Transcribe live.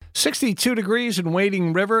62 degrees in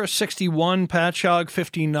Wading River, 61 Patchogue,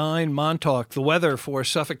 59 Montauk. The weather for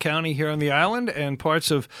Suffolk County here on the island and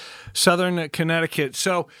parts of southern Connecticut.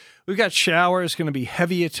 So we've got showers, going to be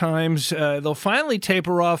heavy at times. They'll finally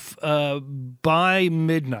taper off by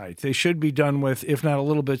midnight. They should be done with, if not a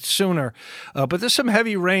little bit sooner. But there's some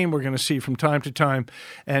heavy rain we're going to see from time to time,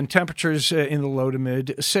 and temperatures in the low to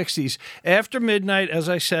mid 60s. After midnight, as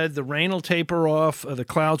I said, the rain will taper off. The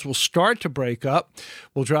clouds will start to break up.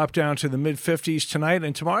 We'll drop down to the mid 50s tonight,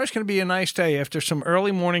 and tomorrow's going to be a nice day after some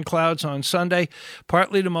early morning clouds on Sunday.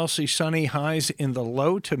 Partly to mostly sunny, highs in the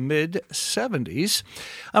low to mid 70s.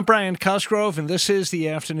 I'm Brian Cosgrove, and this is the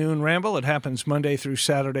Afternoon Ramble. It happens Monday through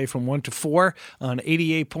Saturday from 1 to 4 on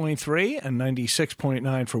 88.3 and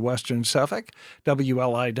 96.9 for Western Suffolk,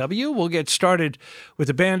 WLIW. We'll get started with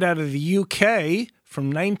a band out of the UK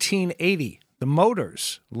from 1980, The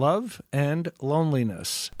Motors, Love and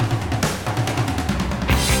Loneliness.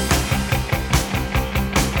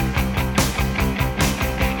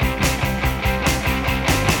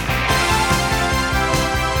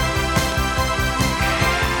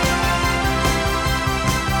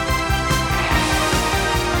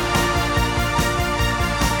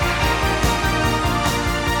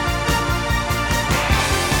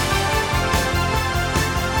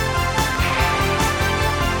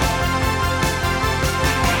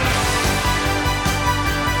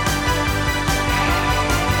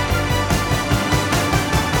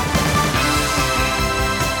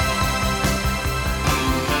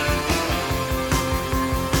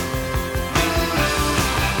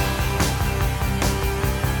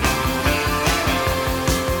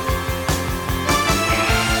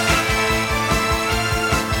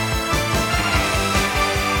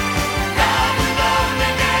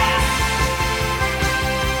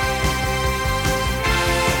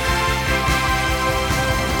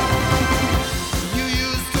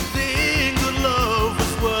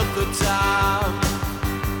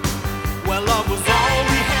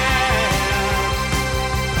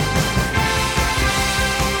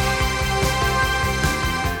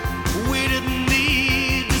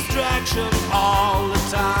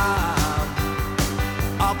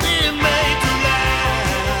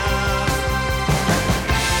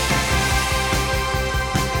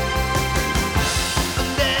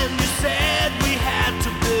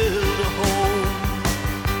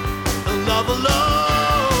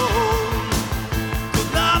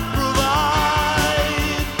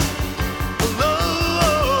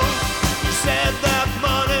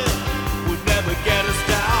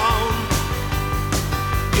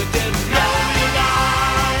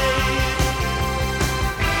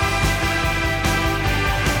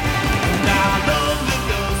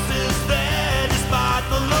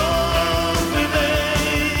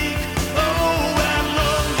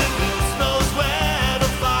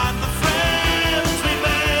 Friends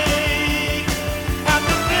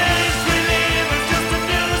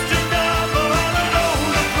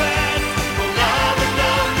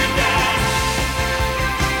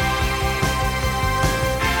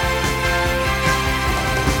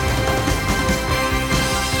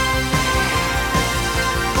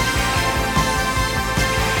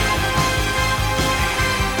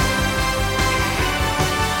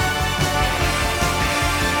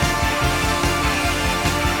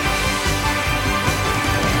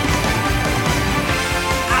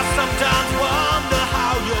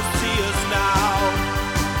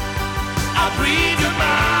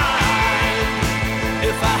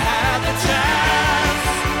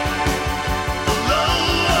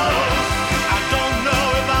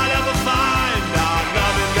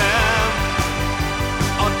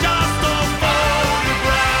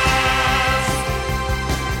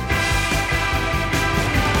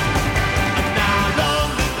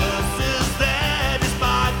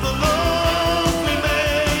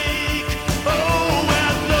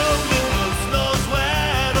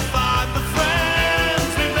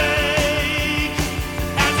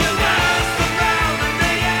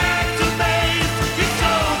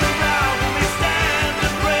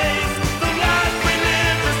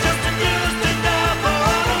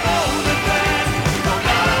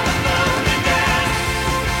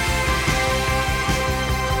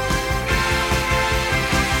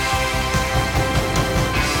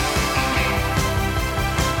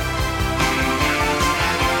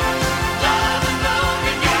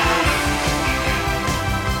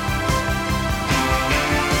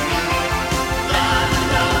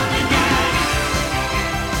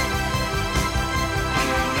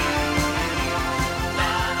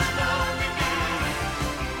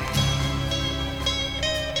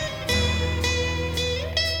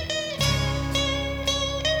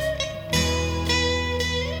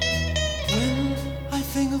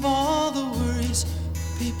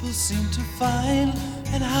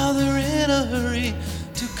and how they're in a hurry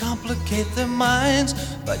to complicate their minds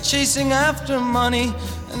by chasing after money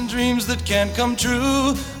and dreams that can't come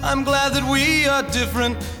true. I'm glad that we are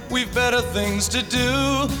different, we've better things to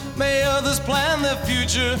do. May others plan their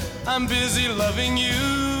future, I'm busy loving you.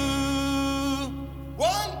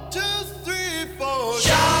 1, 2, 3, 4.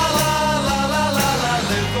 Sha-la-la-la-la-la,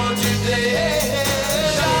 live for today.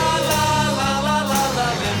 Sha-la-la-la-la-la,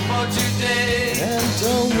 live for today. And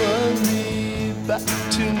don't worry about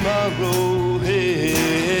tomorrow.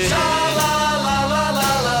 Hey.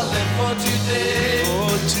 Sha-la-la-la-la-la, live for today.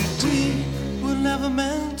 For today. We were never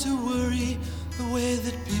meant to worry the way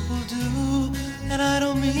that people do. And I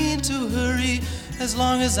don't mean to hurry. As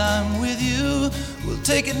long as I'm with you, we'll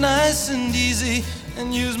take it nice and easy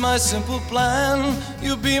and use my simple plan.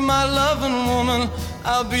 You'll be my loving woman,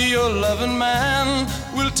 I'll be your loving man.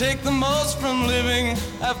 We'll take the most from living,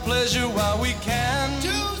 have pleasure while we can. 2,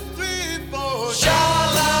 3, 4.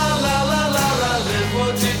 Sha-la-la-la-la-la, live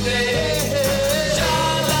for today.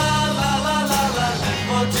 Sha-la-la-la-la-la, live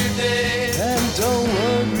for today. And don't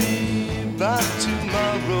worry about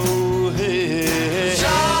tomorrow. Hey.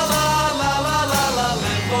 Sha-la-la-la-la-la,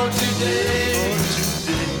 live for today.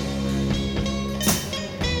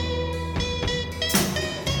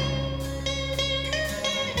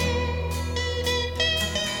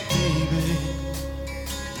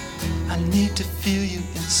 I need to feel you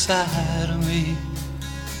inside of me.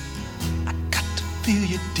 I got to feel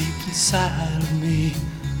you deep inside of me.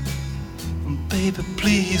 Baby,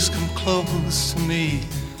 please come close to me.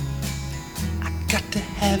 I got to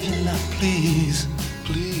have you now, please.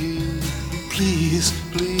 Please, please,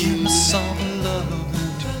 please. Give me some loving.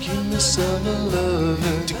 To give me some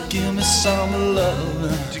loving. To give me some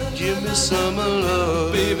loving. To give me some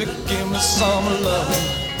love. Baby, give me some loving.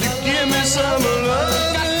 To give me some loving.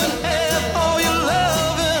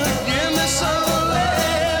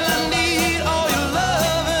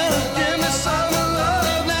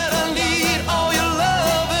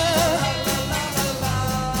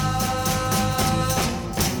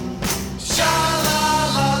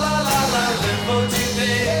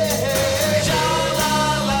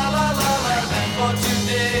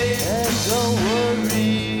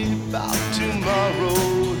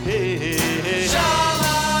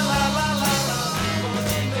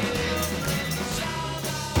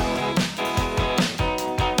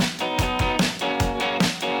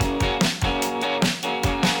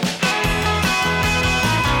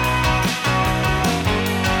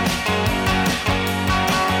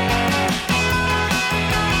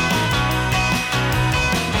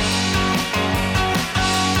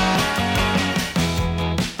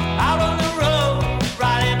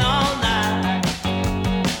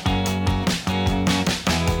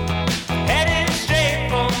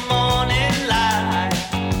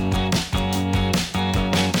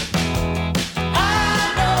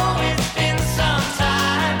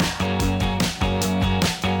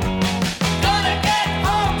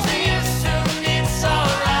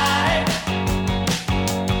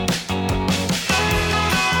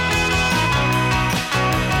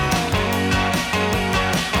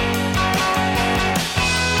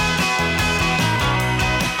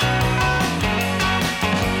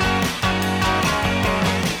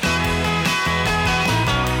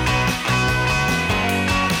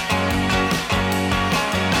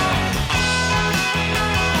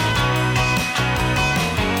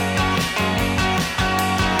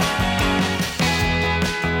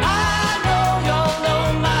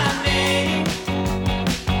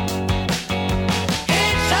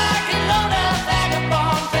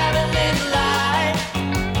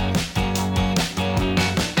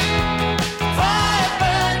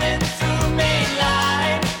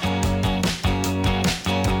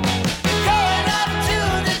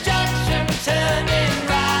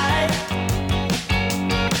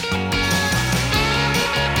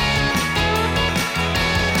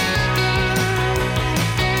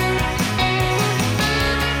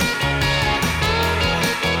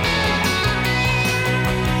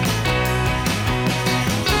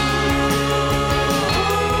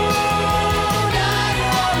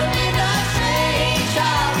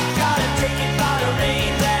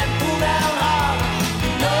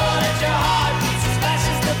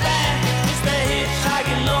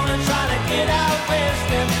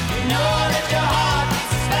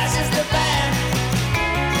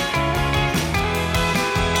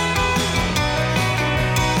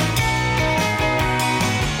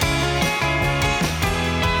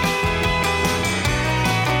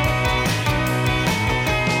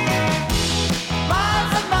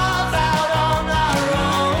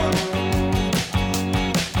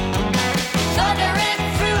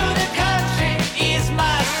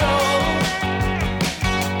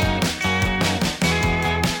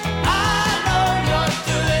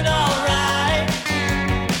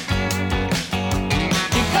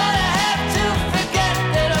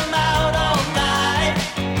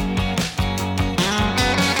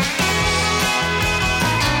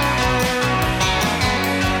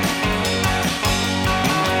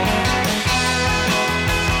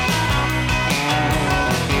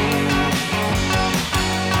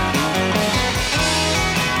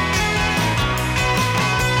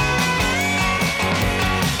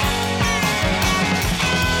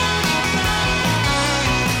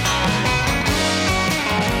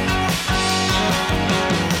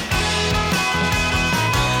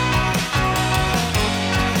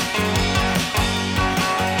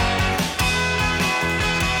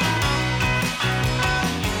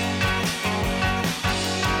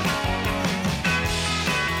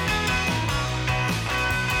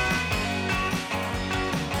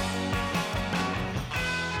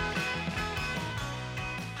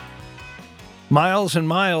 Miles and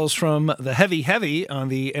Miles from the Heavy Heavy on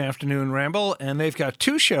the Afternoon Ramble, and they've got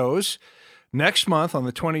two shows next month on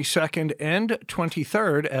the 22nd and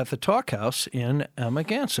 23rd at the Talk House in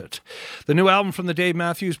Amagansett. The new album from the Dave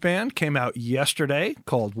Matthews Band came out yesterday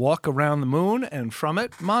called Walk Around the Moon, and from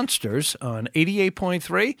it, Monsters on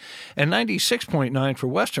 88.3 and 96.9 for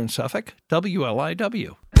Western Suffolk,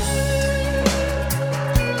 WLIW.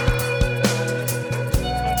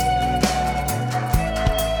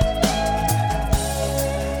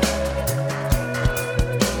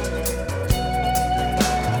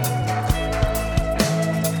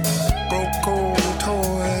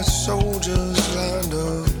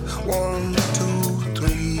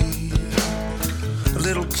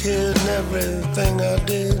 Kid and everything I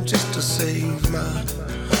did just to save my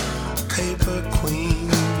paper queen.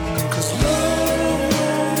 'Cause love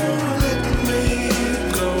won't let me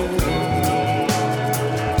go.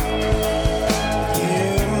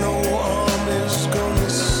 Yeah, no arm is gonna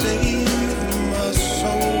save my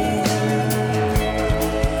soul.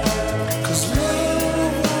 'Cause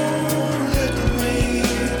love won't let me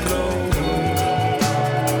go.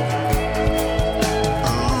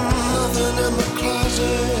 Nothing in the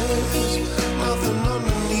closet.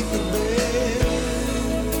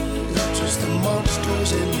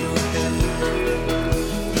 Monsters in your head.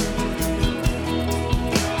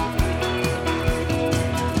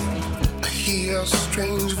 I hear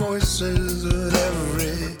strange voices at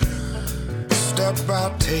every step I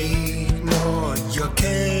take. No, you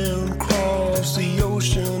can't cross the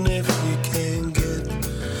ocean if you can't get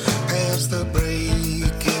past the break.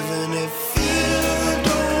 Even if fear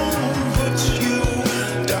don't put you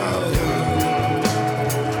down.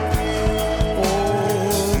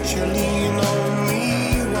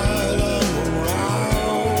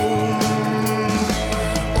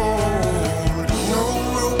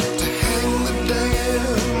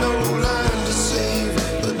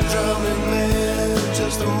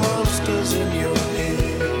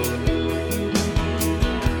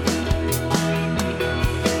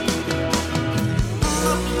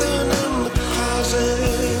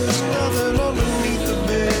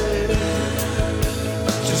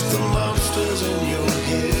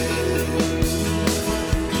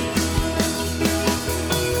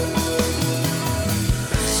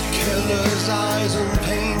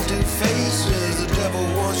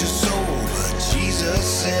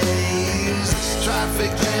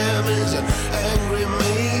 Traffic jam is an angry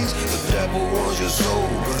maze. The devil wants your soul,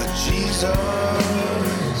 but Jesus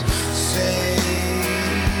saves.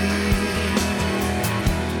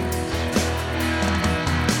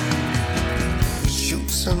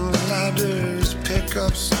 Chutes and ladders, pick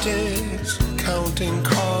up sticks, counting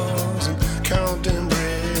cars and counting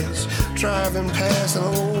bricks, driving past an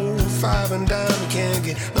old 5 and dime. Can't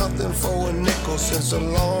get nothing for a nickel since a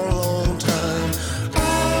long, long time.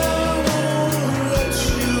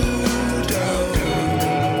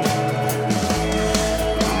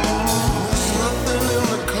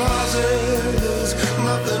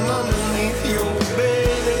 Nothing underneath your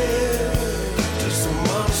bed, just some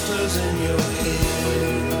monsters in your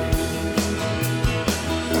head.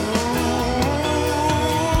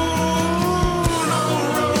 No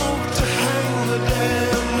rope to hang the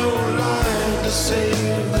dam, no line to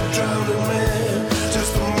save the drowning man,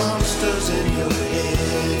 just the monsters in your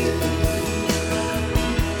head.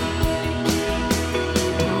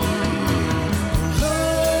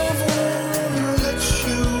 Love won't let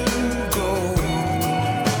you go.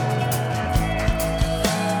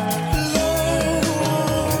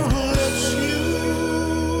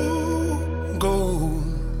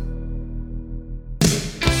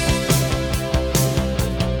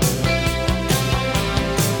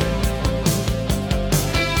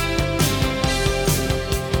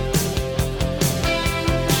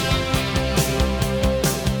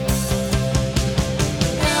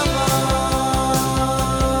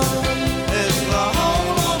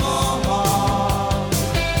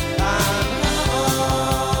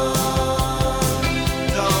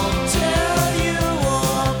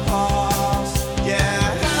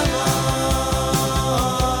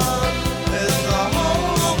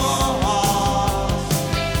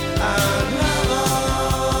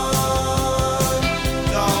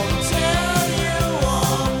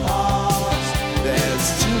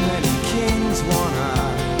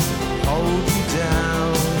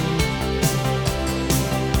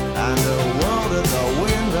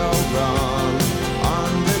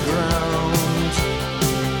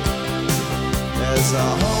 There's a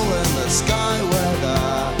hole in the sky where the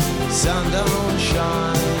sun don't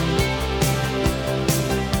shine,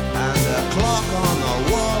 and a clock on the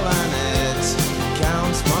wall and it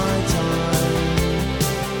counts my time.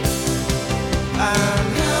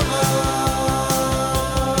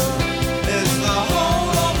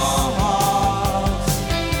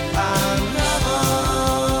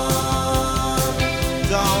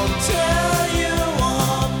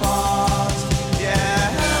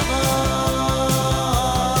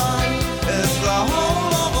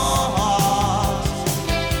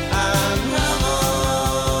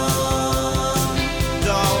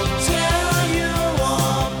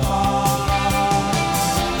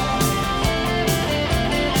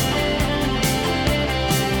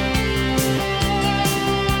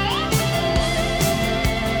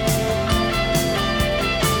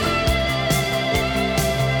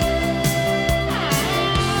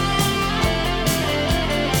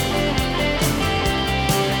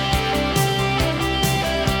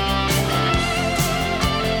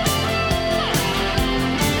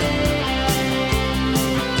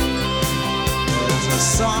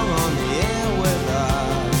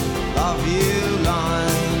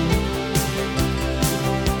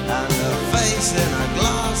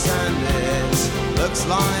 looks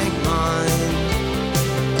like mine.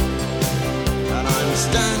 And I'm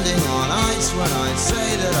standing on ice when I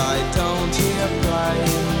say that I don't hear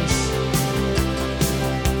planes.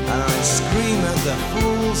 And I scream at the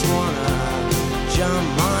fools wanna jump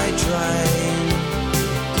my train.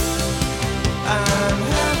 And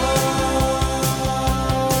heaven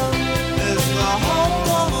is the home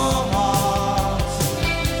of our hearts.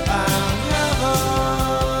 And heaven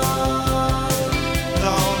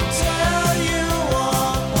don't tear you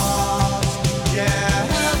apart. Yeah,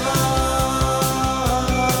 heaven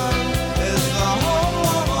is the home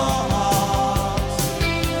of our hearts.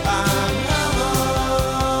 And heaven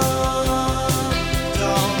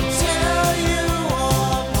don't tear you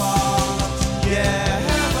apart. Yeah,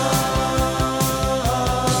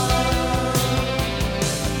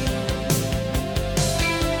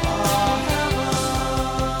 our heaven.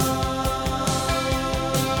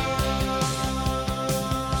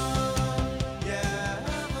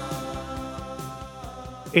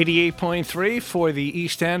 88.3 for the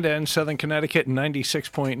East End and Southern Connecticut, and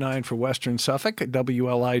 96.9 for Western Suffolk.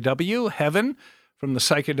 WLIW, Heaven from the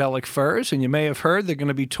Psychedelic Furs. And you may have heard they're going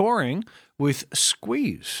to be touring with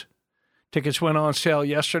Squeeze. Tickets went on sale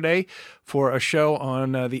yesterday for a show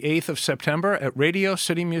on the 8th of September at Radio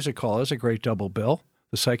City Music Hall. It's a great double bill,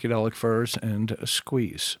 the Psychedelic Furs and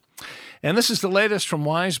Squeeze. And this is the latest from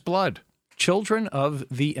Wise Blood, Children of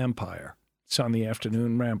the Empire. It's on the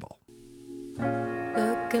Afternoon Ramble.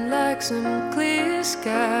 Looking like some clear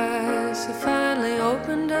skies have finally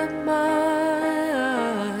opened up my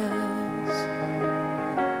eyes.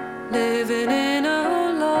 Living in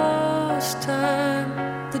a lost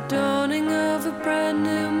time, the dawning of a brand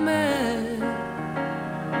new man.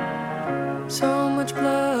 So much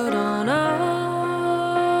blood on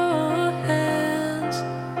our hands,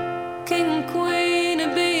 king and queen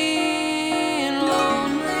of being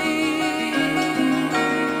lonely.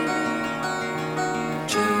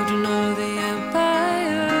 Children of the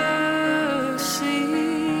empire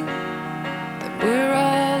see that we're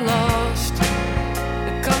all lost.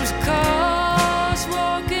 There comes a cause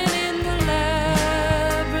walking in the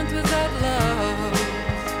labyrinth without love.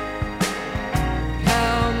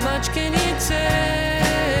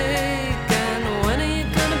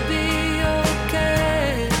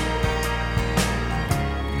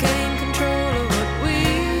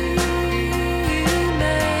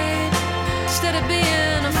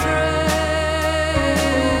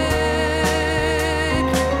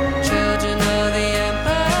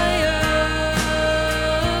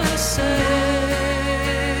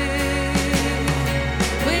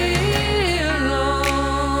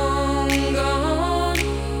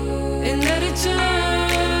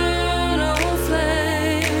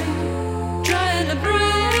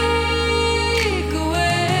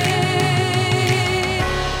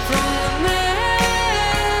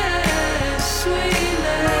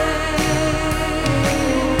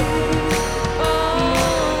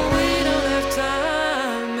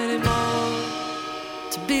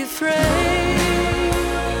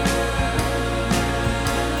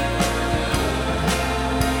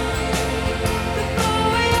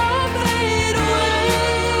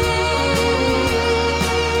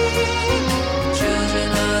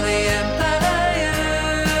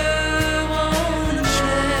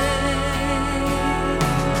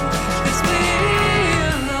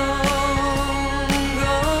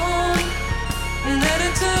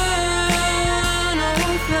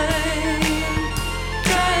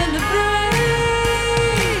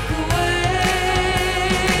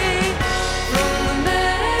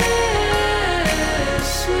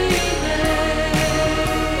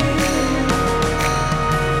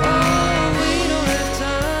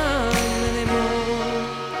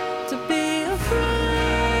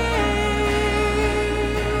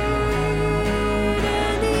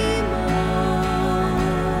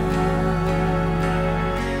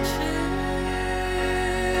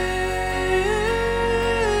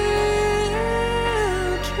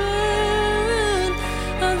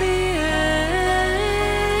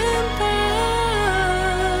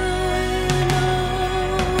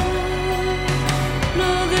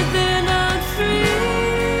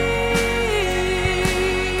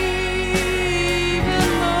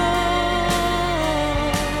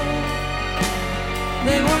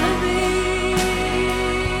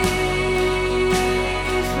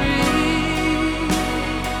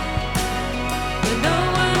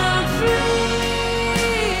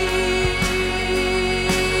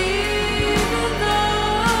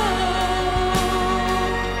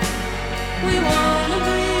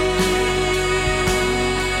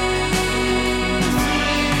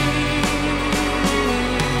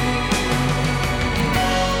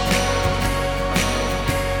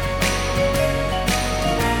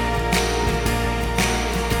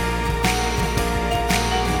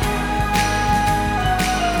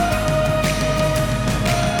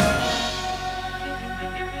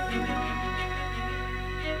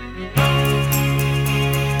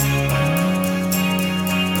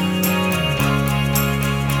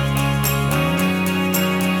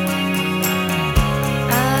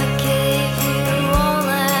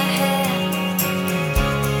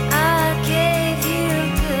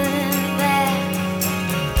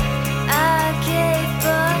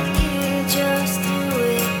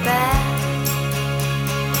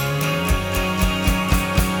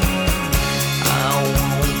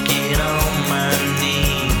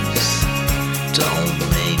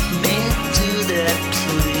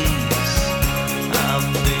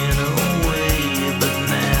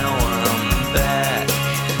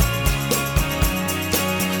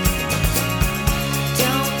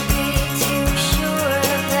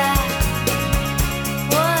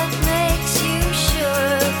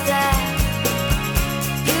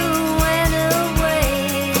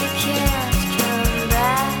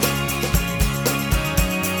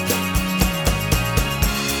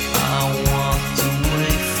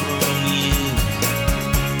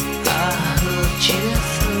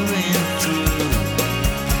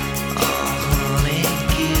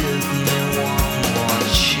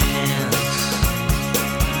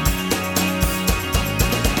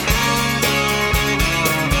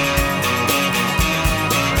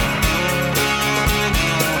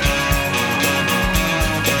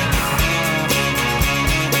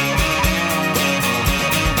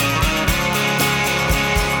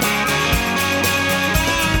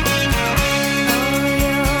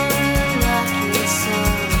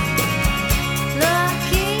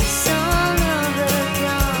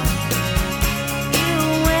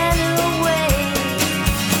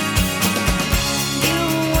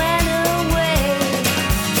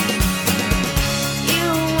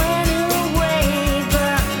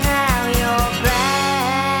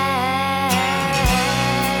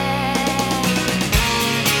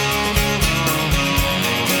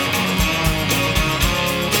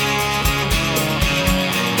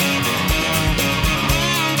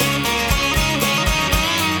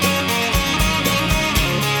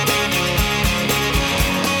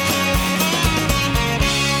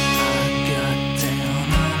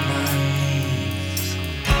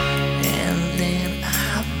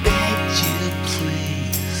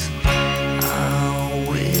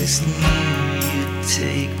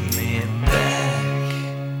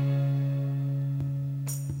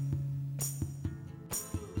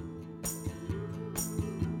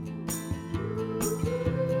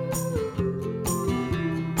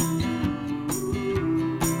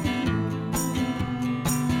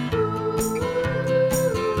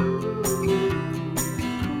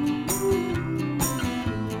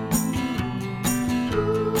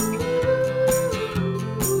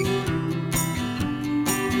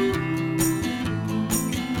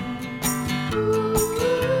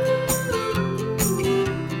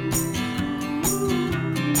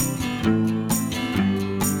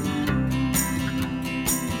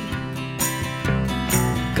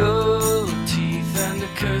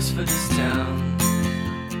 for this town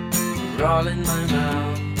are all in my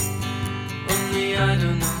mouth. Only I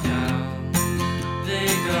don't know how they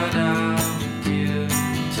got out. You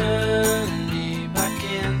turned me back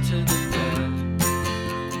into the bed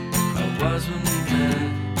I was when we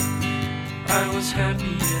met. I was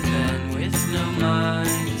happier then with no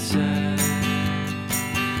mindset.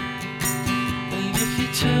 And if you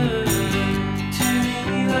turn to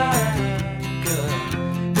me like a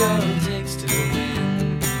girl takes to the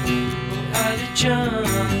wind, well, I'd have jumped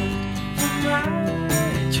from my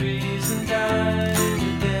trees and died to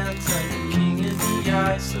dance like a king of the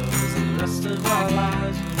ice. So the rest of our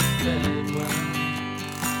lives were dead.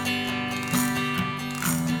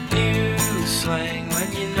 New slang when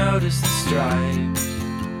you notice the stripes,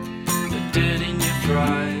 the dirt in your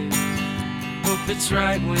fries. Hope it's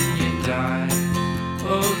right when you die,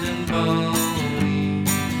 old and bony.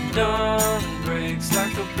 Dawn breaks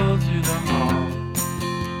like a bolt through the hall.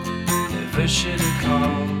 Never should have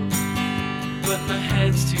called, but my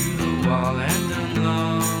head's to the wall and I'm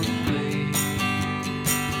lonely.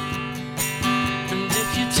 And if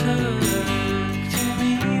you turn to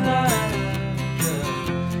me like a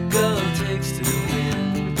girl takes to the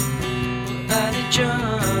wind, well, I'd have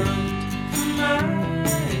jumped from my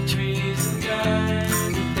trees and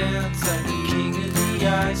died to dance like the king of the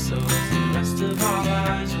ice. So as the rest of our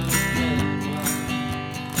lives were dead.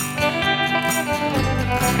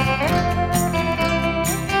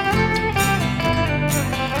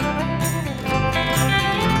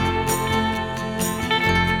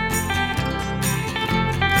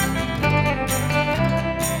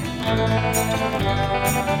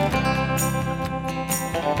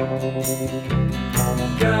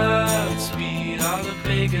 Godspeed, all the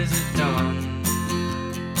figures at dawn,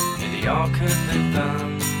 and they all cut their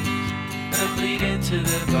thumbs and bleed into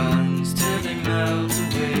their buns till they melt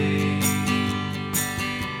away.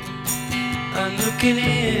 I'm looking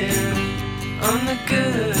in on the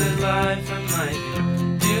good life I might be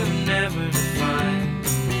doomed never to find.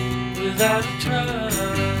 Without a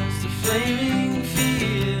trust, the flaming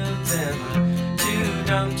fields, am I too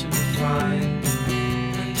dumb to refine?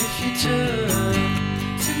 And if you took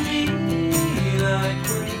to me like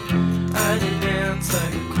when I did dance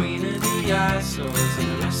like a queen of the ice, so as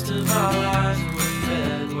the rest of our lives were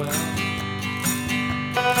fed well.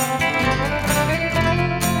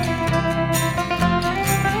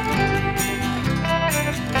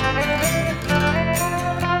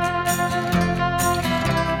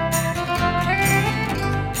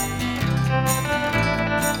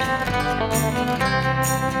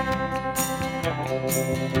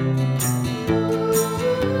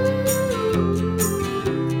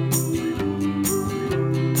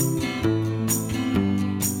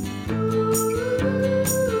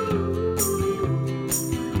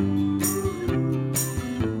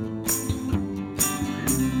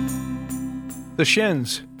 The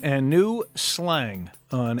Shins and New Slang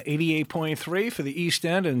on 88.3 for the East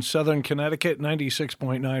End and Southern Connecticut,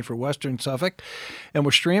 96.9 for Western Suffolk. And we're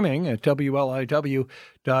streaming at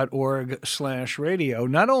WLIW.org/radio.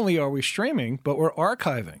 Not only are we streaming, but we're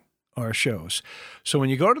archiving our shows. So when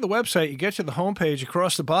you go to the website, you get to the homepage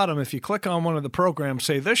across the bottom. If you click on one of the programs,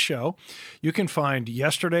 say this show, you can find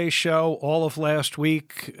yesterday's show, all of last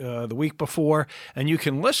week, the week before, and you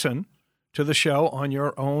can listen to the show on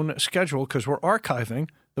your own schedule because we're archiving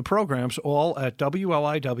the programs all at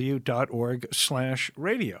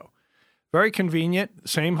WLIW.org/radio. Very convenient.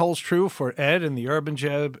 Same holds true for Ed and the Urban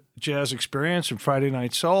Jazz Experience and Friday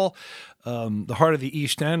Night Soul, the Heart of the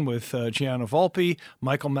East End with Gianna Volpe,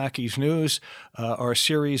 Michael Mackey's News, our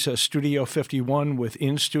series Studio 51 with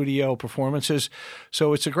in-studio performances.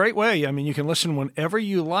 So it's a great way. I mean, you can listen whenever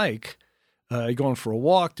you like. You're going for a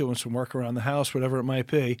walk, doing some work around the house, whatever it might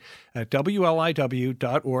be, at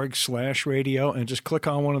WLIW.org/radio, and just click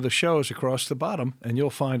on one of the shows across the bottom, and you'll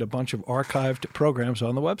find a bunch of archived programs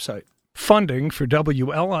on the website. Funding for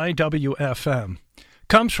WLIW-FM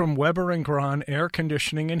comes from Weber & Gron Air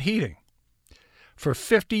Conditioning and Heating. For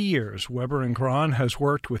 50 years, Weber & Gron has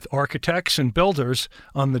worked with architects and builders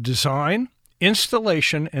on the design,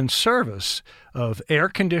 installation, and service of air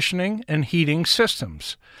conditioning and heating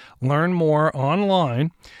systems. Learn more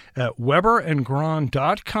online at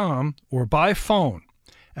weberandgron.com or by phone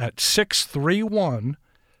at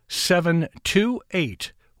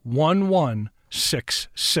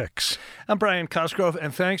 631-728-1166. I'm Brian Cosgrove,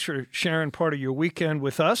 and thanks for sharing part of your weekend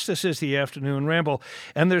with us. This is the Afternoon Ramble,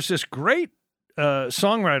 and there's this great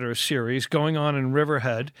songwriter series going on in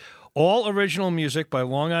Riverhead. All original music by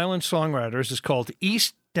Long Island songwriters is called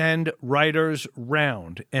East End Writers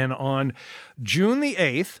Round. And on June the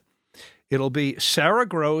 8th, it'll be Sarah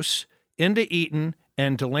Gross, Inda Eaton,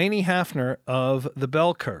 and Delaney Hafner of the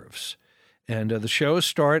Bell Curves. And the shows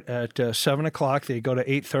start at 7 o'clock. They go to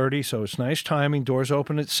 8:30, so it's nice timing. Doors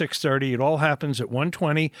open at 6:30. It all happens at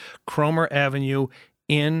 120 Cromer Avenue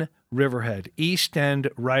in Riverhead. East End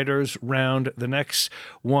Writers Round. The next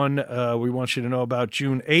one we want you to know about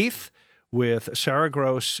June 8th with Sarah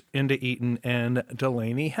Gross, Inda Eaton, and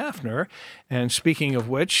Delaney Hafner. And speaking of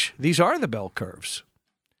which, these are the Bell Curves.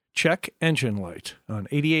 Check engine light on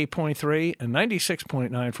 88.3 and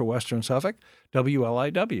 96.9 for Western Suffolk,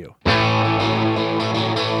 WLIW.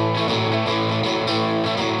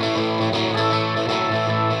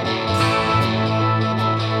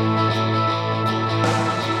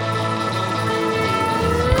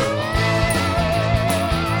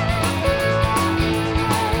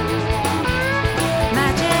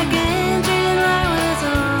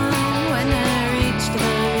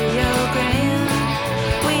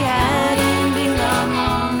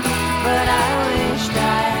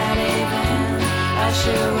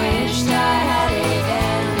 Sure wished I had a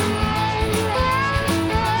van.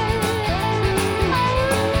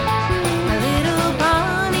 My little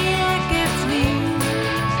Pontiac gets me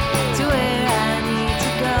to where I need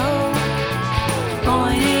to go.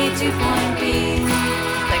 Point A to point B,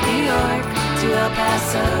 like New York to El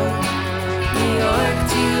Paso, New York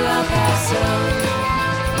to El Paso.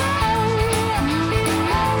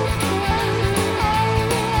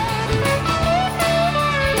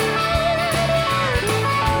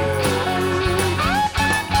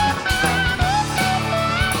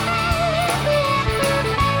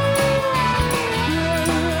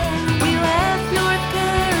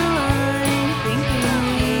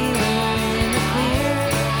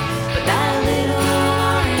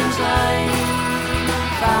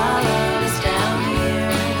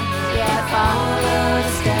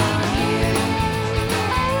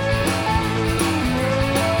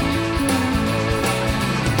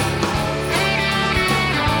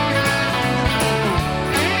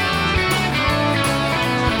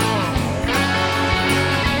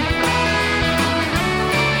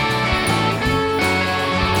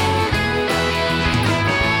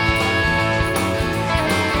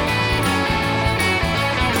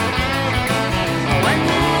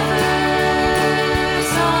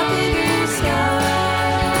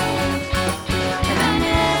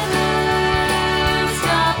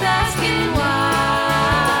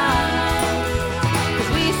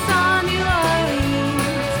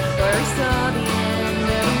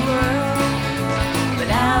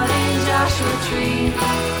 special treat.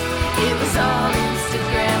 It was all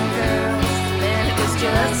Instagram girls, then it was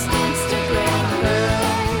just Instagram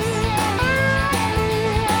girls.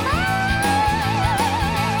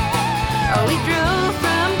 Oh, we drove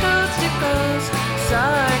from coast to coast, saw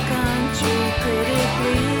our country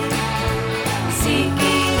critically,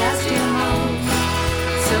 seeking as to most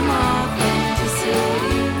some authenticity,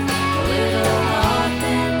 a little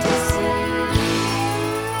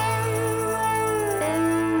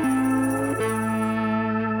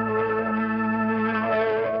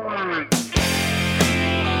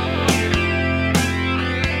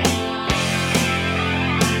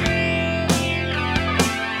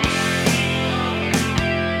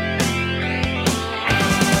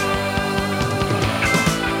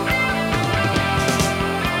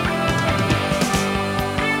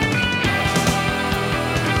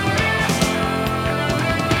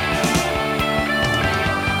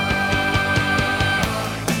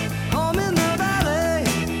Home in the valley,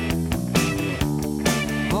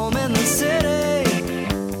 home in the city.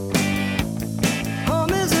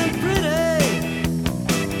 Home isn't pretty,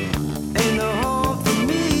 ain't no home for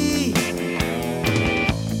me.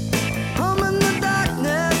 Home in the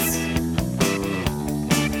darkness,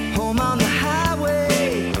 home on the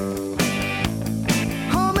highway.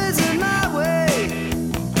 Home isn't my way,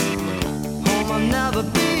 home I'll never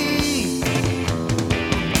be.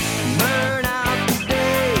 Burn out the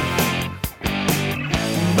day,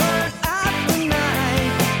 burn out the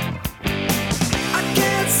night. I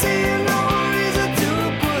can't see no reason to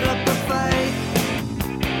put up a fight.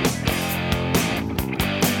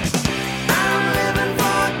 I'm living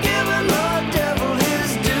for giving the devil his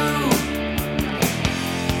due.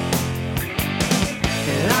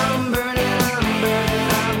 And I'm burning, I'm burning,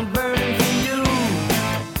 I'm burning for you.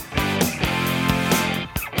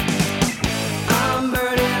 I'm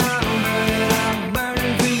burning, I'm burning, I'm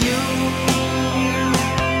burning for you.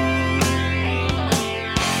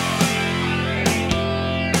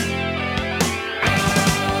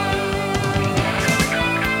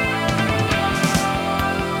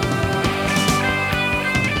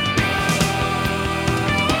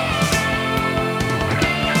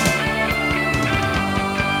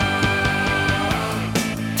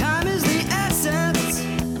 Time is the essence,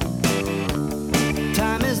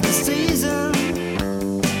 time is the season.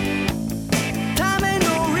 Time ain't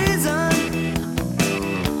no reason,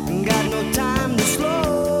 got no time to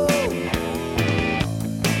slow.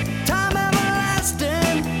 Time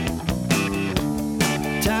everlasting,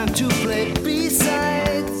 time to play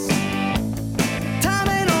B-sides. Time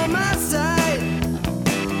ain't on my side,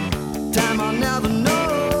 time I'll never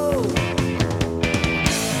know.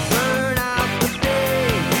 Burn out the day,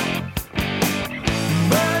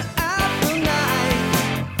 burn out the night.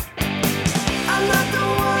 I'm not the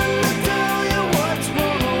one to tell you what's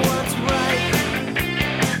wrong or what's right.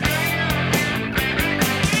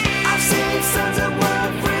 I've seen suns that were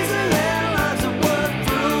freezing and lives that were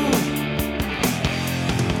through.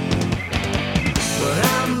 But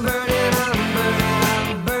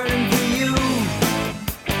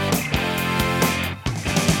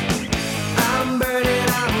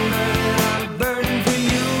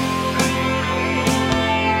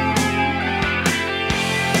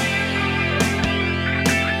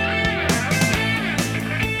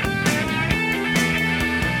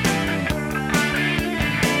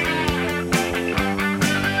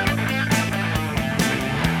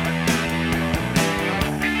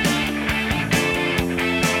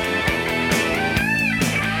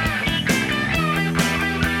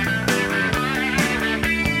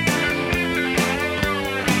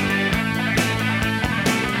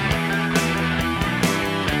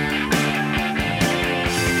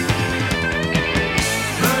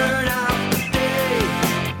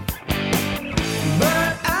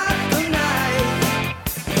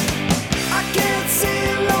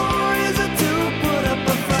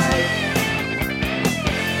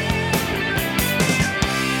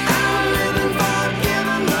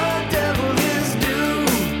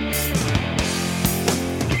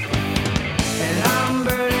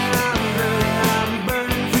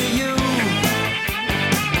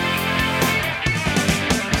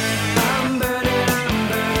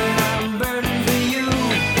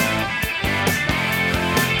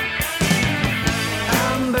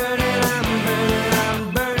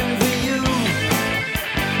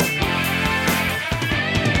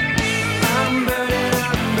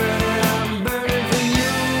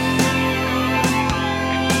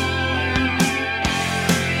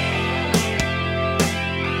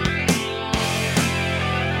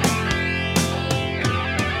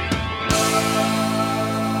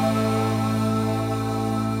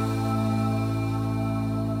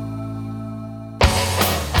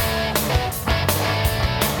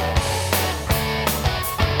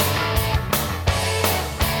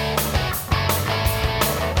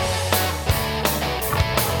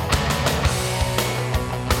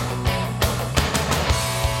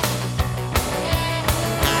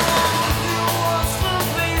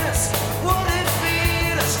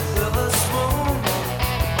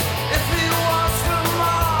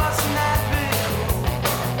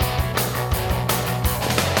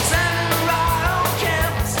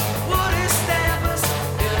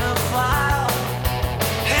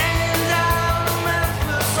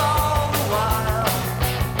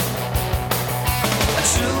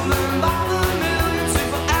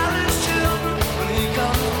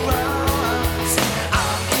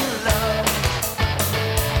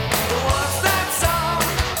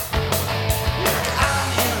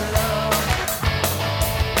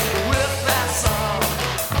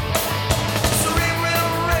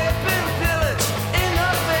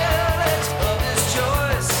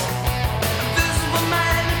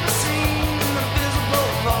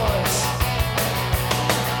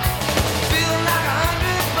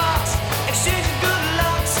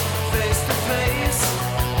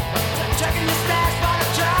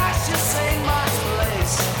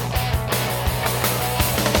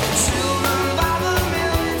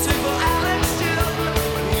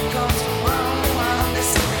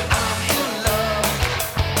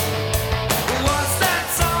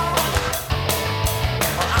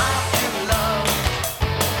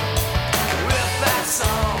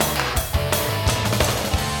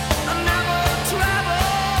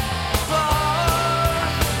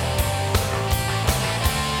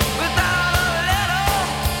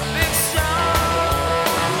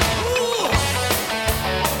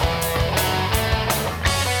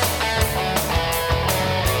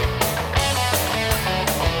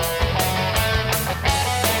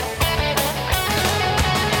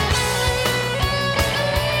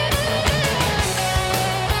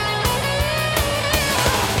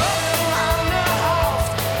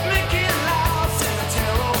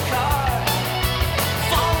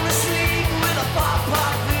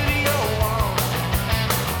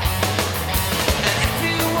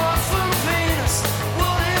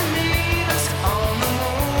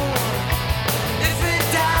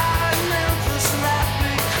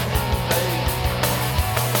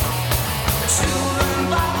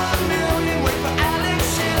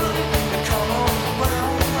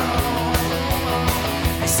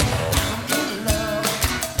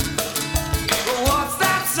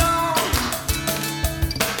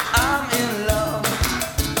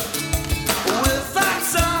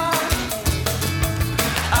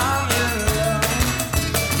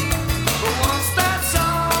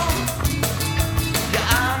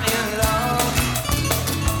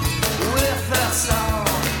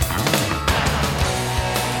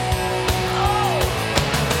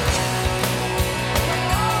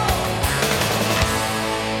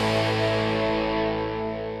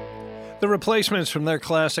The Replacements from their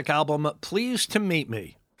classic album, Pleased to Meet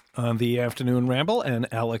Me, on the Afternoon Ramble, and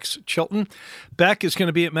Alex Chilton. Beck is going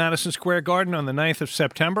to be at Madison Square Garden on the 9th of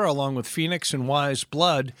September, along with Phoenix and Wise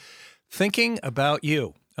Blood, Thinking About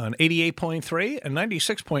You, on 88.3 and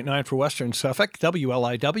 96.9 for Western Suffolk,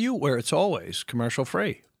 WLIW, where it's always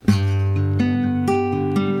commercial-free.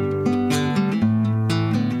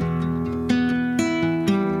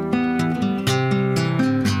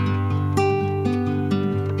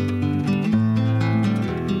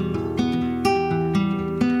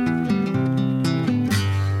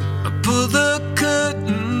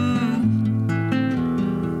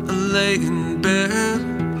 In bed,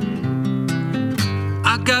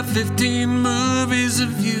 I got 15 movies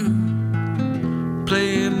of you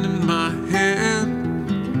playing in my head,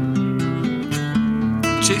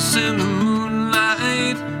 chasing the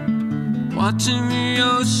moonlight, watching the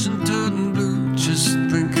ocean turn blue, just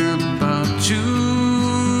thinking about you,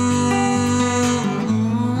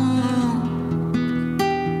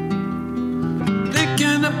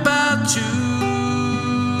 thinking about you.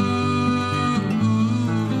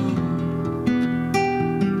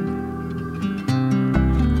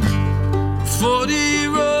 40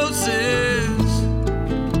 roses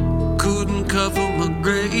couldn't cover my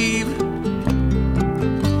grave.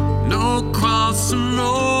 No cross and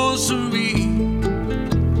rosary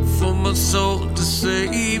for my soul to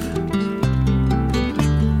save.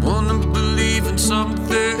 Wanna believe in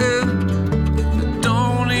something that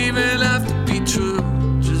don't even have to be true.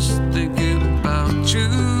 Just thinking about you.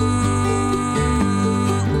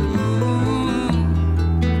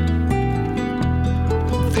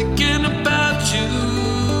 Thinking about you.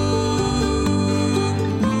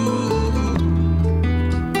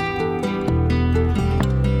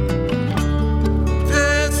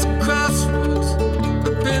 There's a crossroads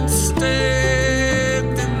I've been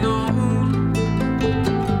standing on.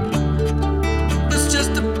 It's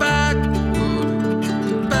just a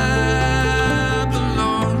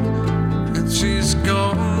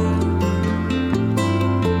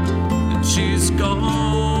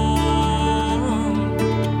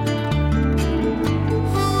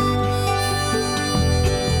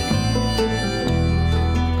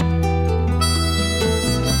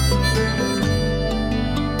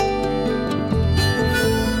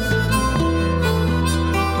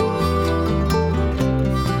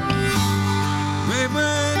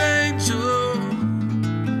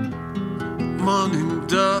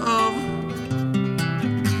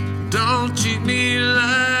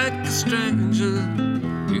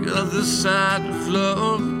other side of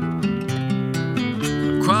love.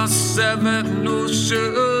 Across 7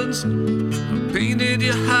 oceans, I painted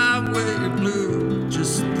your highway blue,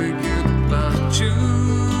 just thinking about you.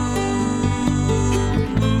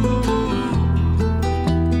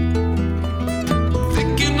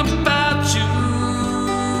 Thinking about you.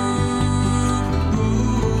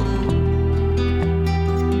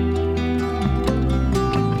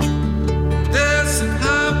 There's a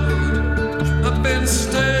highway I've been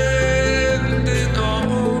standing on.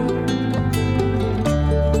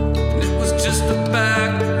 It was just a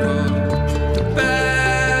back road to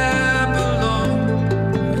Babylon,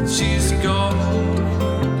 and she's gone.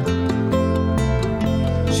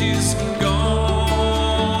 She's gone.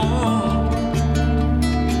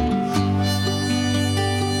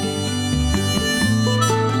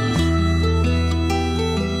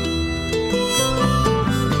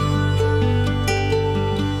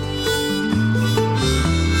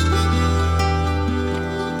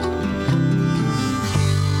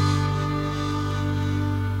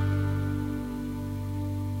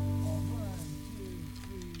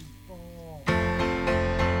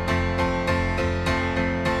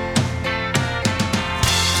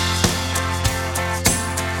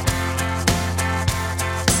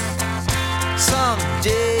 Some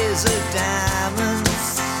days are diamonds,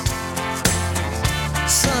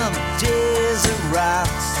 some days are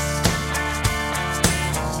rocks.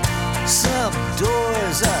 Some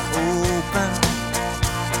doors are open,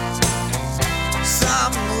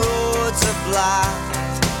 some roads are blocked.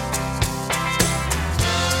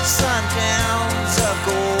 Sundowns are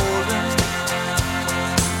golden,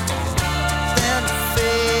 then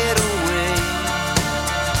fade away.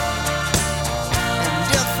 And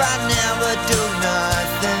if I never do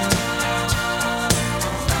nothing,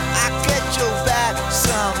 I get you back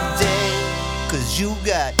someday. 'Cause you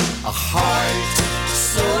got a heart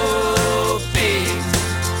so big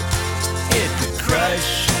it could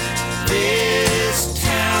crush this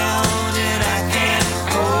town, and I can't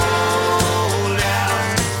hold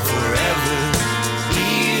out forever.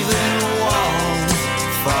 Even walls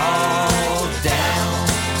fall down.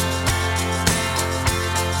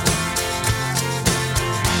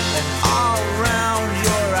 And all around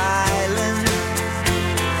your island,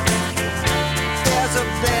 there's a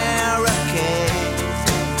barricade.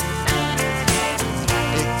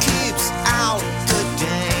 It keeps out the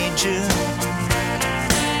danger.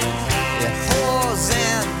 It holds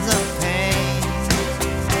in the pain.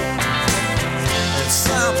 And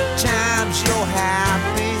sometimes you're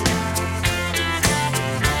happy,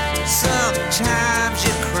 sometimes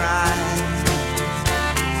you cry.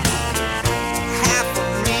 Half of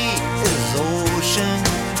me is ocean,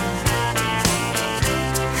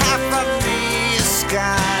 half of me is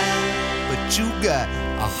sky. But you got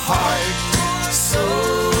a heart so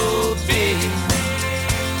big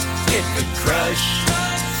it could crush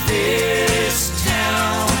this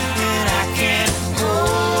town, and I can't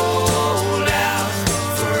hold out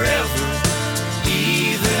forever.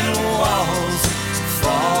 Even walls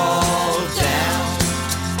fall down.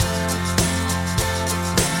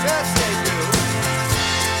 Yes, they do.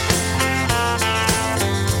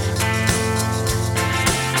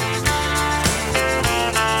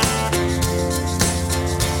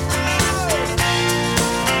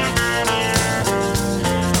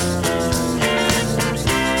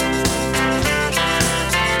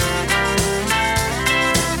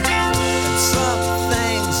 And some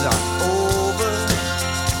things are over,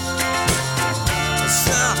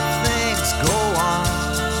 some things go on.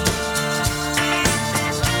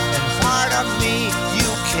 And part of me you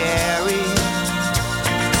carry,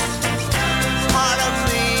 part of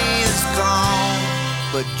me is gone.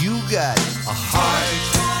 But you got a heart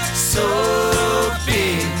so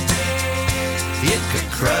big it could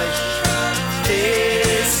crush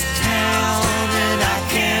this town, and I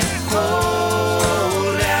can't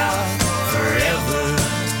hold out forever.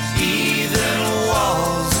 Even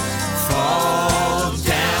walls fall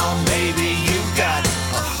down. Baby, you got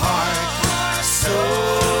a heart so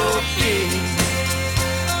big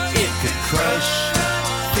it could crush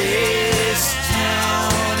this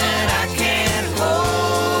town, and I can't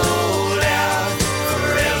hold out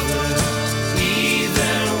forever.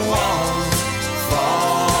 Even walls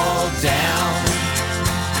fall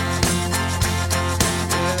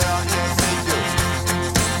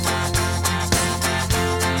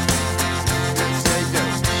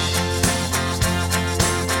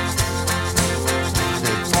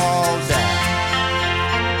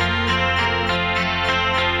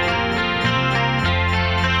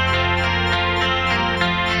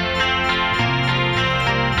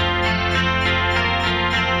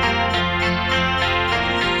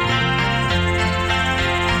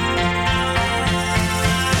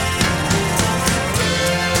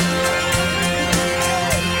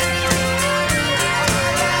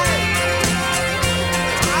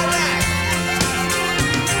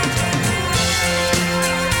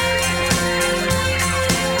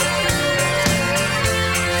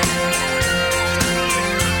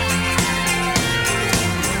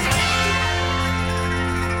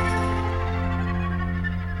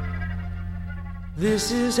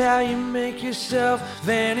this is how you make yourself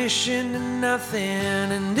vanish into nothing.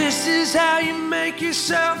 And this is how you make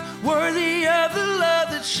yourself worthy of the love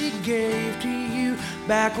that she gave to you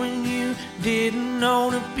back when you didn't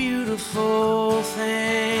own a beautiful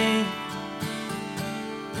thing.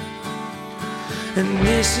 And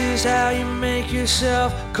this is how you make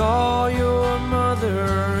yourself call your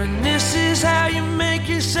mother. And this is how you make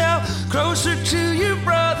yourself closer to your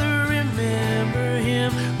brother. Remember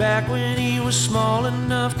him back when he was small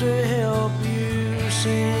enough to help you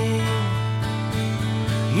sing.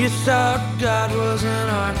 You thought God was an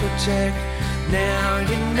architect, now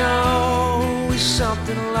you know he's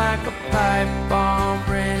something like a pipe bomb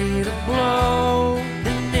ready to blow.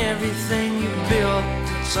 And everything you built,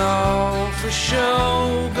 it's all for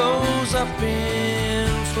show, goes up in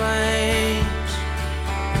flames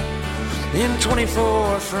in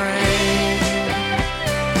 24 frames.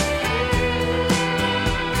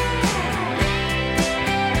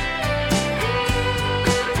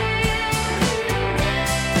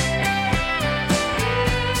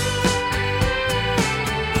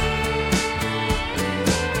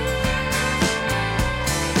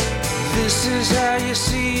 This is how you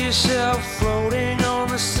see yourself floating on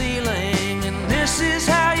the ceiling. And this is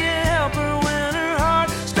how you help her when her heart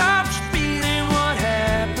stops beating. What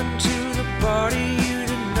happened to the party you'd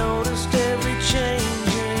have noticed every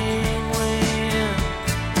changing wind?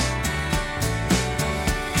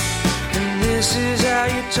 And this is how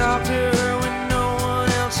you talk to her when no one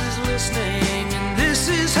else is listening. And this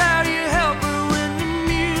is how you help her when the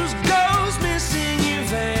muse goes missing. You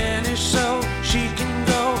vanish so she can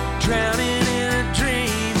go drowning in a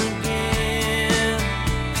dream again.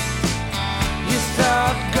 You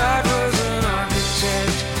thought God was an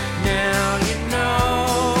architect, now you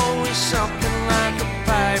know he's something like a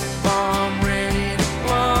pipe bomb ready to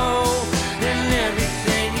blow. And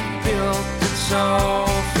everything you built, it's all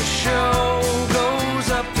for show, goes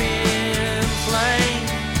up in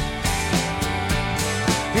flames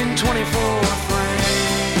in 24 frames.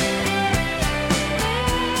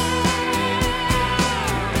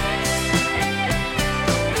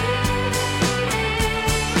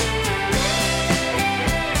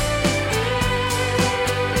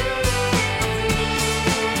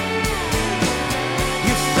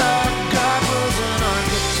 You thought God was an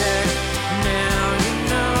architect, now you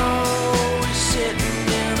know he's sitting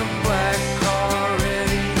in a black car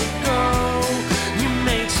ready to go. You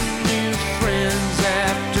made some new friends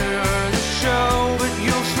after the show, but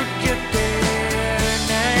you'll forget their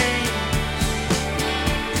names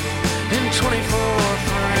in 24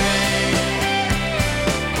 frames.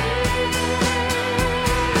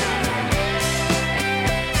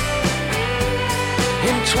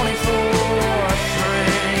 In 24 frames.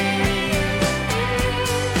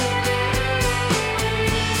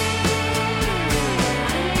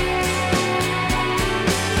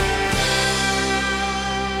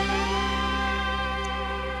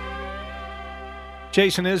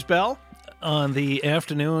 Jason Isbell on the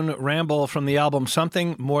afternoon ramble from the album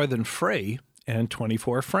Something More Than Free and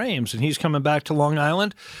 24 Frames. And he's coming back to Long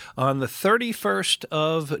Island on the 31st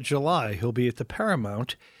of July. He'll be at the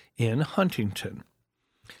Paramount in Huntington.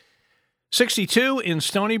 62 in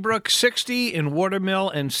Stony Brook, 60 in Watermill,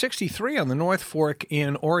 and 63 on the North Fork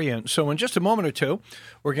in Orient. So in just a moment or two,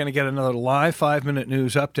 we're going to get another live 5-minute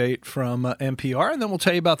news update from NPR, and then we'll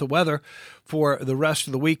tell you about the weather for the rest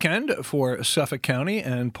of the weekend for Suffolk County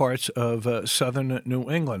and parts of southern New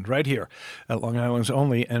England, right here at Long Island's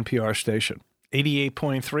only NPR station.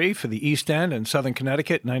 88.3 for the East End and Southern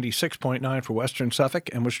Connecticut, 96.9 for Western Suffolk,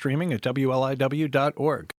 and we're streaming at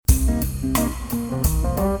WLIW.org.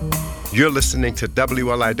 You're listening to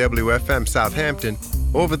WLIW-FM Southampton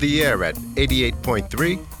over the air at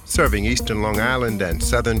 88.3, serving eastern Long Island and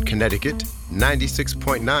southern Connecticut,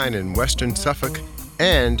 96.9 in western Suffolk,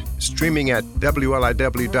 and streaming at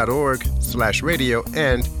WLIW.org/radio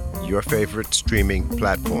and your favorite streaming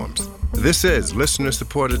platforms. This is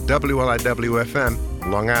listener-supported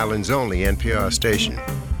WLIW-FM, Long Island's only NPR station.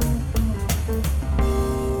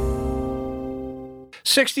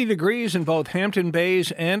 60 degrees in both Hampton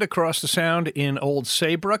Bays and across the Sound in Old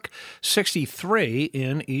Saybrook, 63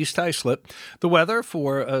 in East Islip. The weather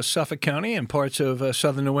for Suffolk County and parts of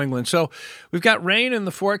southern New England. So we've got rain in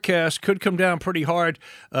the forecast, could come down pretty hard,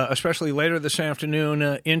 especially later this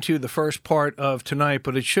afternoon into the first part of tonight,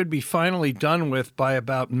 but it should be finally done with by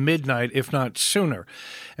about midnight, if not sooner.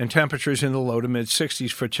 And temperatures in the low to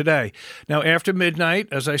mid-60s for today. Now, after midnight,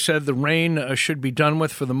 as I said, the rain should be done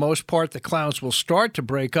with for the most part. The clouds will start to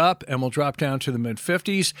break up and will drop down to the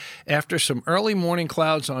mid-50s. After some early morning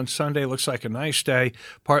clouds on Sunday, looks like a nice day.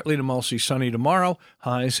 Partly to mostly sunny tomorrow,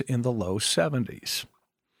 highs in the low 70s.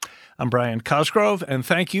 I'm Brian Cosgrove, and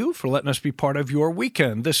thank you for letting us be part of your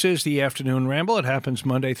weekend. This is the Afternoon Ramble. It happens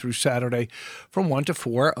Monday through Saturday from 1 to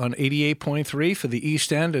 4 on 88.3 for the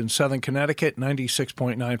East End and Southern Connecticut,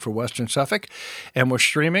 96.9 for Western Suffolk, and we're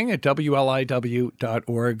streaming at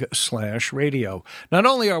wliw.org/radio. Not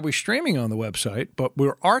only are we streaming on the website, but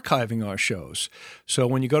we're archiving our shows. So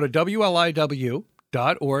when you go to wliw.org/radio.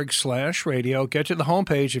 Get to the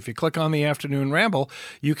homepage. If you click on the Afternoon Ramble,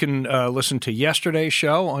 you can listen to yesterday's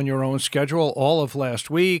show on your own schedule, all of last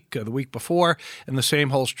week, the week before, and the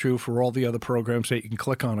same holds true for all the other programs that you can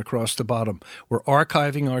click on across the bottom. We're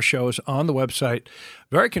archiving our shows on the website.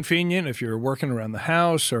 Very convenient if you're working around the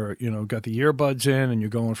house or, got the earbuds in and you're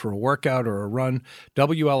going for a workout or a run.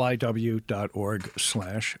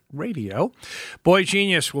 wliw.org/radio. Boy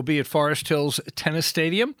Genius will be at Forest Hills Tennis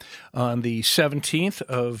Stadium on the 17th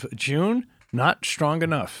of June. Not strong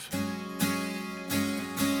enough.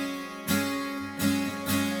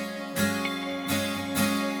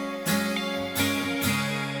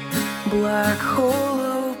 Black hole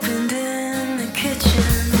opened in the kitchen.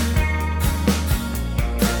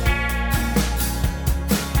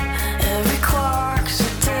 Every clock's a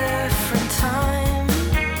different time.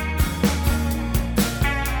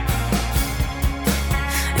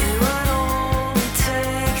 It would only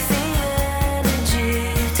take the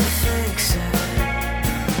energy to fix it.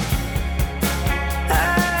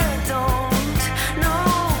 I don't know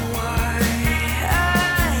why I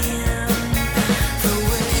am the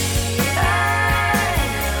way I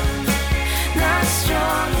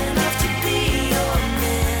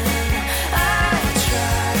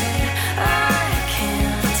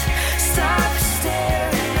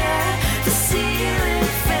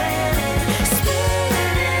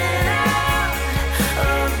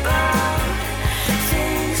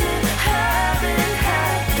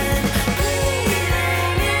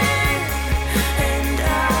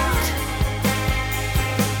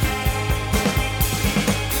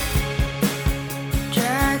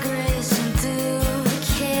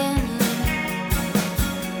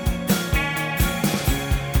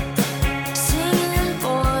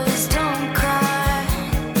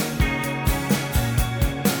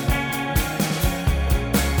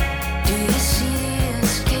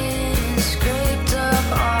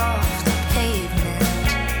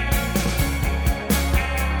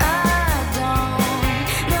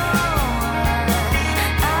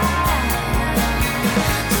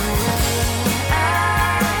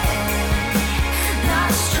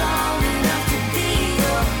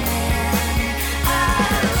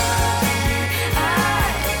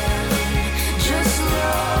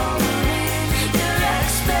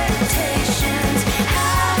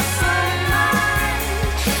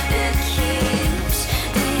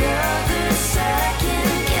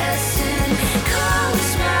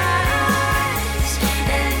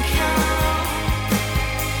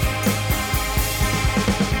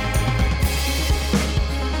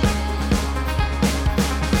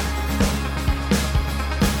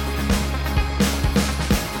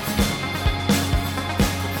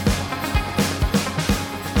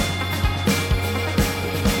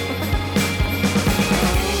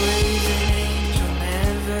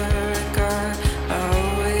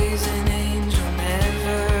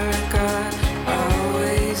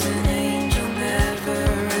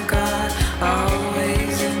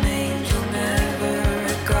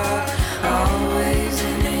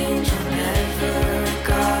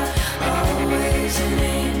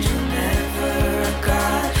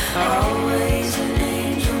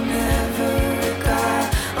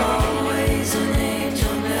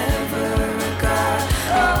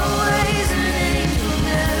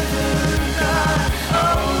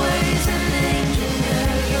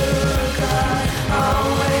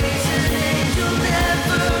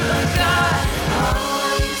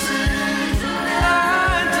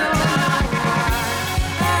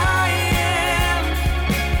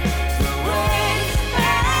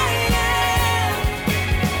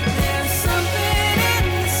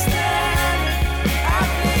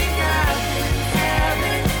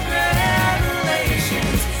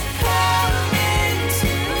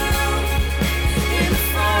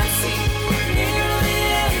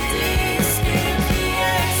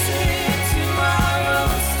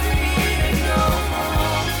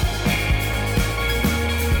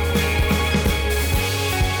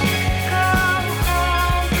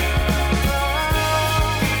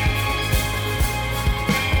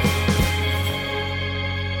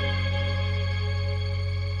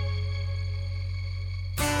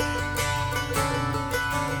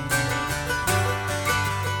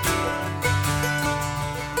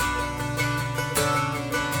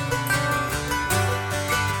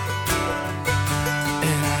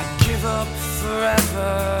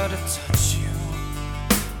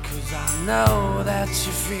 'cause I know that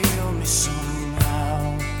you feel me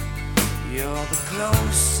somehow. You're the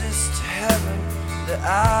closest to heaven that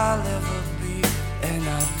I'll ever be, and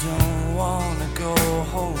I don't wanna go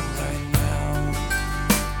home right now.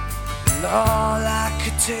 And all I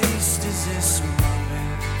could taste is this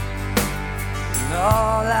moment, and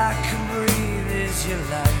all I can breathe is your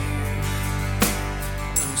life.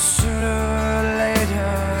 And sooner or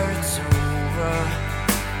later it's over.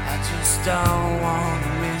 I just don't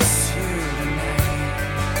wanna miss you tonight.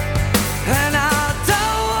 And I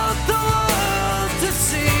don't want the world to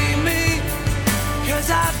see me, 'cause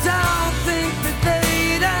I don't think that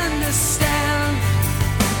they'd understand.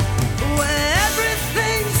 When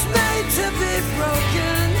everything's made to be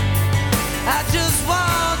broken, I just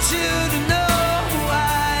want you to know who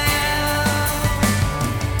I am.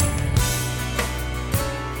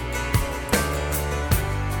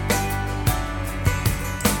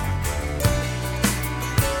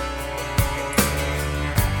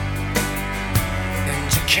 And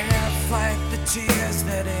you can't fight the tears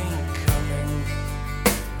that ain't coming,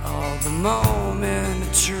 all the moment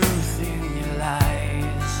of truth in your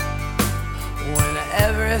lies. When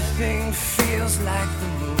everything feels like the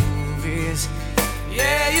movies,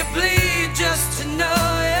 yeah, you bleed just to know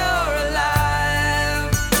you're alive.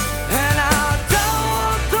 And I don't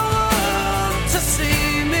want the world to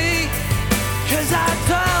see me, 'cause I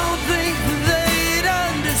don't think they'd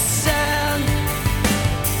understand.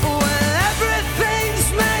 When everything's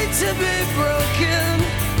made to be broken,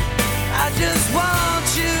 I just want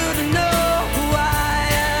you to know who I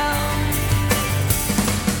am.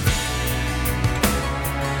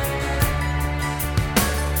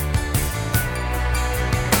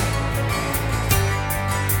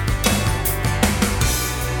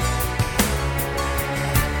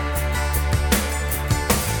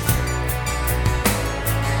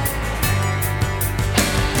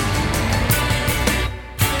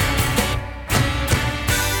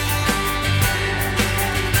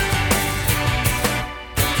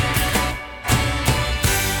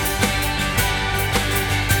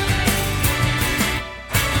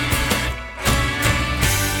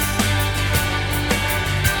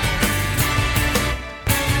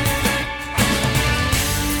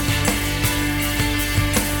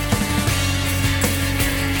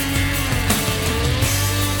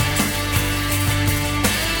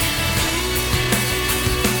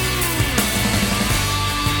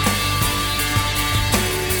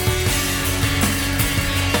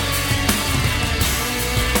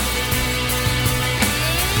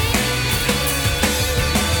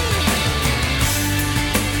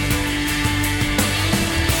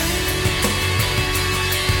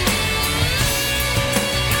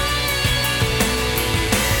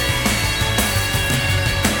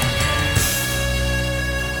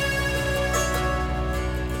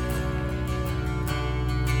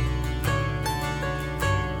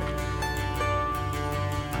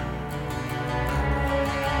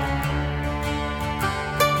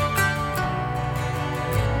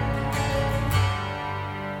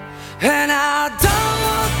 And I don't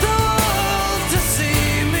want the world to see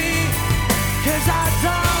me, 'cause I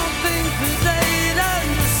don't think that they'd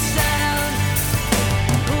understand.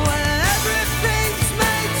 When everything's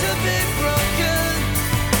made to be broken,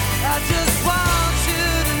 I just want you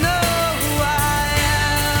to know who I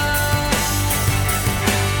am.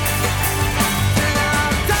 And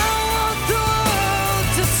I don't want the world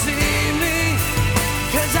to see me,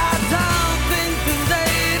 'cause I don't think that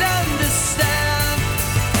they'd understand.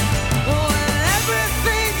 When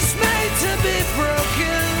everything's made to be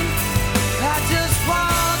broken, I just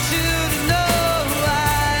want you to know who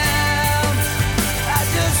I am. I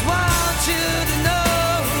just want you to know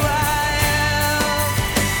who I am.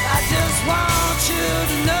 I just want you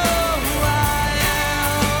to know who I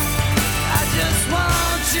am. I just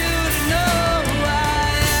want you to know who I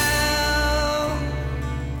am.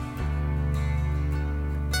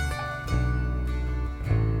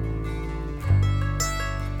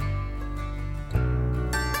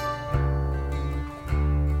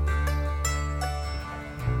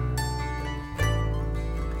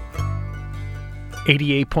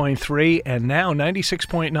 88.3 and now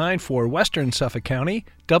 96.9 for Western Suffolk County,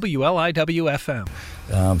 WLIW-FM.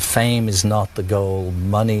 Fame is not the goal.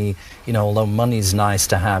 Money, although money's nice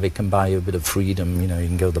to have, it can buy you a bit of freedom. You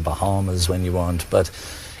can go to the Bahamas when you want, but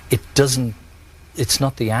it's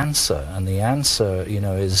not the answer. And the answer,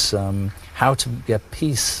 is how to get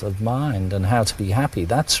peace of mind and how to be happy.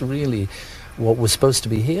 That's really what we're supposed to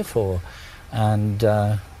be here for. And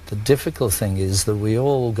the difficult thing is that we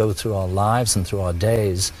all go through our lives and through our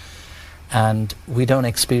days, and we don't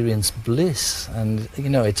experience bliss. And, you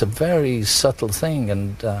know, it's a very subtle thing,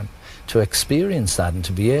 and to experience that and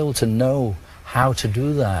to be able to know how to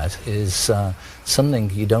do that is something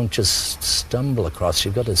you don't just stumble across.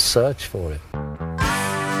 You've got to search for it.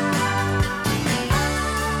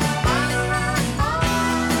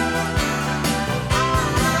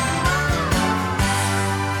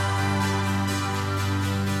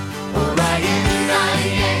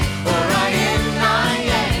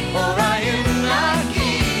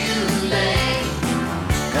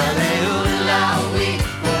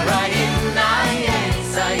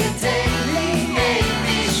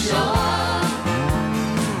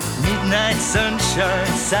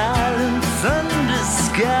 Sunshine, silent thunder,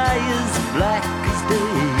 sky as black as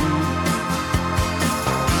day.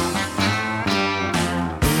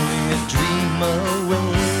 Blowing a dream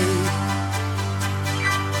away.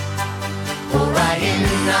 Orion,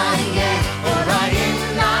 Orion,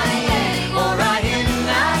 Orion,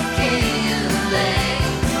 Kile.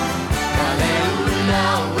 Kaleula,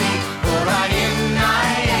 Orion,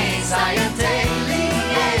 Sayateli,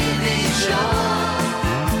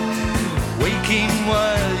 waking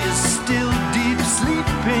while you're still deep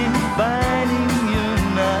sleeping, finding you're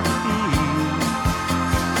not here.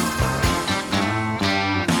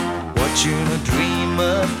 Watching a dream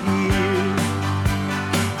appear.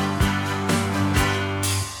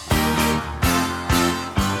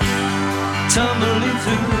 Tumbling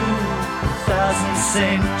through 1,000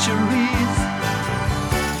 centuries,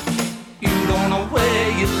 you don't know where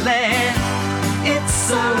you land. It's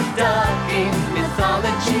so dark in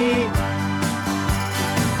mythology.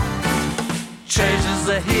 Treasures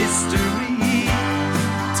of history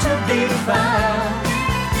to be found.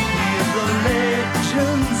 Hear the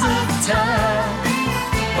legends of time.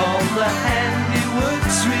 All the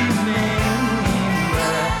handiworks remain.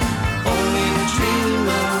 Only dream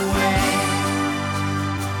away.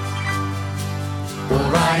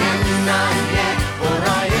 Orion,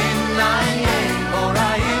 Orion,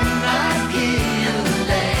 Orion,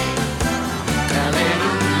 Kile.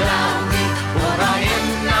 Kaleula, Orion,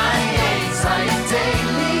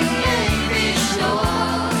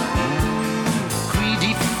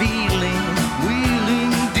 greedy feeling,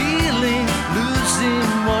 wheeling, dealing, losing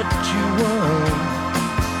what you want.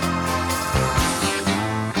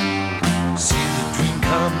 See the dream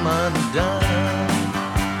come undone.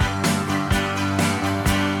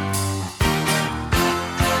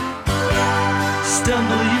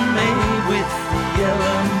 Stumble you may with the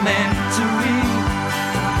elementary.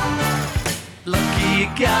 Lucky you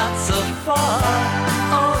got so far.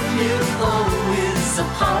 All you owe is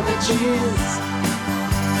apologies.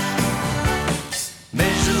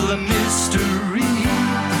 Measure the mystery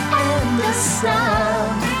and the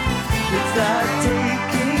sound without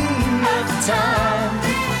taking the time.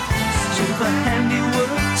 Still the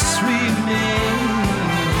handiworks remain.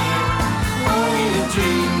 Only a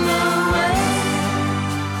dream away.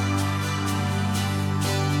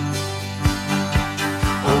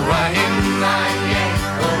 Orion, Orion,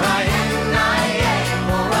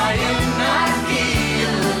 Orion,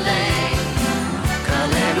 Kile.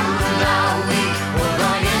 Kaleula,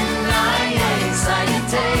 Orion,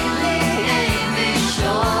 Sayateli,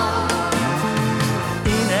 shore.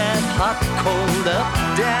 In that hot, cold, up,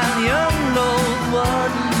 down, you know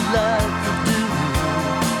what love will do.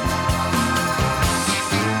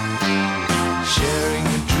 Sharing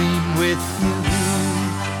a dream with you.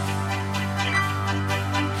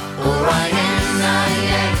 Orion,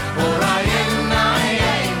 Orion, Orion,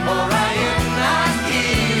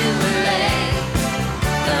 Kile.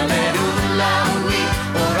 Kaleula,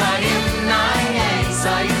 Orion,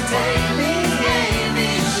 Sayateli,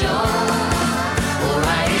 shore.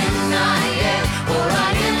 Orion, Orion,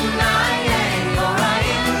 Orion,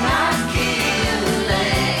 Kile.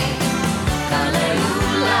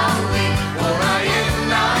 Kaleula, Orion,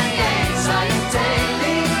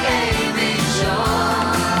 Sayateli, shore.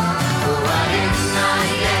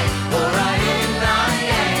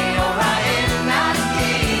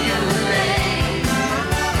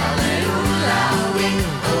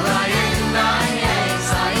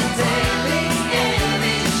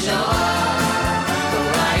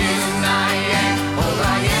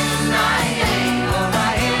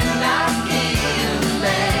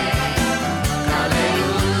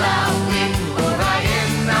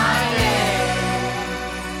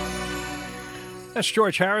 That's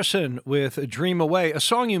George Harrison with Dream Away, a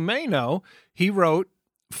song you may know he wrote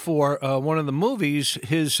for one of the movies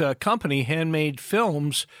his company, Handmade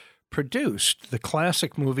Films, produced, the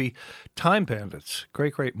classic movie Time Bandits.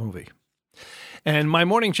 Great, great movie. And My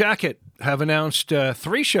Morning Jacket have announced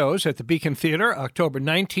 3 shows at the Beacon Theater, October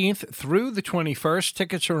 19th through the 21st.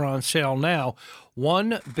 Tickets are on sale now.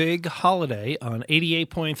 One Big Holiday on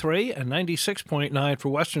 88.3 and 96.9 for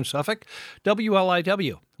Western Suffolk,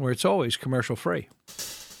 WLIW, where it's always commercial free.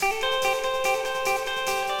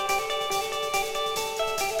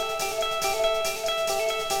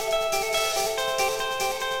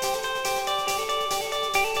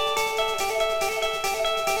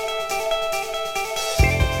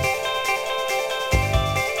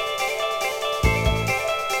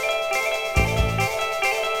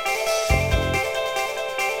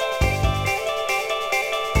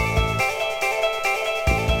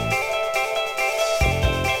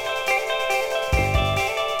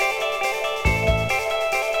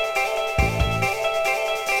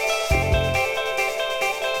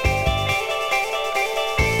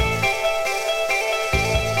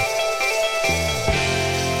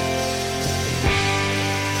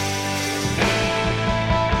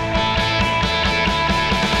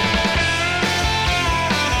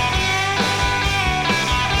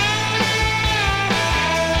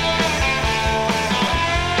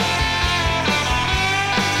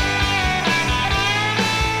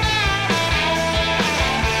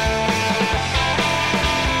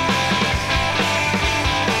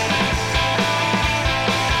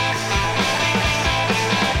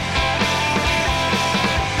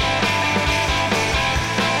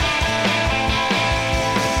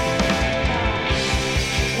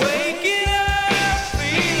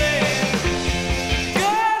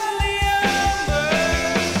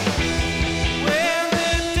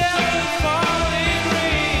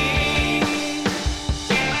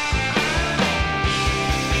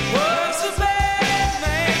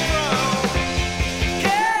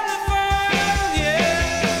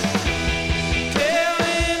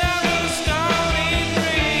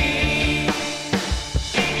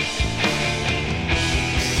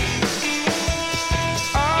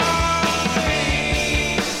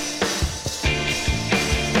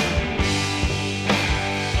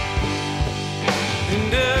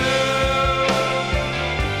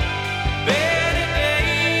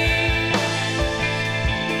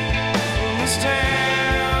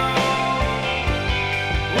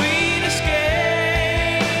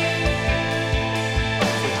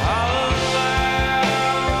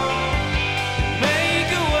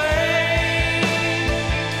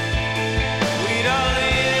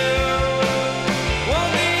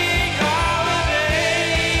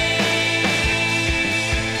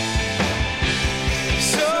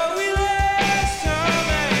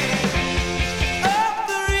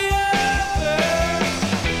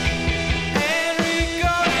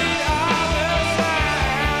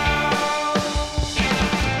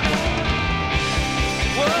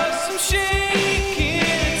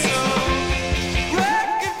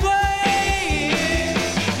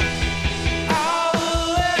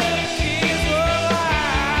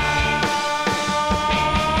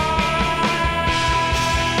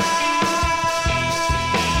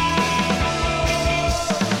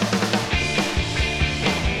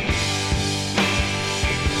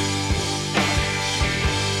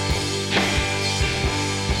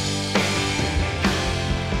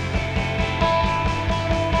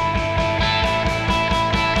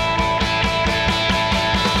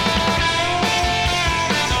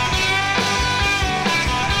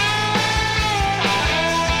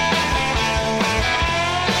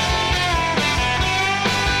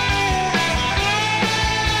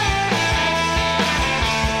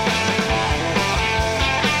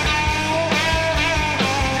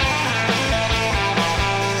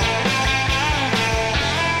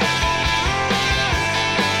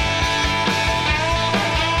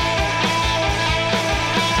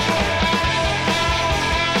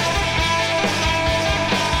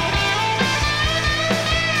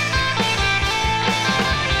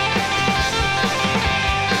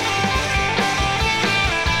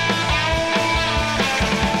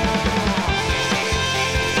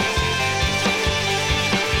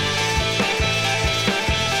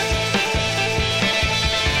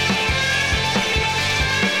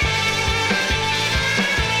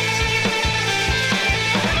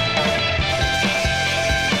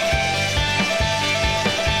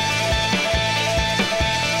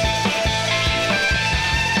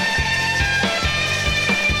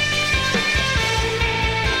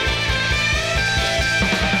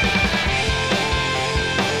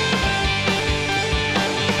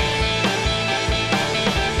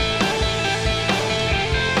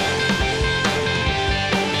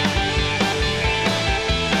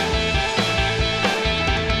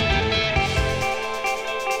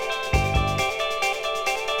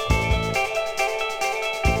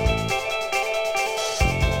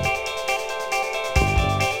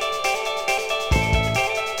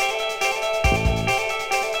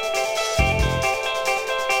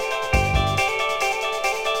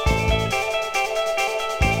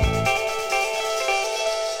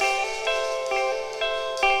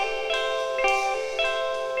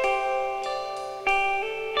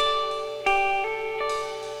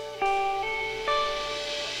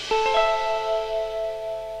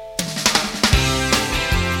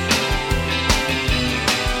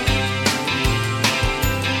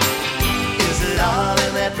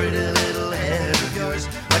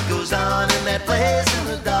 goes on in that place in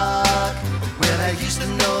the dark. Well, I used to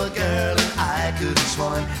know a girl and I could have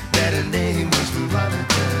sworn that her name was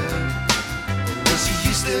Veronica. Well, she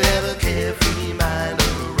used to have a carefree mind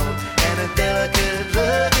of her own and a delicate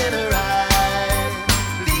look in her eye.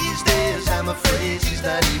 These days I'm afraid she's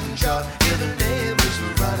not even sure if her name is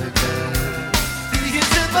Veronica. Do you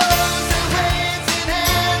suppose that waves in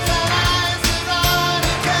hands are eyes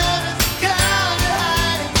Veronica's gone to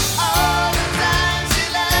hide? All the time she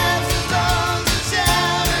laughs and throws a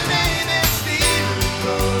shout, her name is Stephen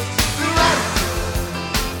Close. Veronica,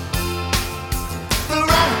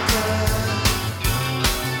 Veronica.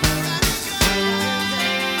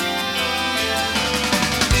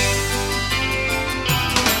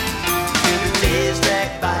 The days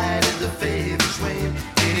dragged by and the favors wane,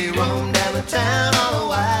 and he roamed down the town all the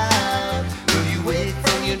while. Will you wake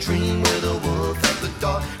from your dream with a wolf at the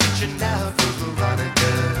door, reaching out for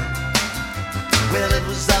Veronica? Well, it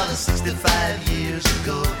was all 65 years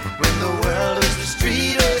ago, when the world was the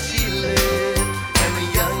street where she lived, and the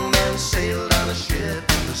young man sailed on a ship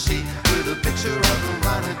in the sea with a picture of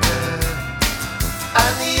Veronica.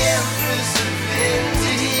 I'm the Empress of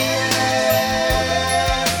India.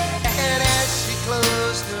 And as she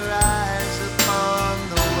closed her eyes upon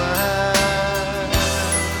the world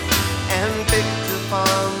and picked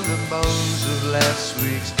upon the bones of last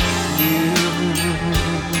week's news,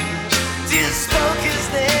 just spoke his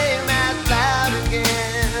name out loud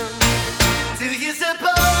again. Do you suppose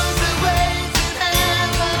the waves and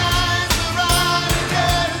hands and eyes Veronica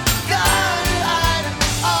gone to hide?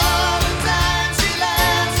 All the time she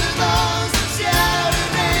laughs and blows and shouts her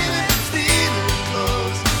name and Stephen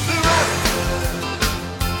Close. Veronica,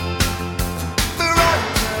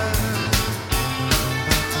 Veronica.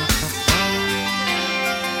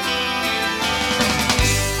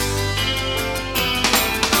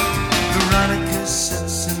 Veronica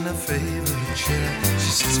sits in her favorite chair.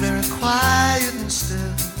 She sits very quiet and still,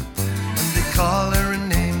 and they call her a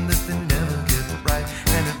name that they never get right,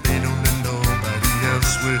 and if they don't, then nobody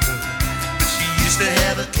else will. But she used to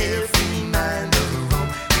have a carefree mind of her own,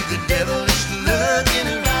 with a devilish look in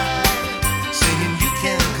her eye, saying you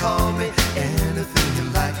can call me anything you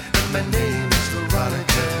like, but my name is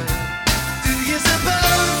Veronica. Do you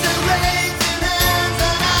suppose that waves and hands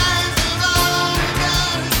and eyes Veronica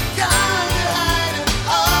gone to hide?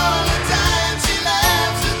 All the time she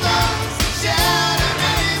laughs and throws a shout, her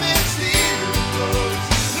name is Stephen Close.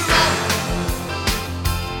 Veronica,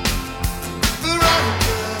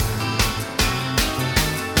 Veronica.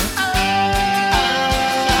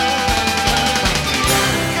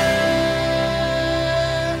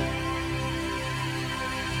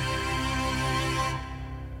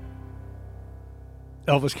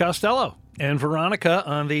 Elvis Costello and Veronica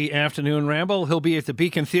on the Afternoon Ramble. He'll be at the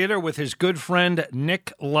Beacon Theater with his good friend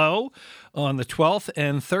Nick Lowe on the 12th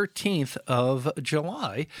and 13th of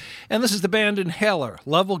July. And this is the band Inhaler.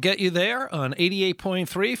 Love will get you there on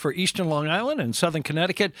 88.3 for Eastern Long Island and Southern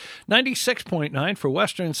Connecticut, 96.9 for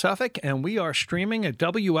Western Suffolk, and we are streaming at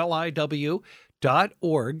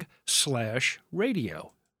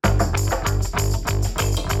WLIW.org/radio.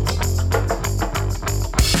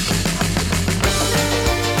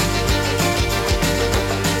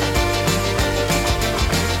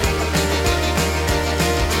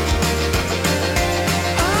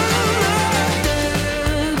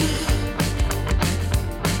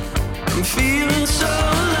 I'm feeling so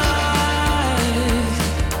alive.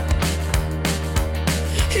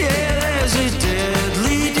 Yeah, there's a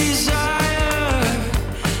deadly desire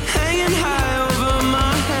hanging high over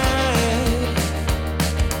my head.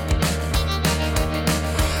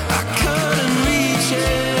 I couldn't reach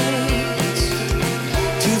it.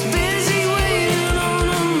 Too busy waiting on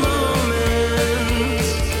a moment.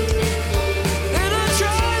 And I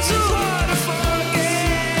tried so hard to forget.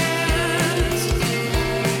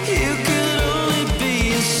 You could only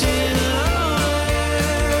be a silhouette.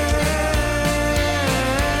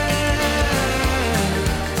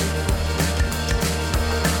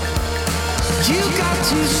 You got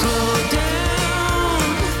to slow down,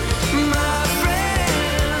 my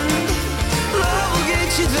friend. Love will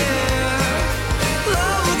get you there.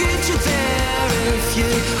 Love will get you there if you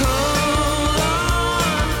hold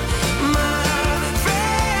on, my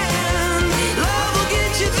friend. Love will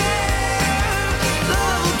get you there.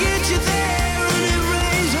 Love will get you there, and it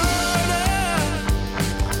rains harder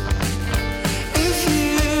if you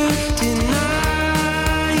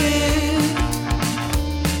deny it,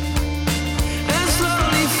 and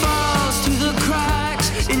slowly falls to the cracks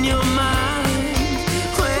in your mind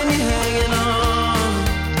when you're hanging on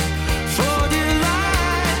for dear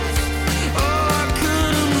life. Oh, I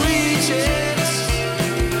couldn't reach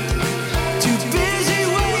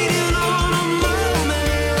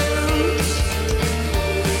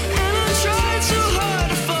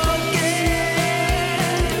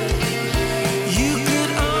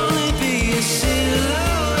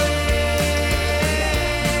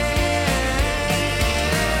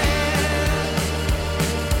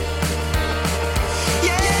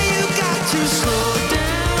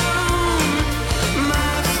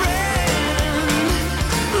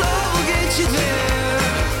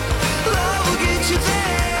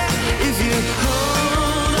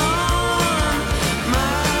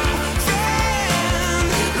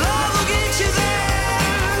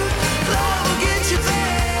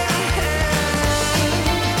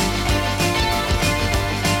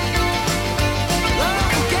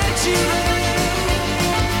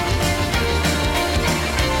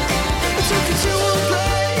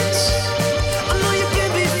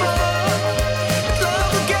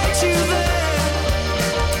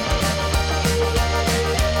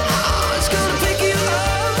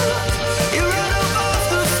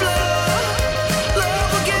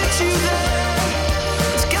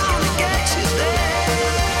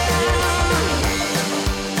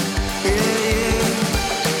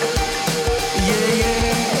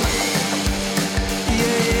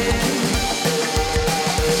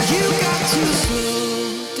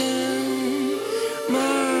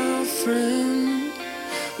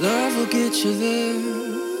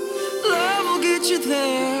will get you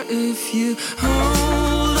there if you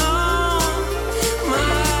hold on,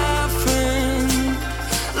 my friend.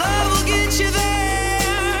 Love will get you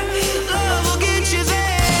there. Love will get you there.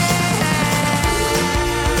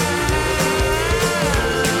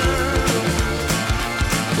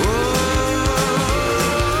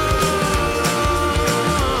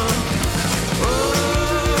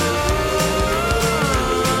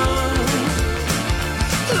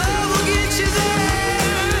 Love will get you there.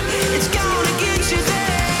 It's gonna get you there.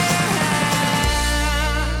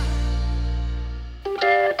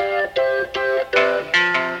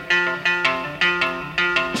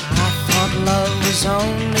 I thought love was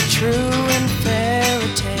only true in fairy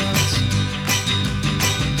tales,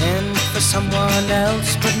 and for someone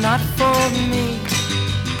else, but not for me.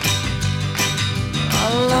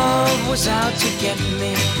 Our love was out to get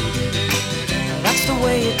me. That's the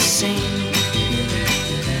way it seemed.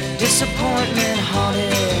 Disappointment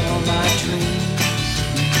haunted all my dreams.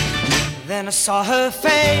 Then I saw her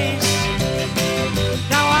face.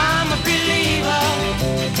 Now I'm a believer.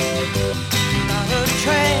 Not a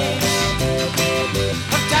trace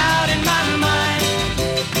of doubt in my mind.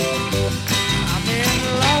 I'm in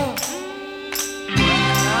love.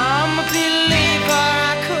 I'm a believer.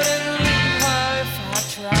 I couldn't leave her if I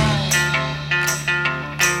tried.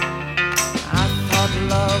 I thought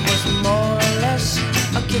love was more or less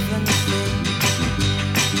a given thing.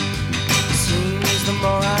 Seems the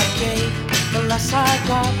more I gave, the less I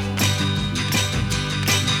got.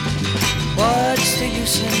 What's the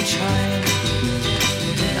use in trying?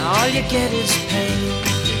 All you get is pain.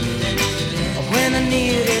 When I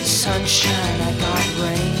needed sunshine, I got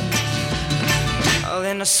rain.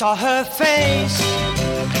 Then I saw her face.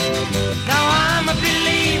 Now I'm a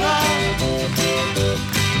believer.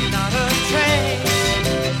 Not a trace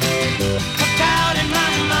of doubt in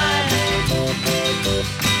my mind.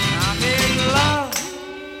 I'm in love.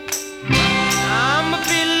 I'm a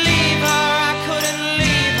believer. I couldn't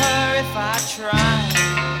leave her if I tried.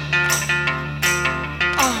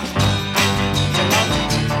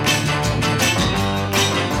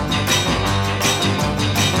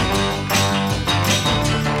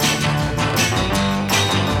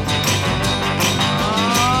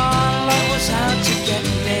 Love was out to get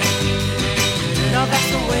me. No, that's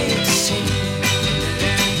the way it seemed.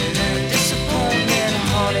 Disappointment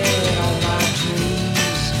haunted all my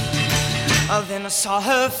dreams. Then I saw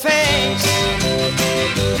her face.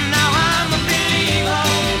 Now I'm a believer.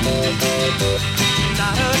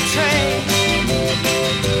 Not a trace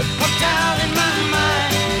of doubt in my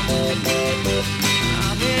mind.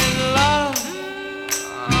 I'm in love.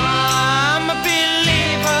 I'm a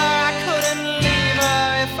believer. I couldn't leave her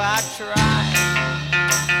if I tried.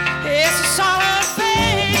 Yes, I saw her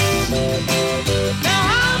face. Now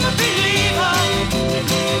I'm a believer.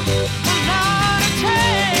 Not a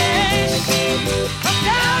trace of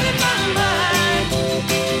doubt in my mind.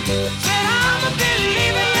 Said I'm a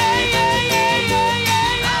believer, yeah, yeah, yeah, yeah,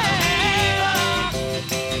 yeah, yeah.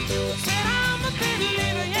 Said I'm a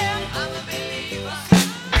believer, yeah, I'm a believer.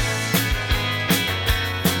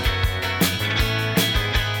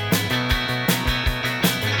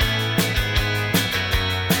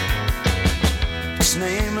 This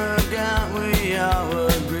name of God, we all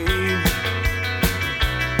agree.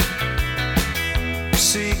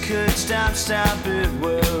 See, could stop it,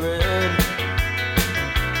 worried.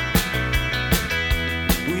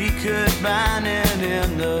 We could bind it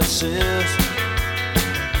in the sieve.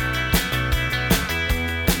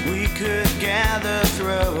 We could gather,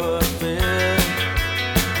 throw a fit.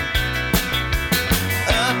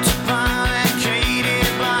 Up to barricaded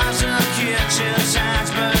bars of kitchen signs,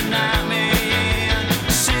 but not me.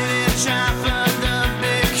 Sitting trying for the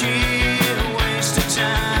big key, a waste of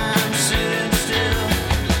time. Sitting still,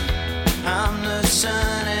 I'm the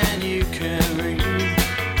sun and you can read.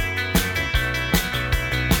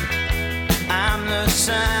 I'm the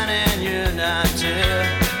sun and you're not dead.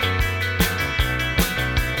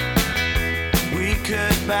 We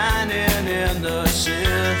could bind it in the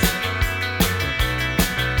sieve.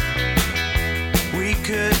 We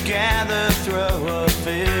could gather, throw a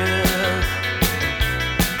fit.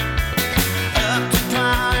 Up to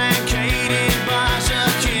barricaded bars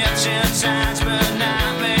of kitchen signs, but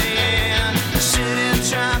not me. Sitting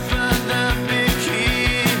trying for the big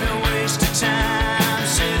key, a waste of time.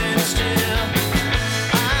 Sitting still,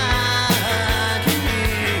 I can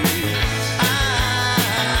hear, I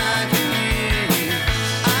can hear,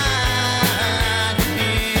 I can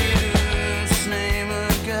hear. This name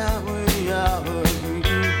of God, we all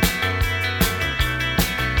agree.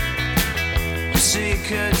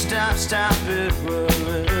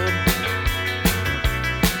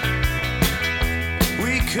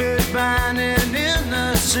 could bind an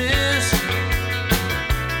innocence.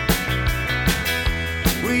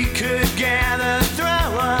 We could gather, throw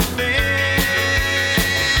a fit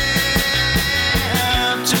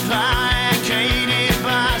to barricaded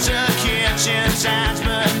bars of kitchen signs,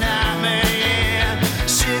 but not me.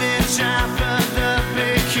 Sitting top of the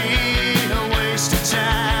big key, a waste of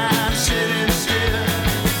time, sitting still.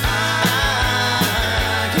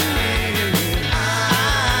 I can hear you, I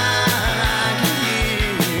can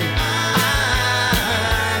hear you, I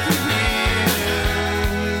can hear you.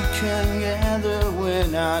 You can gather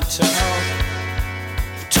when I talk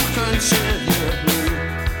until you're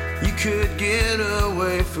blue. You could get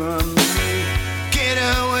away from me, get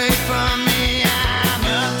away from me. I'm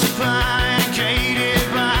up to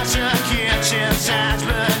barricaded bars of kitchen signs,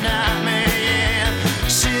 but not me.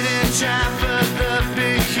 Sitting top of the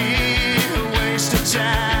big key, a waste of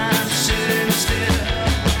time, sitting still.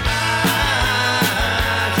 I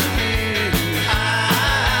can hear you, I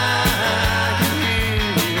can hear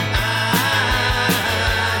you,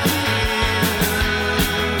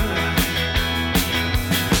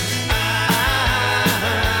 I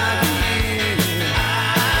can hear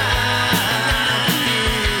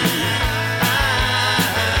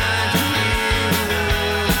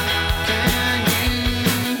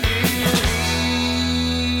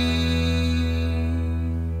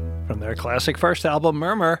From their classic first album,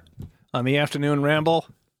 Murmur, on the Afternoon Ramble,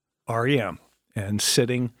 REM, and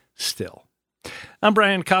Sitting Still. I'm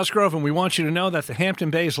Brian Cosgrove, and we want you to know that the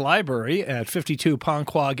Hampton Bays Library at 52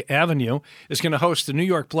 Ponquag Avenue is going to host the New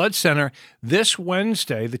York Blood Center this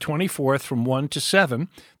Wednesday, the 24th, from 1 to 7.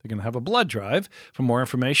 They're going to have a blood drive. For more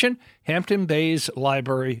information,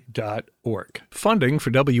 hamptonbayslibrary.org. Funding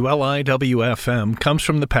for WLIW-FM comes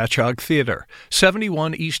from the Patchogue Theater,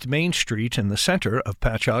 71 East Main Street in the center of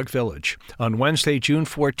Patchogue Village. On Wednesday, June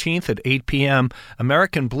 14th at 8 p.m.,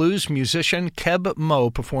 American blues musician Keb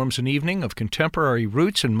Mo performs an evening of contemporary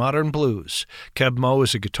roots and modern blues. Keb Mo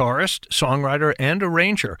is a guitarist, songwriter, and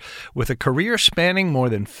arranger with a career spanning more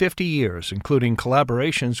than 50 years, including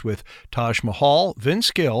collaborations with Taj Mahal, Vince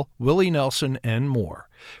Gill, Willie Nelson, and more.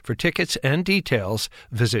 For tickets and details,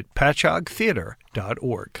 visit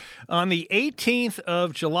patchoguetheater.org. On the 18th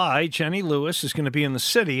of July, Jenny Lewis is going to be in the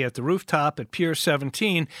city at the Rooftop at Pier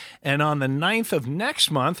 17, and on the 9th of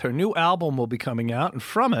next month, her new album will be coming out, and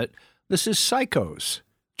from it, this is Psychos.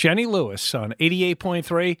 Jenny Lewis on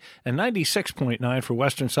 88.3 and 96.9 for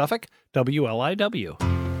Western Suffolk, WLIW.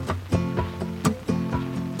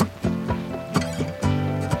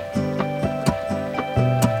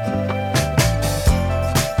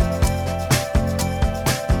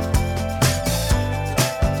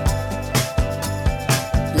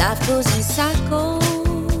 Life goes in cycles.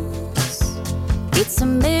 It's a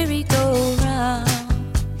merry-go-round.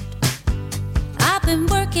 I've been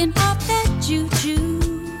working off that juju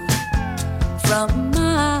from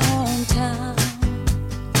my hometown.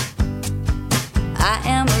 I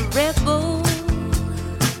am a rebel,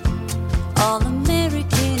 all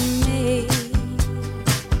American made.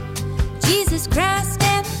 Jesus Christ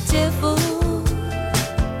and the devil,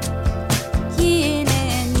 yin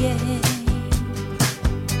and yang.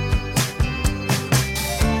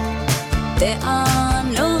 There are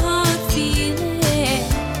no hard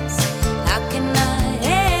feelings. How can I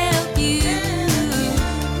help you?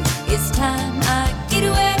 It's time I get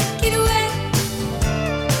away, get away.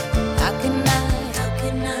 How can I help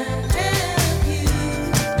you?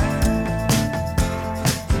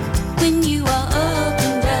 When you are up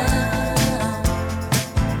and down,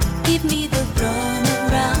 give me the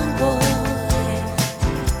runaround, boy.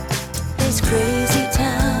 This crazy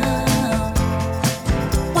town.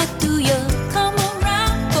 What do you come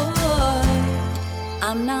around for?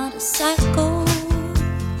 I'm not a psycho.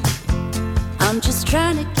 I'm just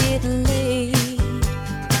trying to get laid.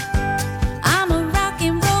 I'm a rock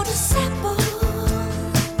and roll disciple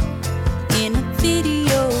in a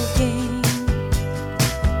video game.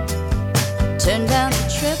 Turn down the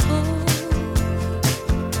treble,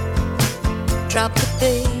 drop the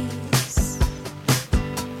bass.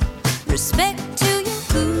 Respect to your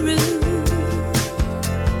guru.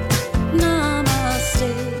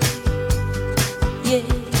 Namaste. Yeah.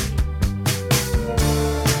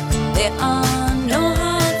 There are no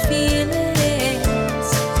hard feelings.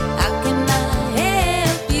 How can I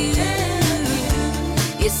help you?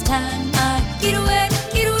 It's time I get away,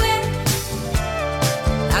 get away.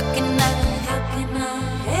 How can I help you?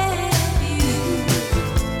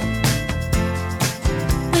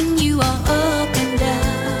 When you are up and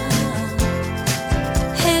down,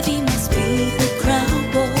 heavy must be the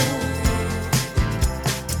crown, boy.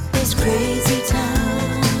 This crazy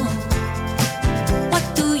town. What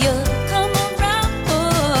do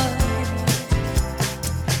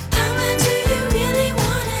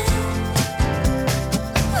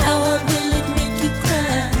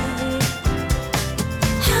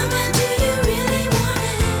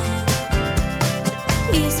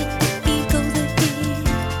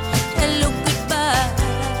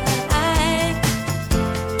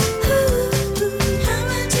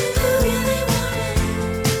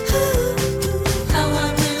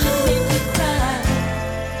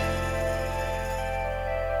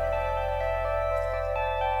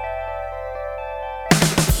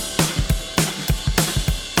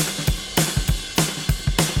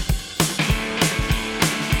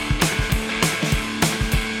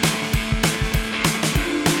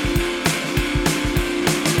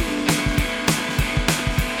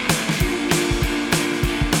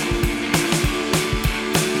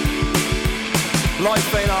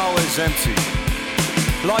empty.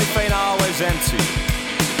 Life ain't always empty.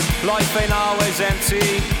 Life ain't always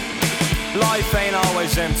empty. Life ain't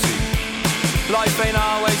always empty. Life ain't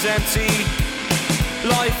always empty.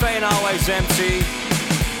 Life ain't always empty.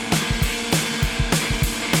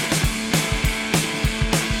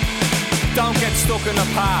 Don't get stuck in the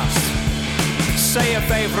past. Say your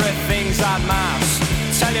favourite things en masse.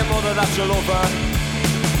 Tell your mother that you love her.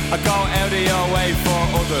 Or go out of your way for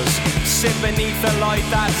others. Sit beneath the light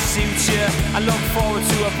that suits you and look forward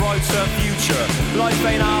to a brighter future. Life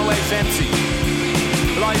ain't always empty.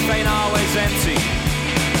 Life ain't always empty.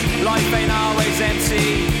 Life ain't always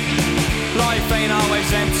empty. Life ain't always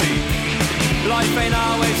empty. Life ain't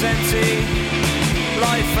always empty.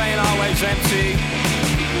 Life ain't always empty.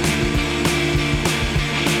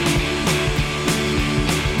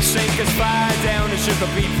 Sink as far down as you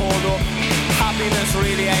could be pulled up. Happiness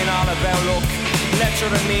really ain't all about luck. Let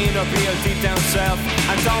your demeanor be your deep down self,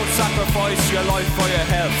 and don't sacrifice your life for your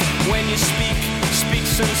health. When you speak, speak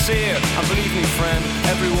sincere, and believe me friend,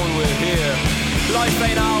 everyone will hear. Life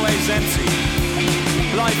ain't always empty.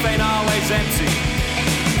 Life ain't always empty.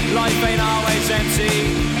 Life ain't always empty.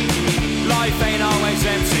 Life ain't always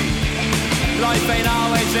empty. Life ain't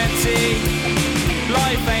always empty.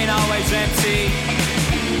 Life ain't always empty.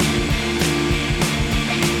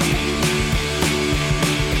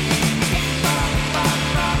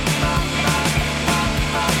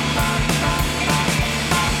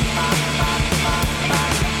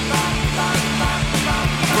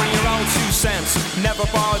 Never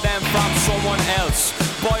borrow them from someone else.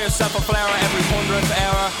 Buy yourself a flower every 100th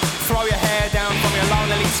hour. Throw your hair down from your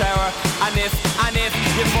lonely tower. And if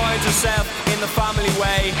you find yourself in the family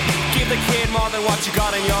way, give the kid more than what you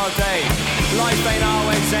got in your day. Life ain't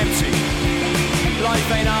always empty. Life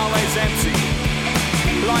ain't always empty.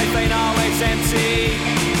 Life ain't always empty.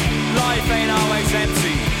 Life ain't always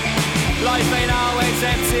empty. Life ain't always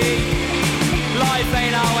empty. Life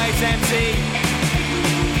ain't always empty.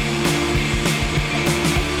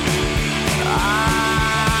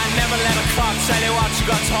 Never let a clock tell you what you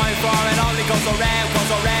got time for. It only goes around,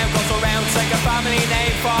 goes around, goes around. Take a family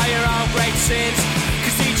name for your own great sins,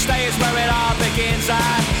 cause each day is where it all begins.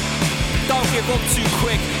 And don't give up too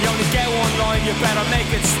quick. You only get one line, you better make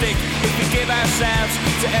it stick. If we give ourselves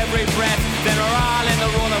to every breath, then we're all in the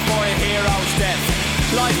running for a hero's death.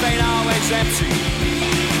 Life ain't always empty.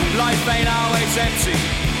 Life ain't always empty.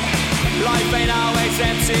 Life ain't always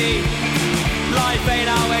empty. Life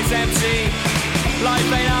ain't always empty.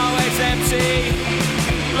 Life ain't always empty.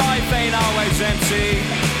 Life ain't always empty.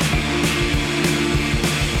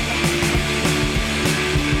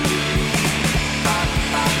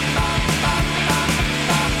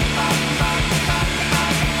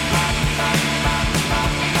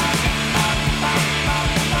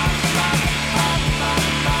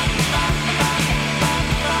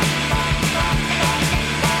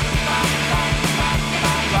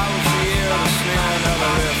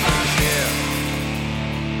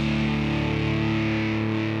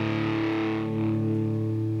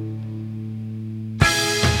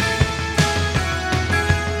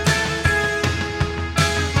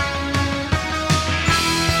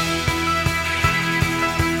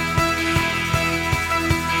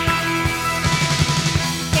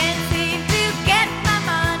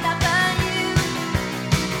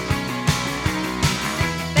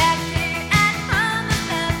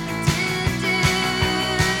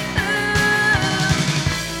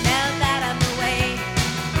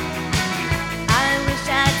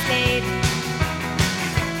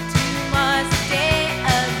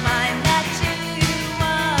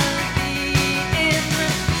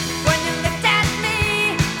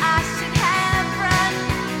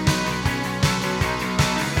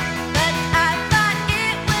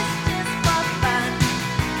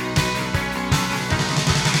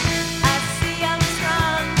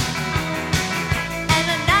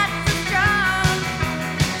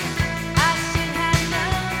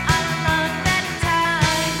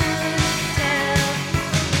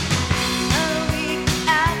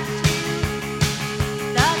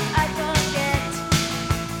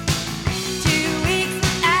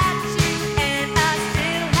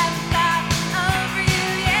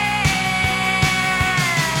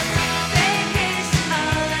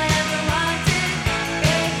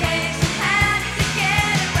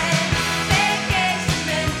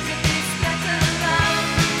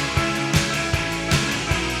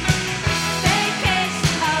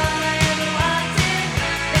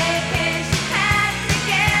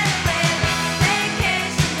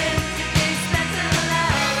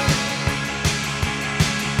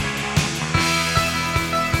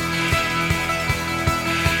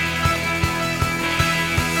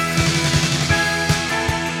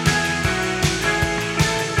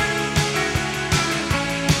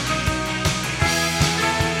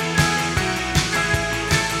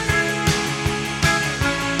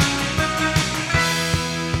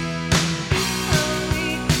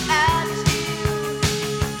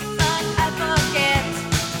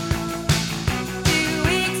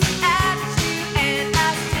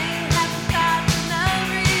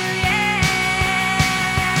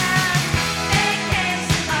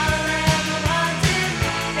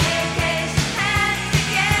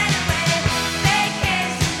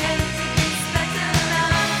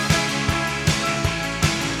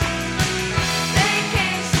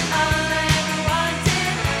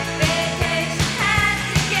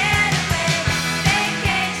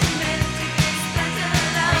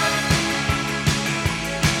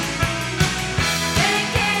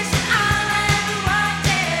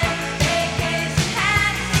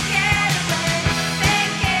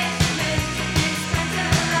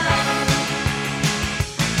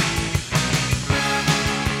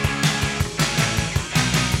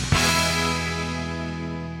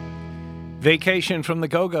 Vacation from the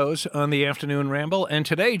Go-Go's on the Afternoon Ramble. And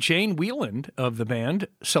today, Jane Wieland of the band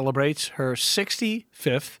celebrates her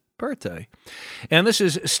 65th birthday. And this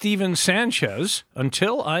is Steven Sanchez,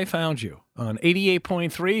 Until I Found You, on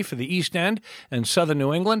 88.3 for the East End and Southern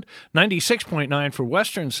New England, 96.9 for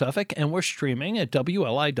Western Suffolk, and we're streaming at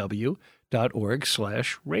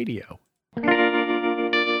WLIW.org/radio.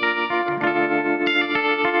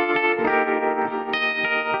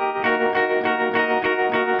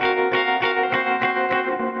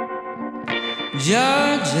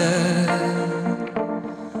 Georgia,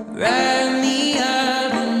 write me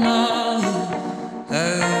up and all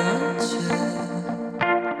I want you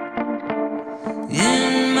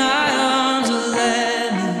in my arms,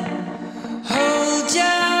 let me hold you.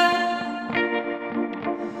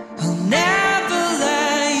 I'll never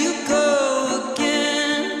let you go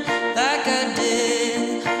again like I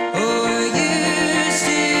did or used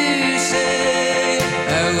to say. I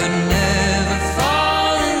would never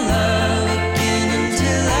fall in love again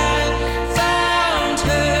until I found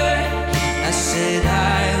her. I said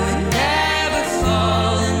I would never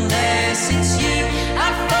fall unless it's you I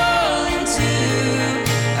fall into.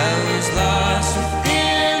 I was lost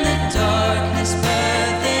within the darkness, but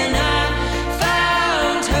then I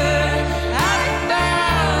found her. I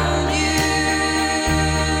found you.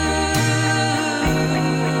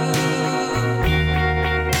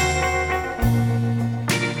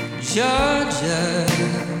 Georgia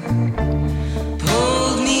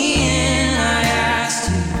pulled me in, I asked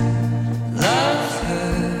to love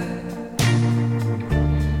her.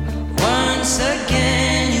 Once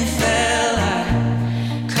again you fell, I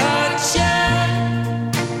caught ya.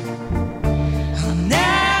 I'll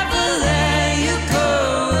never let you go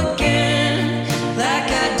again like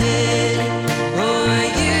I did or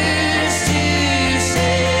used to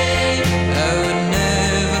say. I would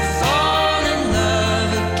never fall in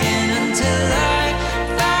love again until I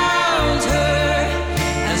found her.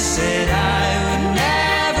 I said I would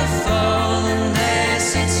never fall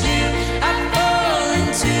unless it's you I fall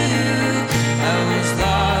into. I was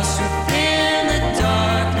lost within the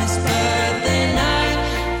darkness, but then I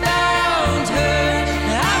found her.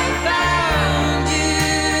 I found you.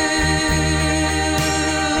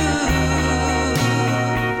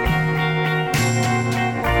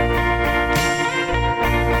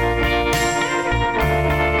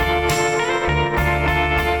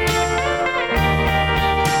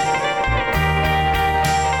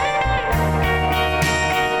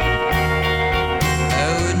 I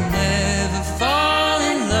would never fall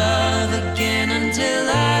in love again until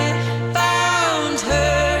I found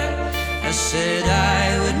her. I said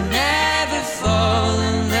I would never fall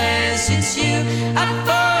unless it's you I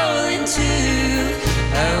fall into.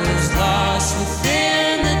 I was lost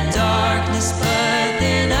within the darkness, but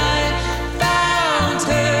then I found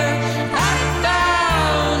her. I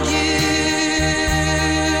found you.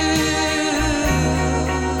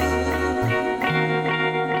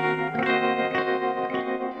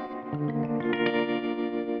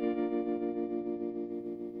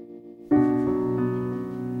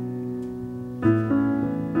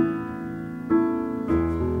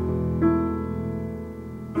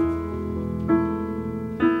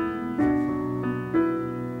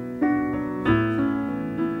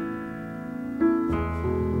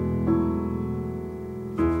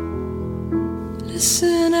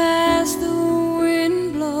 Listen as the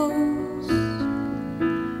wind blows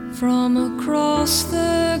from across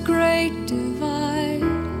the great divide.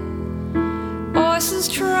 Voices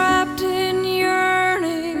trapped in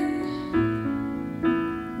yearning,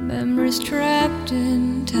 memories trapped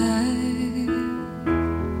in time.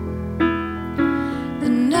 The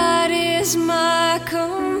night is my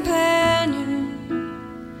companion,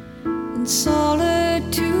 and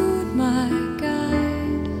solitude my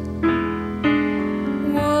guide.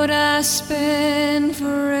 Would I spend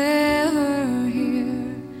forever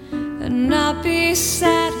here and not be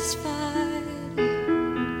satisfied?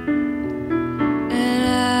 And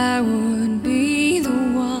I would be the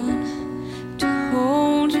one to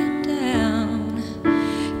hold you down,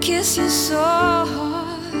 kiss you so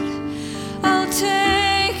hard, I'll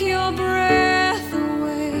take your breath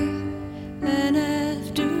away. And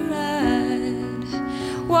after I'd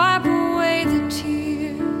wipe away the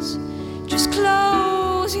tears, just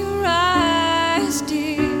close your eyes,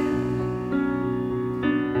 dear.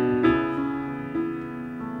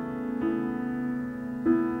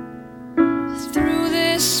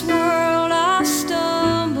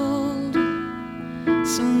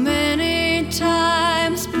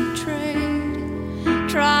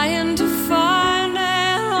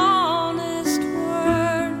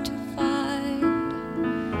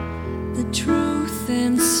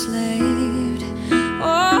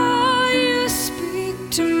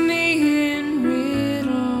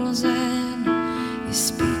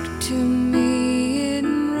 to me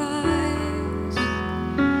in rise.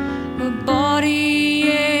 My body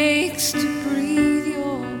aches to breathe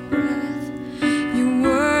your breath. Your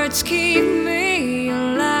words keep me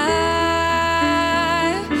alive,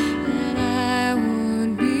 and I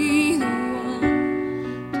would be the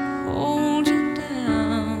one to hold you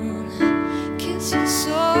down, kiss you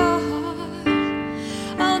so hard.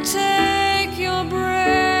 I'll take your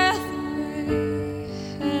breath away,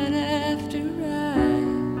 and after I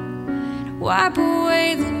wipe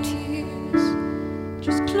away the tears,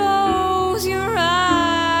 just close your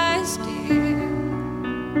eyes, dear.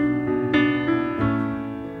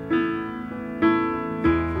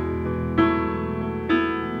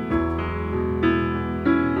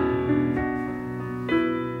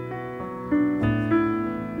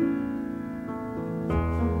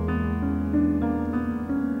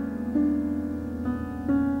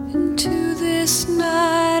 Into this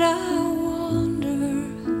night I wander.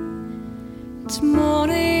 It's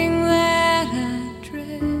morning that I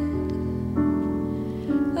dread.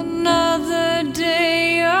 Another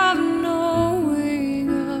day of knowing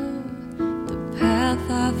of the path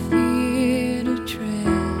I fear to tread.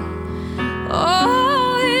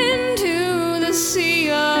 Oh, into the sea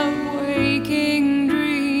of waking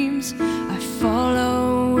dreams I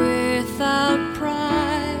follow without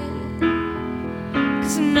pride.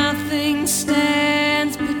 'Cause nothing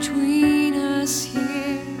stands between us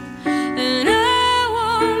here, and I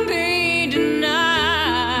won't be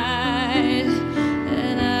denied,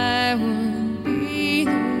 and I would be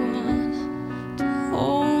the one to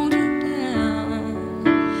hold you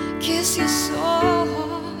down, kiss you so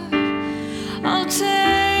hard. I'll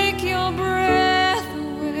take your breath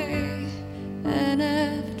away, and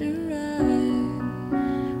after I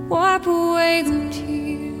wipe away the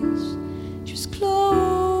tears, just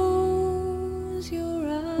close your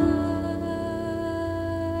eyes.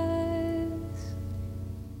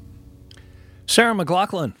 Sarah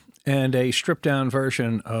McLachlan and a stripped-down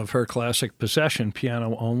version of her classic Possession,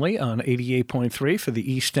 piano only, on 88.3 for the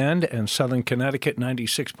East End and Southern Connecticut,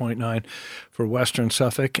 96.9 for Western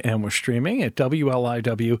Suffolk, and we're streaming at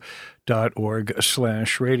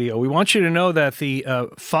WLIW.org/radio. We want you to know that the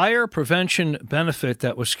fire prevention benefit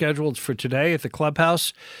that was scheduled for today at the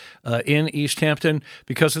clubhouse in East Hampton,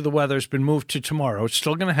 because of the weather, has been moved to tomorrow. It's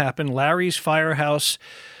still going to happen. Larry's Fire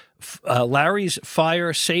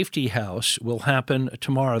Safety House will happen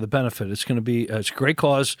tomorrow, the benefit. It's going to be it's a great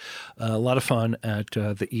cause, a lot of fun at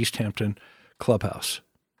the East Hampton Clubhouse.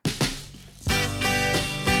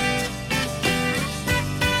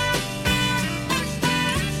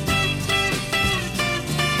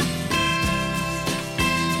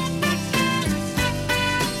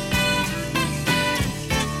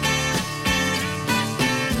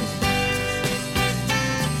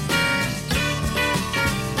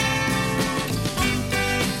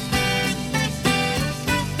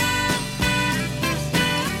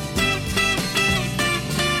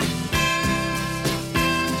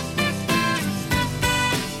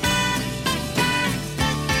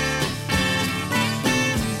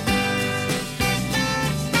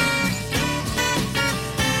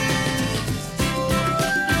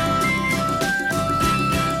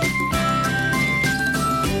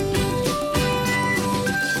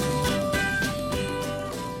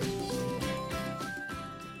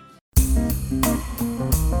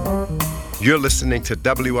 You're listening to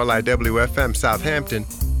WLIW-FM Southampton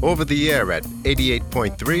over the air at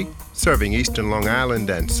 88.3, serving eastern Long Island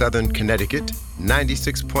and southern Connecticut,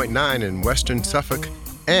 96.9 in western Suffolk,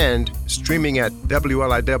 and streaming at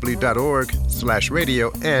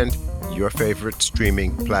WLIW.org/radio and your favorite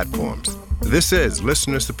streaming platforms. This is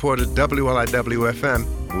listener-supported WLIW-FM,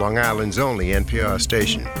 Long Island's only NPR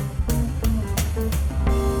station.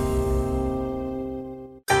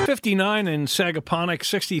 59 in Sagaponack,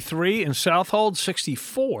 63 in Southold,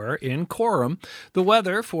 64 in Coram. The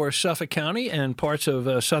weather for Suffolk County and parts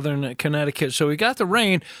of southern Connecticut. So we got the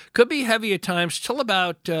rain. Could be heavy at times till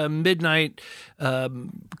about midnight.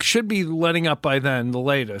 Should be letting up by then, the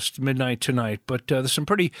latest, midnight tonight. But there's some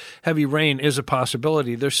pretty heavy rain is a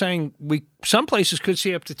possibility. They're saying some places could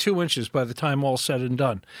see up to 2 inches by the time all's said and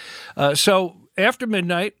done. So after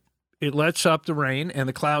midnight, it lets up the rain, and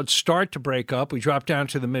the clouds start to break up. We drop down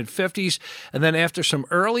to the mid-50s, and then after some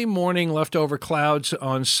early morning leftover clouds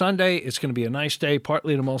on Sunday, it's going to be a nice day,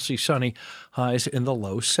 partly to mostly sunny, highs in the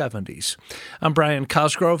low 70s. I'm Brian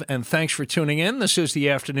Cosgrove, and thanks for tuning in. This is the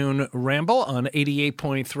Afternoon Ramble on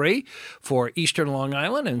 88.3 for Eastern Long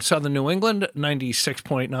Island and Southern New England,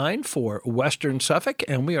 96.9 for Western Suffolk,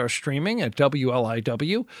 and we are streaming at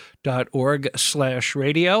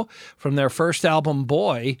WLIW.org/radio from their first album,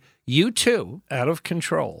 Boy, U2, Out of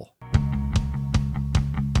Control.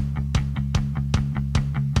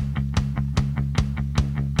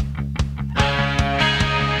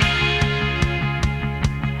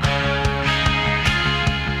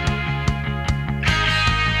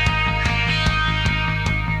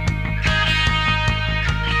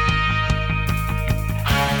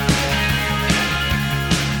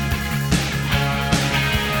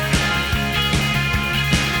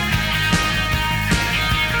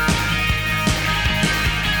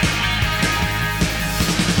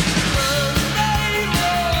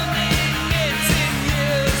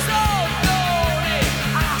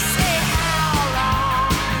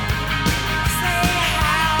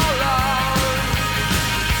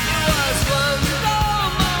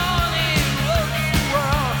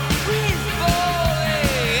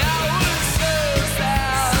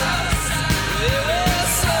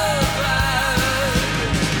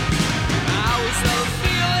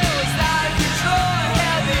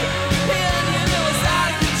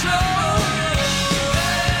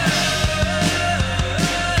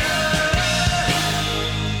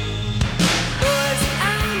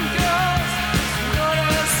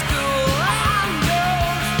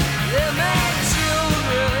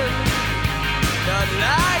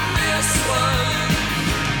 like this one.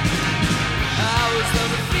 I was on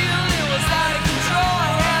the field, it was out of control.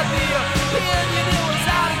 I had the opinion, it was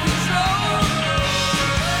out of control.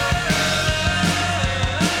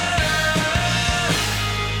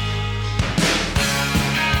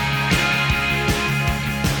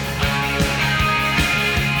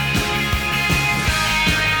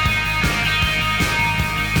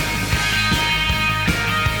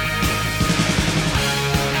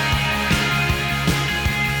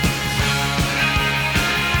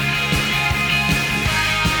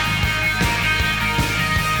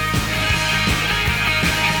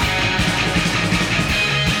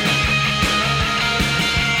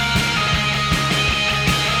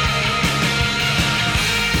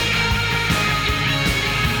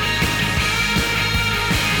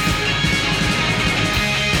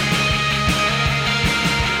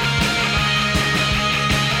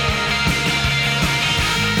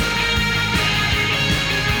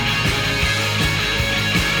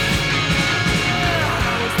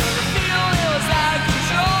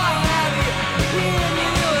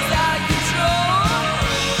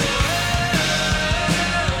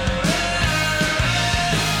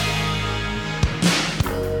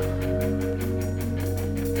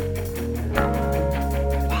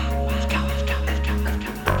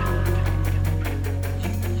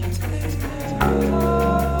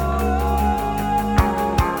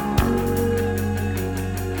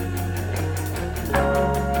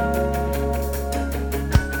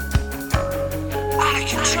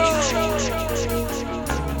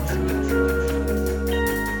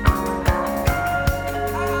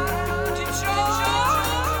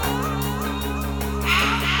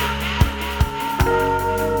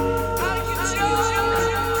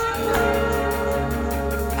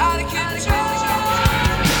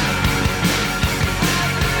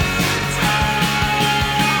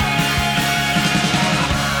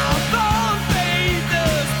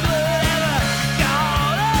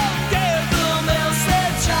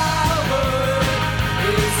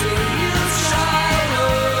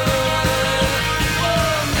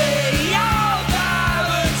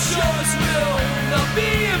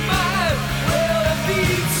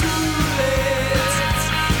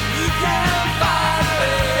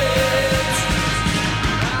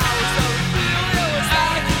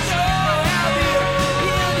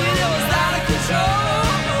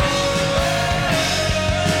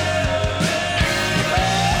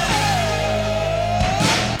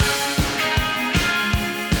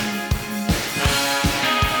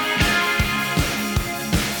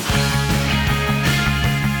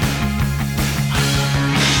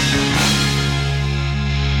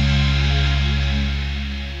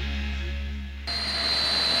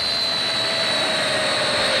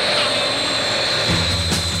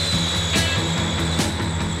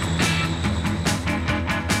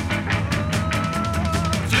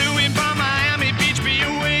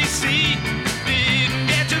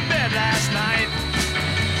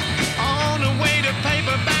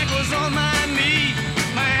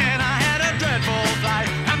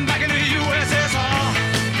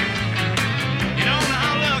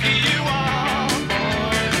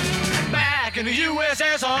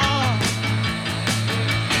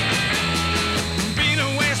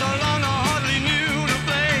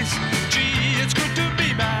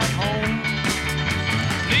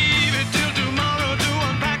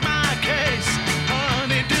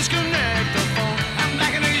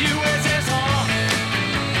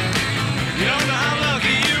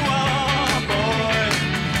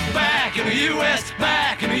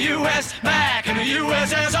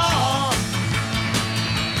 USSR.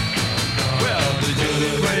 Well, the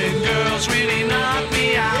great girls really knocked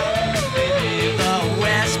me out. They leave the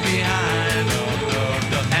West behind.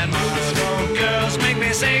 And Moscow girls make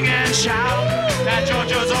me sing and shout. That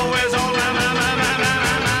Georgia's always on my mind.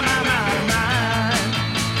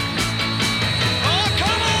 Oh,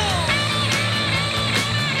 come on!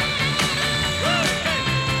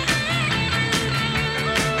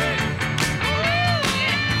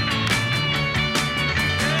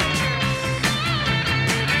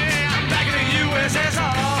 I'm back in the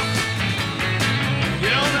USSR. You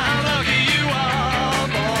don't know how lucky you are,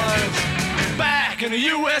 boys. Back in the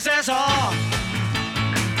USSR.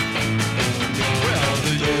 Well,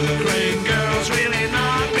 the Ukraine girls really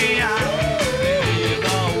knocked me out. They leave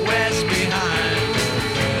the West behind.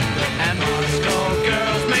 And Moscow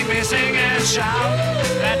girls make me sing and shout.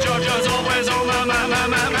 That Georgia's always on my mind.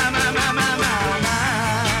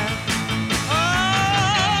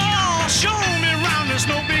 Oh, show me round the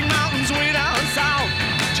snow big mountains way down south.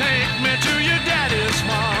 Take me to your daddy's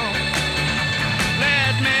farm.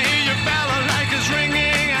 Let me hear your balalaika's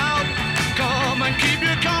ringing out. Come and keep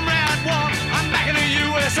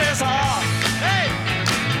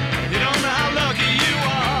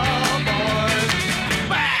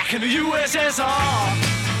in the USSR.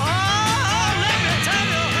 Oh, let me tell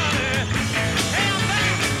you, honey. Hey, I'm back.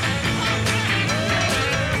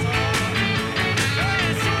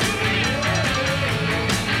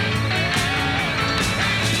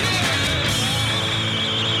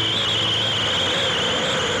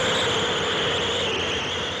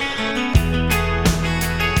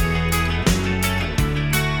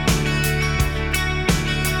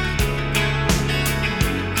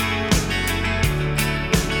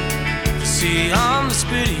 See, I'm the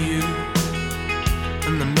spit of you,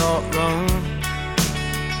 and I'm not wrong.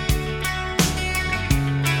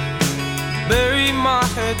 Bury my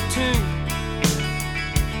head too.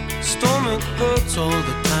 Stomach hurts all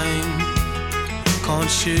the time. Can't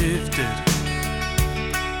shift it.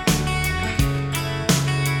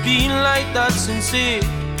 Being like that sincere.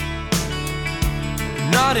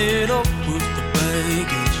 Knotted up with the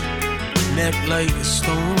baggage. Neck like a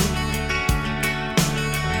stone.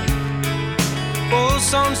 Oh,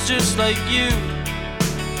 sounds just like you.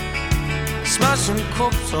 Smashing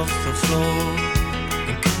cups off the floor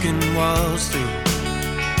and kicking walls through.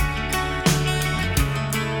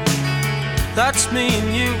 That's me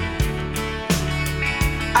and you.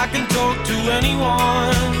 I can talk to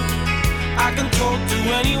anyone. I can talk to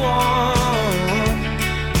anyone.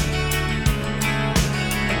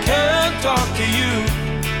 I can't talk to you.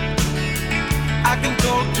 I can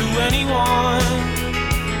talk to anyone.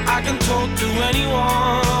 I can talk to anyone.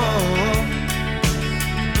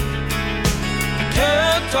 I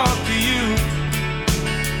can't talk to you.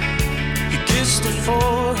 You kissed her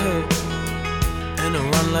forehead and I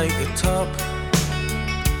run like a top.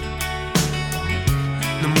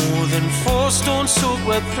 No more than 4 stones soaked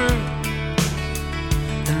wet through.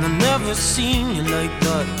 And I've never seen you like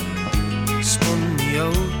that. Spun me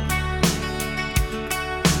out.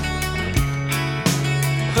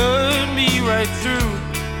 Hurt me right through.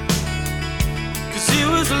 It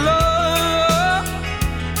was love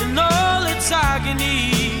and all its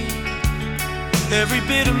agony. Every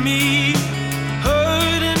bit of me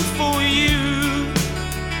hurting for you.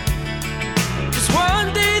 'Cause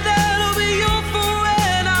one day that'll be your for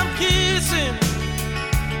when I'm kissing.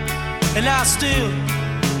 And I still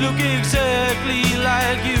look exactly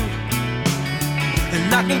like you.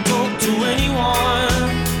 And I can talk to anyone.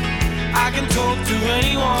 I can talk to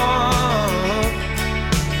anyone.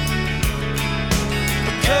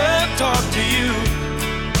 Can't talk to you.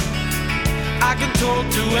 I can talk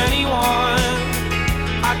to anyone.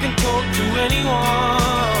 I can talk to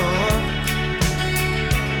anyone.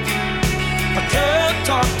 I can't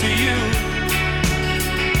talk to you.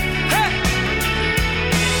 Hey!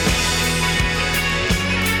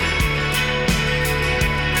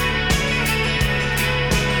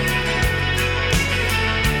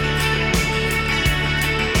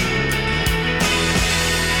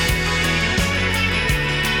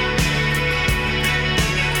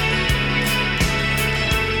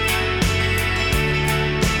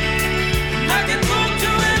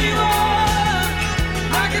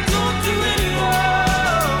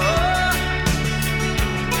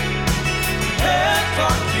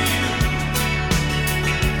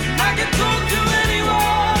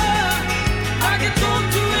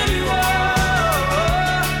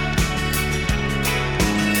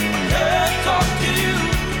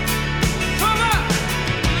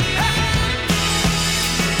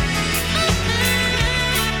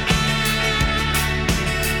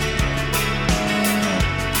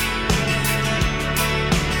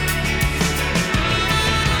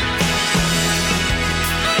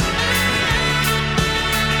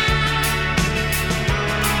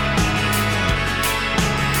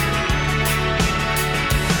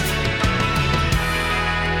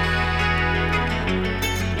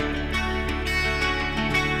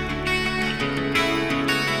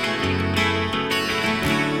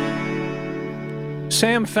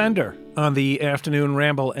 Sam Fender on the Afternoon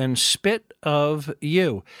Ramble and Spit of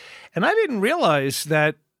You. And I didn't realize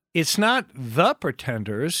that it's not the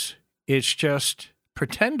Pretenders, it's just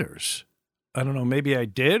Pretenders. I don't know, maybe I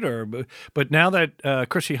did, but now that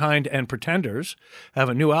Chrissie Hynde and Pretenders have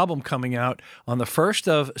a new album coming out on the 1st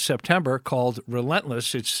of September called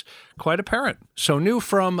Relentless, it's quite apparent. So new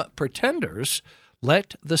from Pretenders,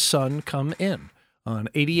 Let the Sun Come In on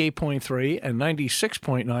 88.3 and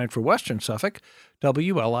 96.9 for Western Suffolk,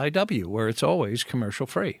 WLIW, where it's always commercial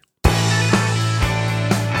free.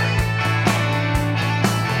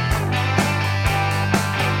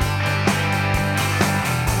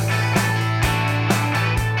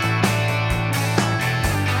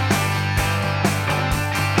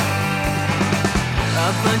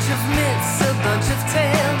 A bunch of myths, a bunch of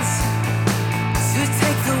tales to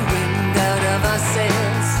take the wind out of our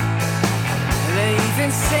sails.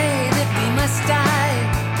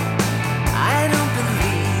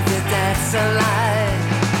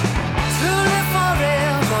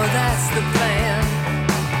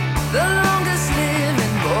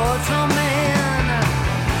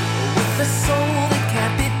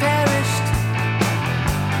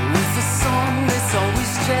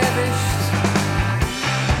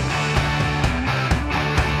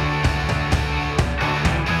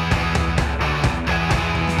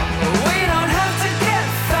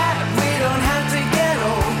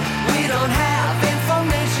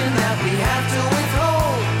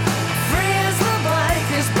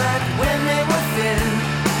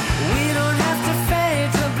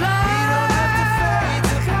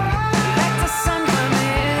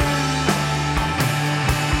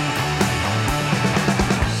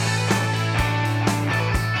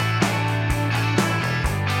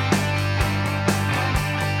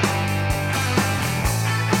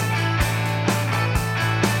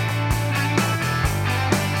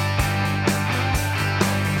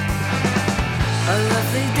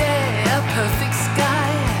 lovely day, a perfect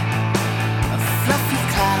sky, a fluffy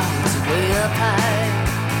clouds way up high,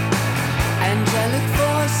 angelic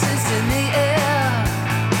voices in the air.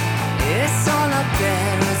 It's all up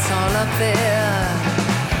there, it's all up there.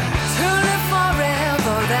 To live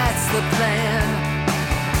forever, that's the plan.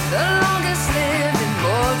 The longest living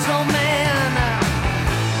mortal man,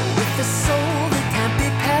 with a soul that can't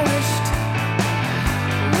be perished,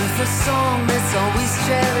 with a song that's always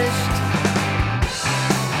cherished.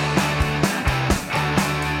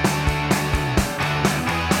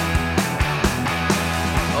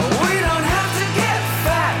 We don't have to get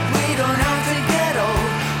fat, we don't have to get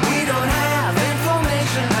old, we don't have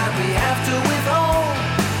information that we have to withhold.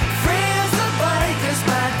 Free as the bikers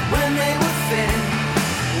back when they were thin.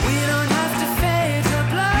 We don't have to fade to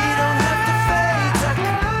black. We don't have to fade to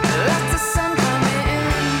black. Let the sun come in.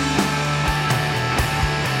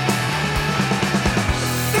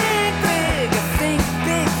 Think big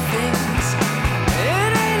things.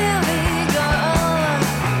 It ain't illegal.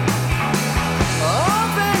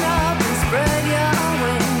 Open up and spread your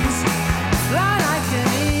wings. Fly like an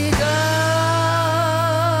eagle.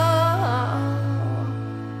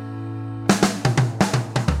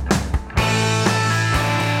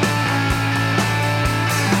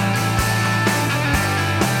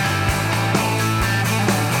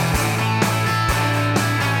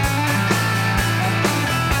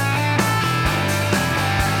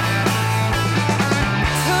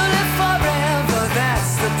 To live forever,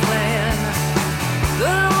 that's the plan.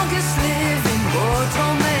 The longest living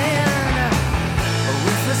mortal man,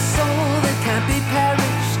 with a soul that can't be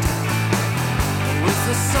perished, with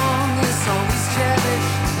a song that's always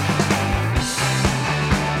cherished.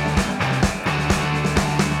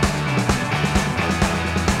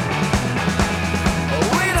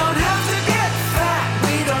 We don't have to get fat,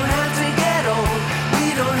 we don't have to get old, we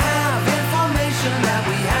don't have information that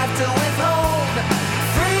we have to withhold.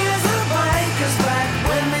 Free as the bikers back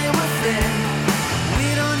when they were thin. We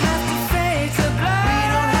don't have to fade to black. We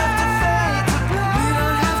don't have to fade to black. We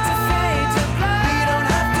don't have to fade to black. We don't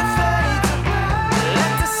have to fade to black.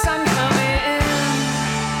 Let the sun come in.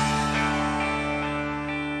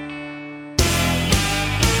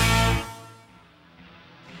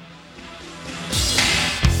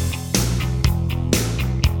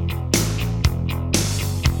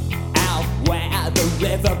 Out where the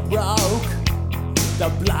river broke, the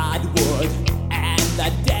bloodwood and the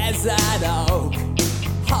desert oak,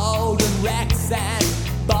 holding wrecks and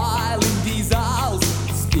boiling diesels,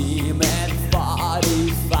 steaming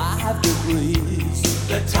 45 degrees.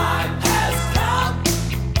 The time has come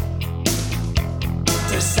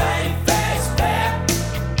to save fair's fair,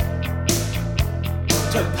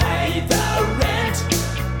 to pay the rent,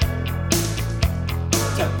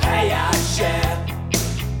 to pay our share.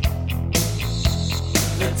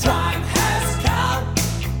 The time has come.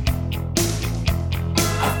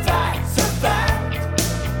 A fact's a fact.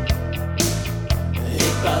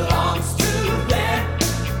 It belongs to them.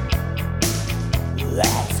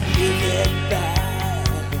 Let's give it back.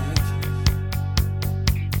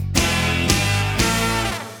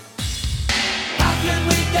 How can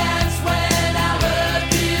we dance when our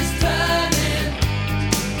earth is turning?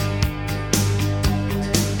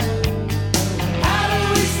 How do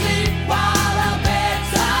we sleep while our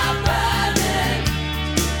beds are burning?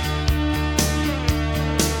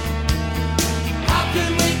 How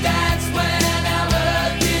can we dance when our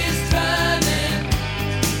earth is turning?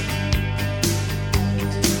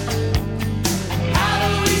 How do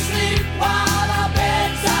we sleep while our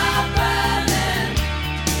beds are burning?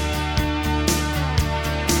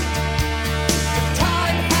 The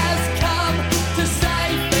time has come to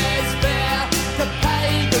save fair's fair, to pay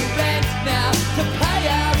the rent now, to pay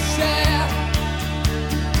our share.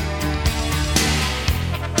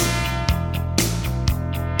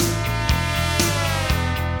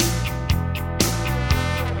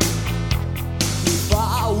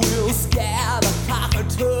 Far we'll scare the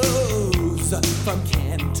cockatoos from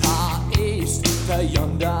Kentar East to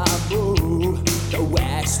yonder Moo. The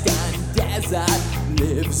western desert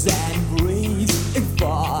lives and breathes in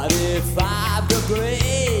 45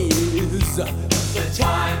 degrees. The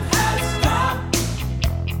time has come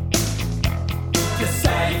to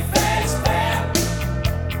save fair's fair,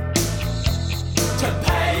 to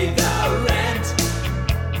pay the rent,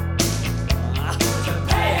 to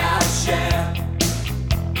pay our share.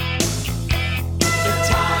 The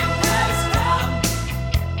time has come.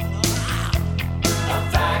 A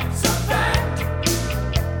fact's a fact.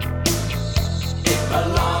 It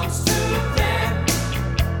belongs to them.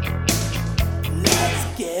 Let's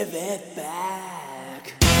give it back.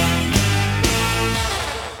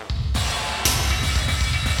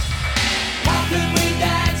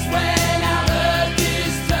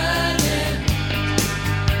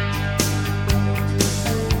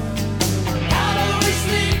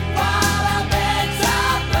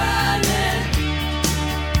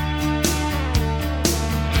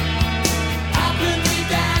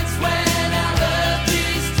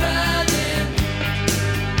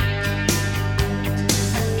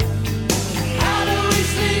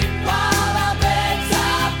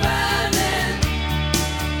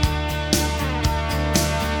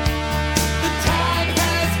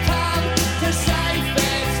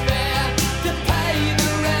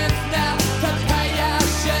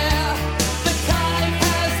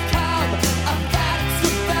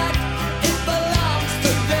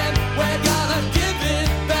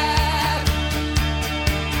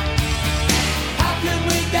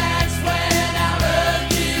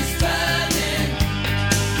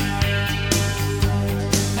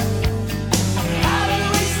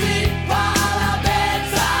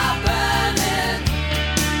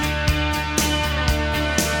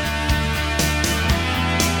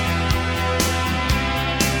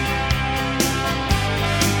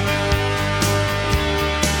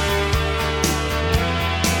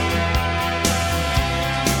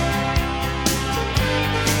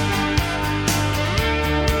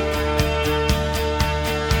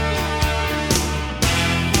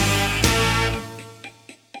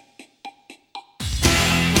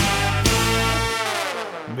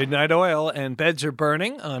 Midnight Oil and Beds Are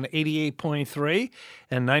Burning on 88.3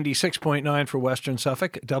 and 96.9 for Western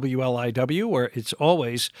Suffolk, WLIW, where it's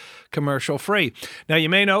always commercial free. Now, you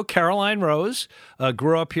may know Caroline Rose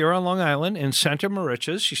grew up here on Long Island in Center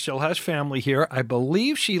Moriches. She still has family here. I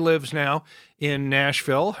believe she lives now in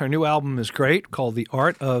Nashville. Her new album is great, called The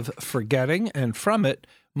Art of Forgetting, and from it,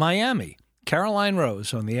 Miami. Caroline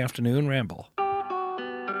Rose on the Afternoon Ramble.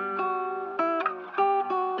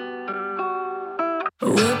 I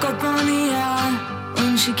woke up on the hour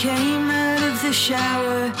when she came out of the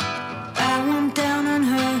shower. I went down on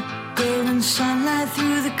her, golden sunlight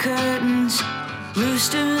through the curtains.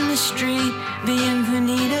 Rooster in the street,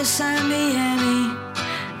 Bienvenida San Miami.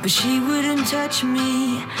 But she wouldn't touch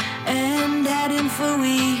me, and hadn't for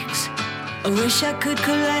weeks. I wish I could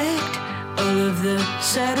collect all of the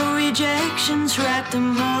subtle rejections, wrap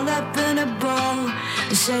them all up in a bow,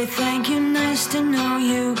 and say thank you, nice to know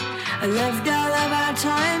you. I loved all of our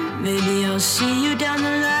time, maybe I'll see you down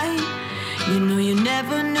the line. You know you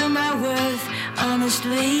never knew my worth,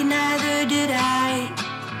 honestly neither did I.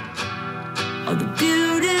 All the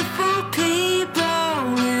beautiful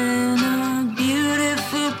people in a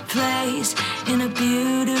beautiful place, in a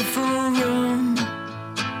beautiful room.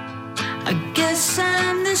 I guess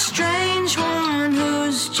I'm the strange one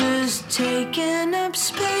who's just taking up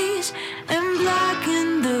space and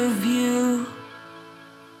blocking the view.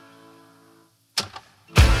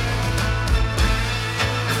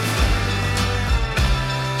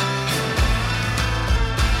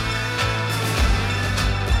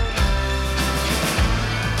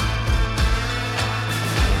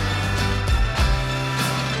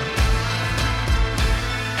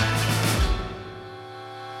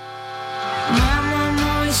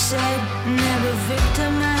 Never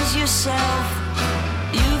victimize yourself.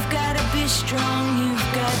 You've got to be strong, you've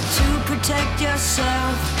got to protect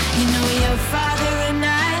yourself. You know your father and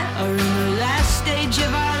I are in the last stage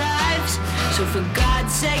of our lives. So for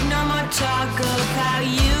God's sake, no more talk of how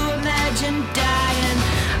you imagine dying.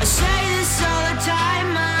 I say this all the time,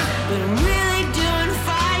 Ma, but I'm really doing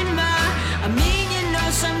fine, Ma. I mean, you know,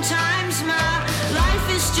 sometimes, Ma, life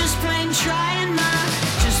is just plain trying, Ma.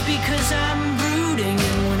 Just because I'm brooding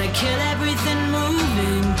and wanna kill everything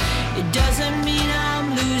moving, it doesn't mean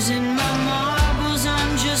I'm losing my marbles,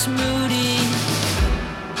 I'm just moody.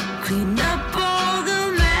 Clean up all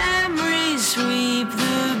the memories, sweep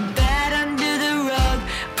the bad under the rug,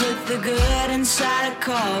 put the good inside a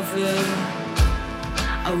cover.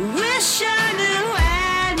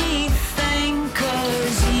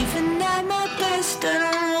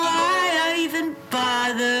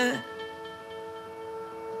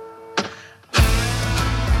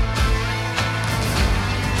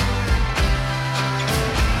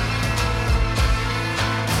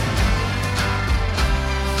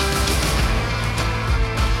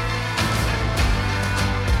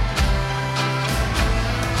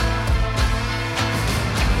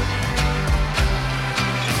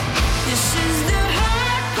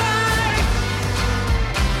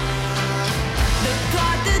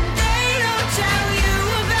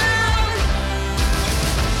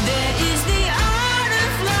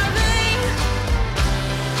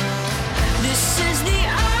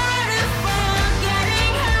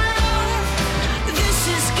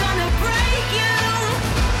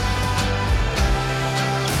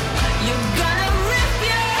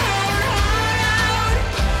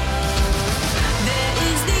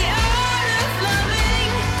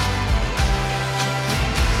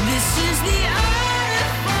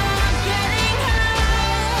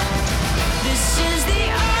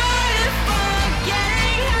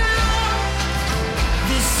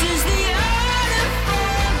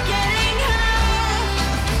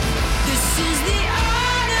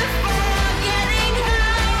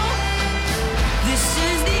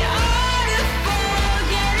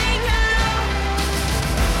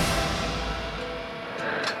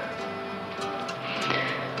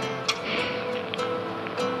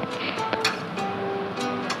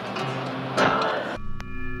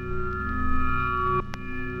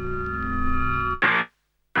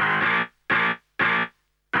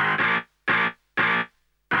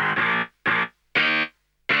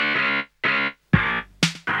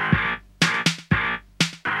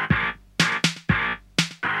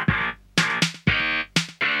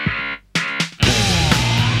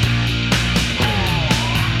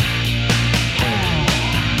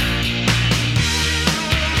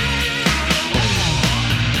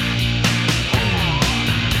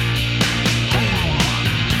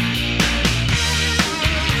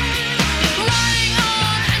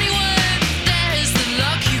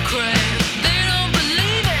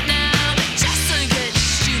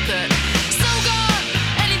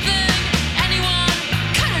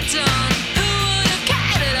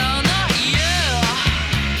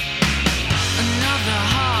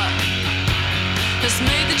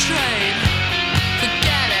 trade.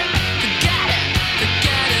 Forget it, forget it,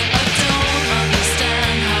 forget it. I don't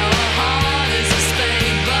understand how a heart is a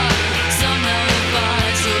spade, but somehow the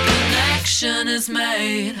vital connection is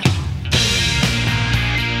made.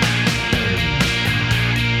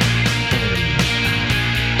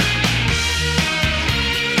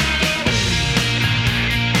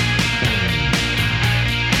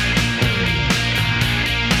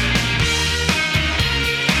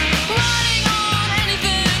 Running on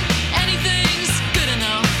anything, anything's good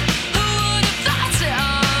enough. Who would have thought it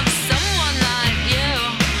of someone like you?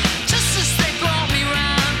 Just as they brought me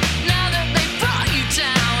round, now that they brought you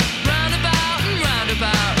down. Roundabout and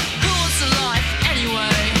roundabout, who wants a life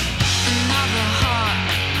anyway? Another heart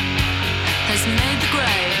has made the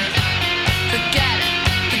grave. Forget it,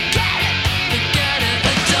 forget it, forget it.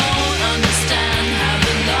 I don't understand how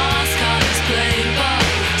the last card is played, but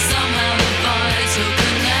somehow the vital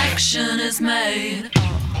connection is made.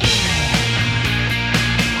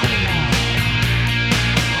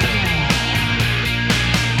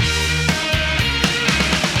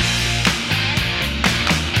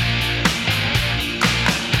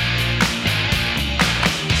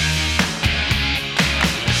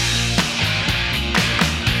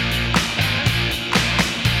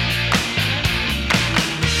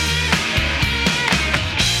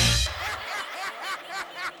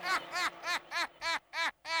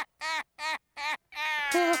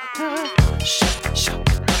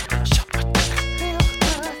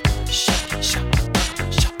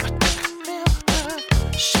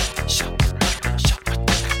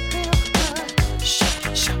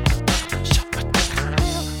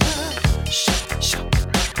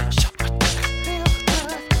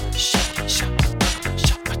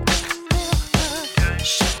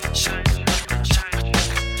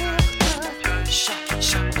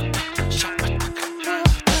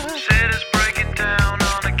 Sailors breaking down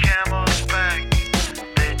on a camel's back.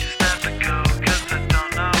 They just have to go 'cause they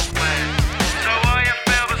don't know where. So all you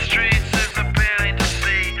feel the streets is appealing to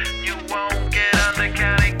see. You won't get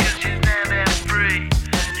undercounted 'cause you're now damn free.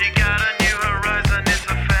 You got a new horizon, it's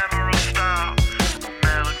ephemeral style. A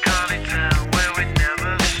melancholy town where we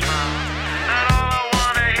never smile. And all I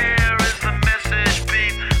wanna hear is the message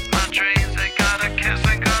beep. My dreams, they gotta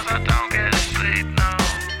kissing 'cause I don't get sleep, no.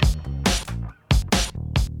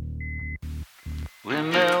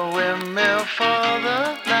 Windmill, windmill for the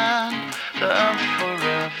land, I'm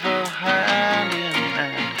forever hand in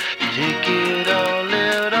hand. Take it all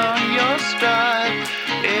out on your stride,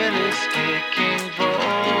 it is taking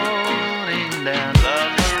falling down.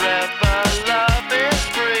 Love forever, love is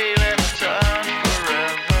free, let's turn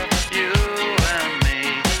forever, you and me.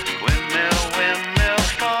 Windmill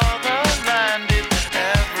for the land, is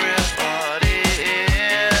everybody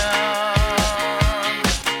in?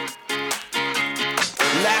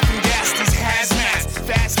 Laughing gas, these hazmats,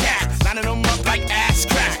 fast cat, lining them up like ass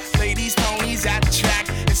crack. Play these ponies at the track,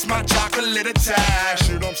 it's my chocolate attack.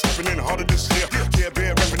 Shit, I'm stepping in harder this year. Yeah,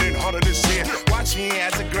 bear repping in harder this year. Watch me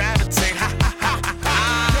as I gravitate. Ha ha ha ha ha.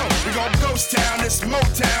 Yo, we gon' ghost town, this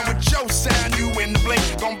Motown with your sound. You in the blink,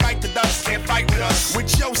 gon' bite the dust, can't fight with us.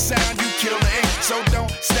 With your sound, you kill the ink, so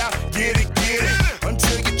don't stop, get it,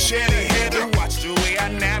 until you chin ahead and watch the way I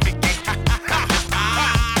navigate. Ha ha ha ha ha.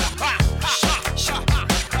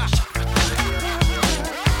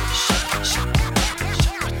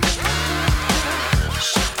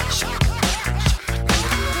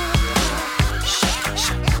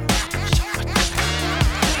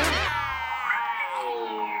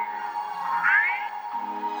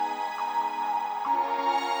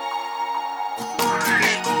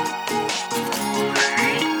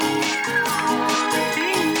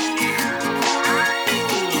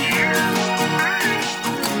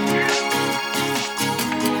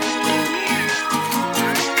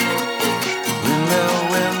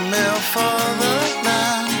 Windmill for the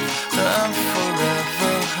land, I'm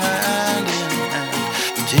forever hand in hand.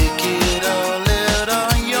 Take it all out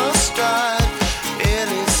on your stride, it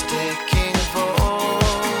is taking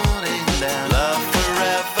falling down. Love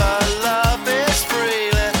forever, love is free,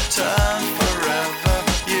 let's turn forever,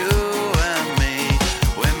 you and me.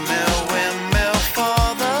 Windmill for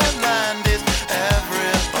the land, is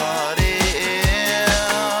everybody in?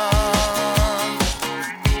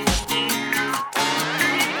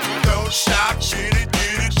 Don't stop, get it,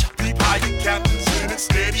 deep higher captains in it,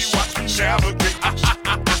 steady, watch me navigate.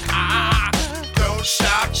 Don't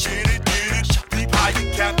stop, get it, deep higher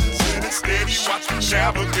captains in it, steady, watch me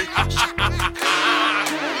navigate.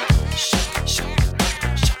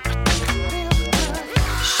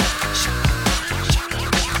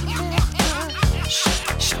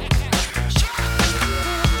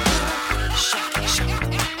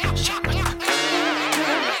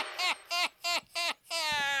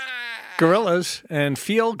 Gorillas and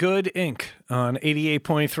Feel Good Inc. on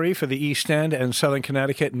 88.3 for the East End and Southern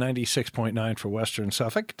Connecticut, 96.9 for Western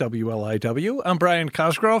Suffolk, WLIW. I'm Brian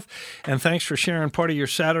Cosgrove, and thanks for sharing part of your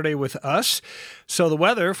Saturday with us. So the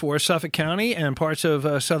weather for Suffolk County and parts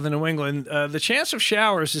of southern New England, the chance of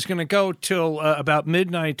showers is going to go till about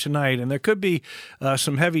midnight tonight, and there could be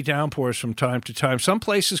some heavy downpours from time to time. Some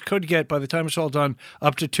places could get, by the time it's all done,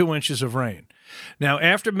 up to 2 inches of rain. Now,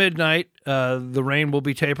 after midnight, the rain will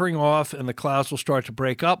be tapering off and the clouds will start to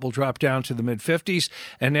break up. We'll drop down to the mid-50s.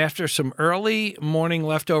 And after some early morning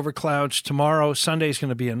leftover clouds tomorrow, Sunday is going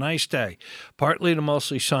to be a nice day. Partly to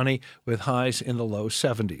mostly sunny with highs in the low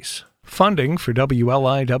 70s. Funding for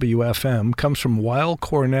WLIW-FM comes from Weill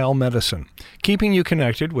Cornell Medicine, keeping you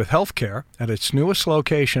connected with healthcare at its newest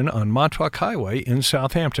location on Montauk Highway in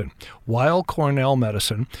Southampton. Weill Cornell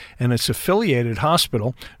Medicine and its affiliated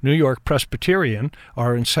hospital, New York Presbyterian,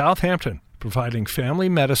 are in Southampton, providing family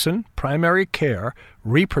medicine, primary care,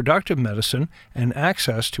 reproductive medicine, and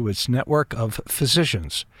access to its network of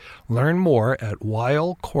physicians. Learn more at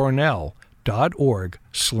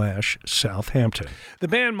weillcornell.org/Southampton. The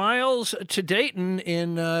band Miles to Dayton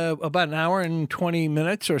in about an hour and 20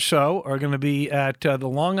 minutes or so are going to be at the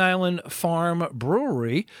Long Island Farm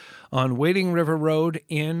Brewery on Wading River Road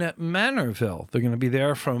in Manorville. They're going to be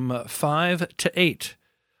there from 5 to 8.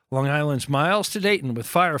 Long Island's Miles to Dayton with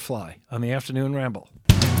Firefly on the Afternoon Ramble.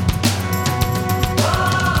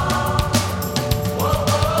 Whoa.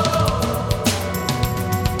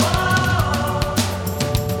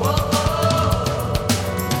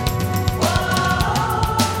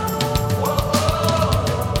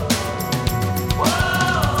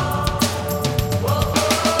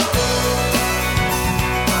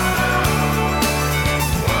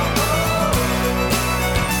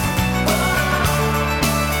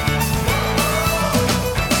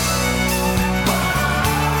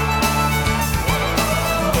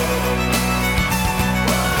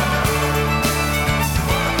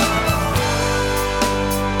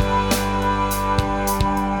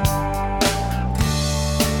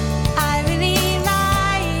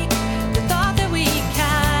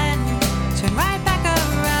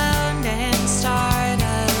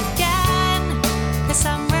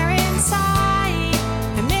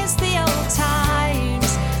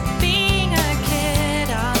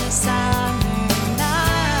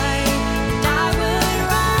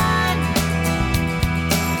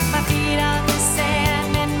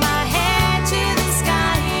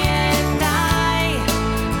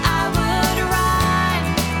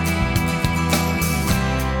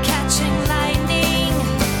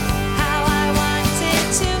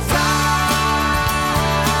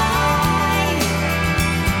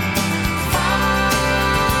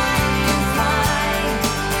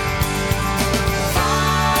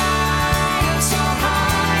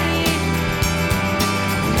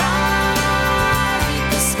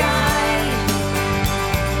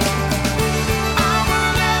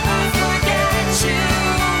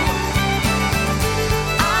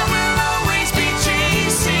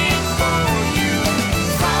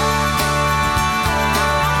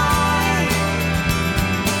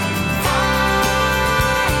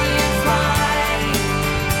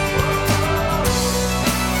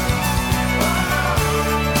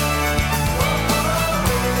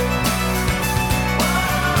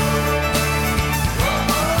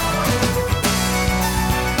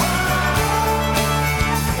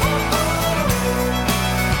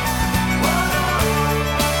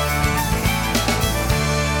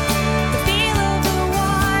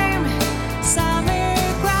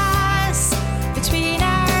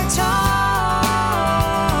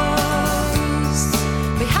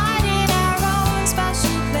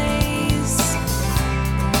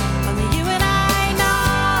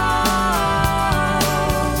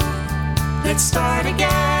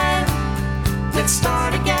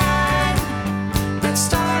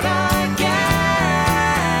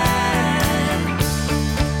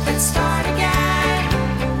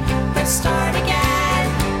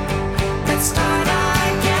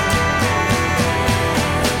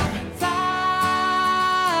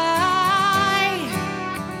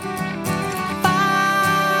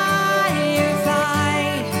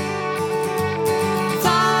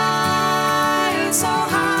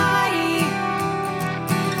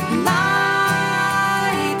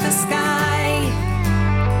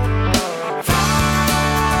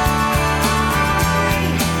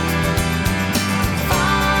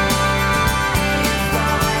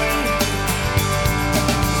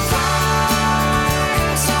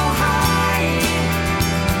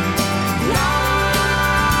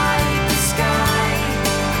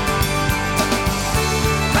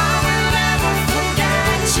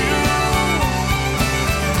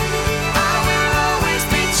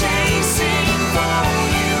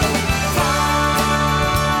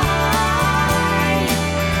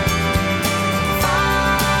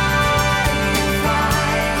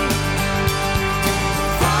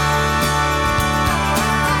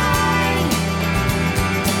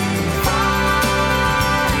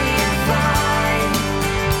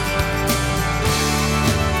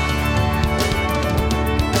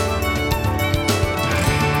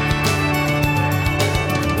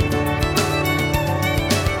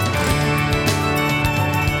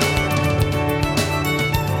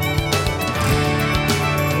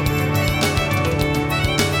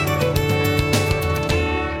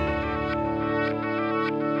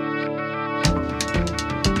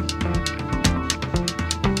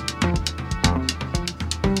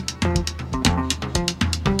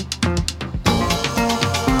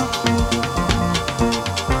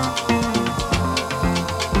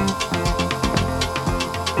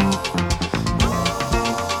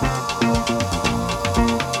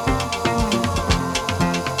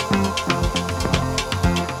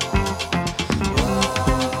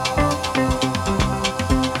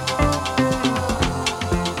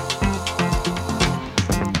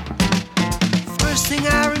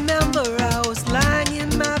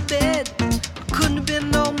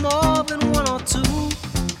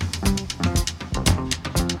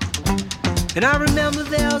 And I remember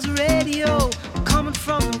there was a radio coming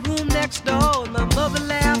from the room next door, and my mother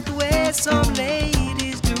laughed the way some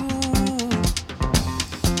ladies do.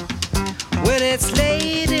 When it's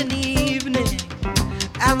late in the evening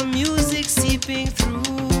and the music seeping through,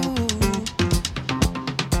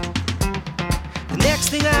 the next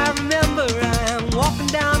thing I remember, I'm walking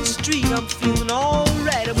down the street, I'm feeling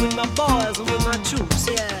alright. I'm with my boys, I'm with my troops,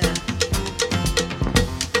 yeah.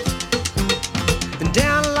 And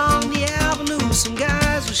down along the avenue, some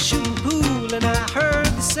guys were shooting pool, and I heard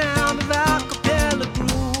the sound of a cappella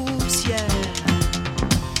groups, yeah,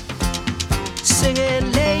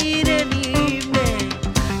 singing late in the evening,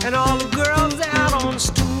 and all the girls out on the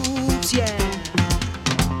stoops, yeah.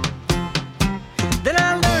 Then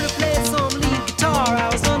I learned to play some lead guitar. I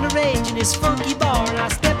was underage in this funky bar, and I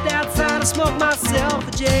stepped outside and smoked myself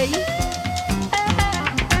a J.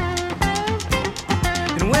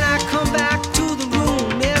 And when I come back to the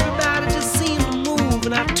room, everybody just seemed to move,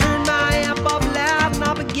 and I turned my amp up loud and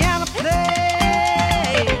I began to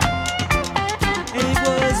play. And it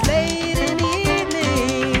was late in the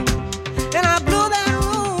evening, and I blew that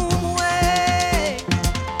room away.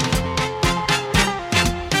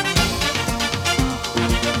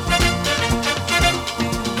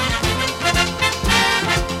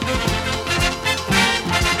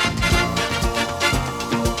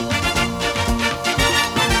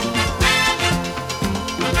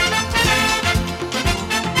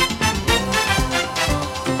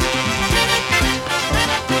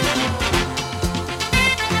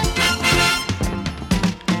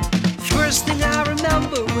 First thing I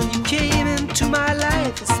remember when you came into my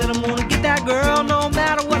life, I said I'm gonna get that girl no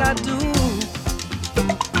matter what I do.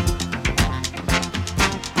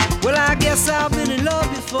 Well, I guess I've been in love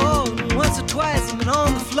before, and once or twice I've been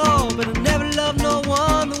on the floor, but I never loved no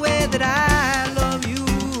one the way that I love you.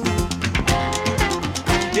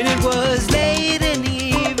 And it was late in the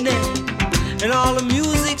evening, and all the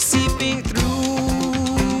music seeping through.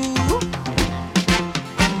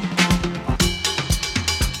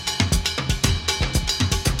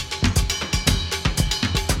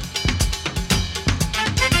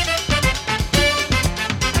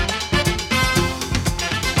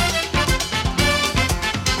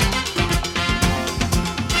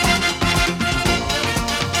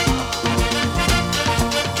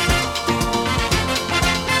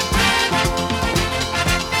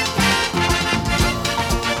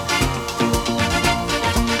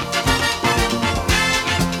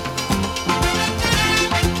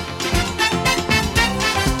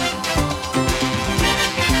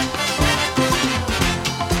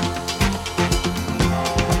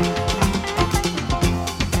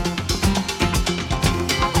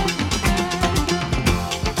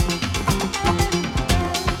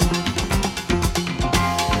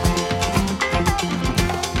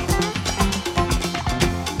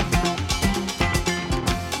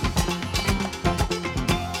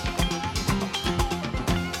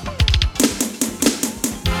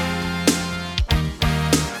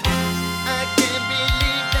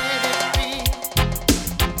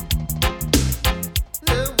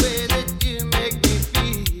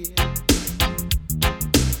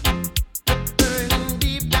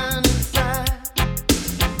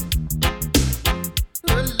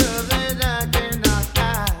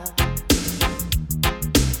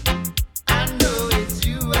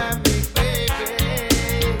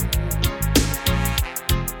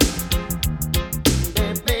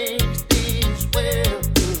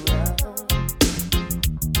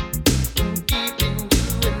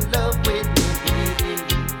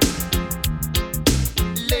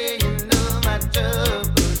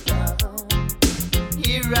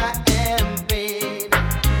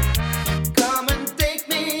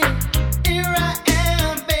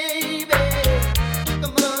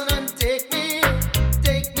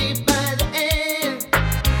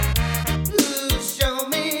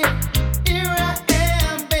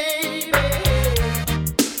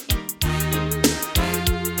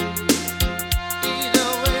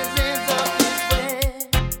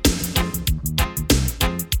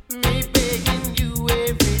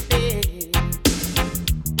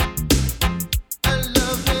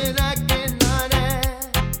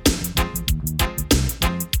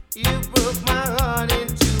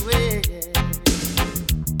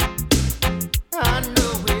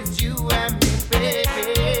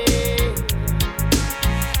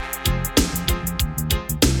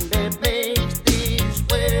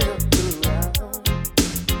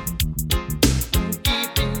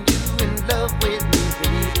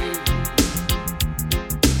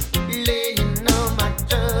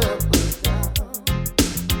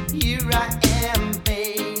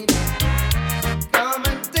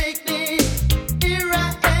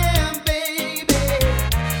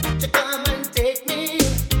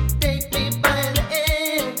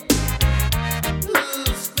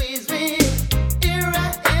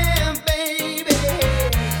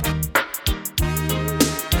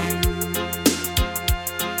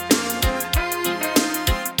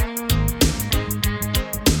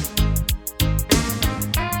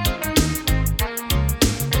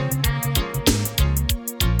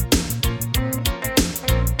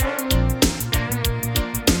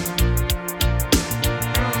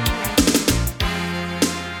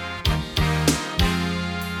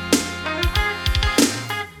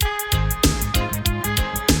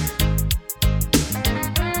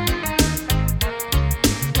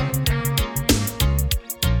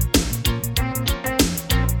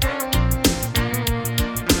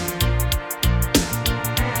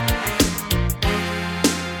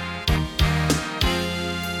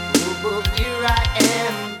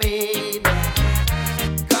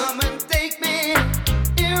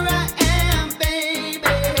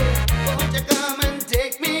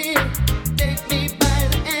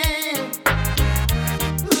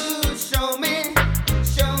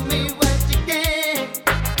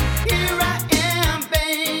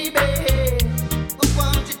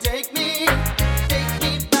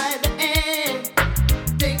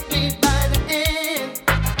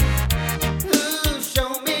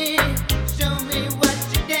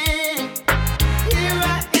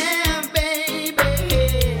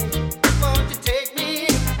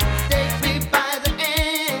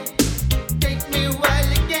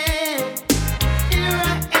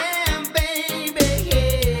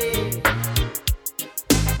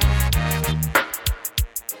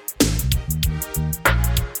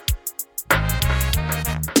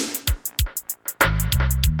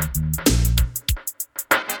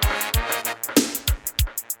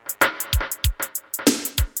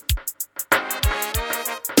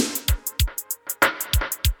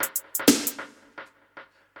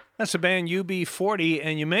 That's the band UB40,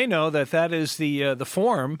 and you may know that is the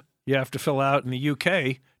form you have to fill out in the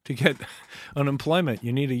UK to get unemployment.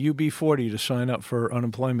 You need a UB40 to sign up for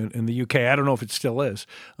unemployment in the UK. I don't know if it still is.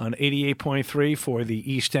 On 88.3 for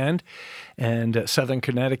the East End and Southern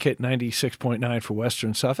Connecticut, 96.9 for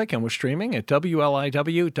Western Suffolk. And we're streaming at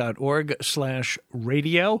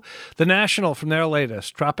WLIW.org/radio. The National from their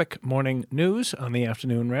latest Tropic Morning News on the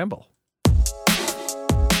Afternoon Ramble.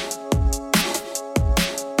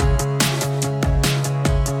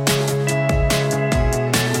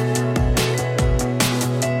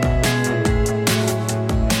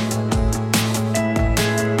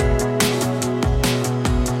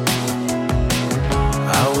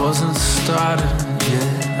 Started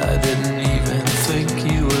yet, I didn't even think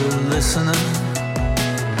you were listening.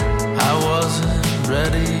 I wasn't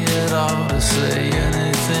ready at all to say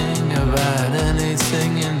anything about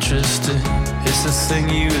anything interesting. It's the thing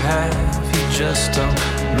you have, you just don't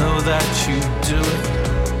know that you do it.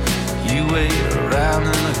 You wait around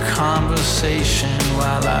in a conversation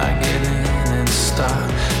while I get in and start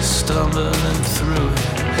stumbling through it.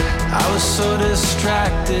 I was so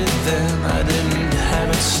distracted then, I didn't have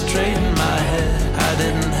it straight in my head. I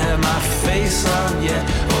didn't have my face on yet,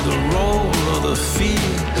 or the role or the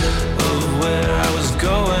feel of where I was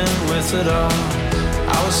going with it all.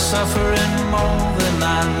 I was suffering more than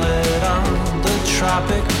I let on. The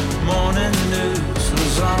tropic morning news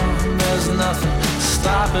was on. There's nothing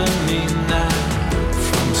stopping me now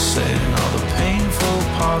from saying all the painful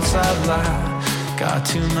parts I've lied. Got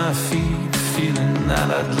to my feet, feeling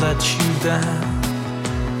that I'd let you down.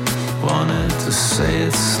 Wanted to say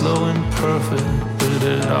it slow and perfect, but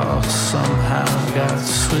it all somehow got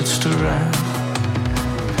switched around.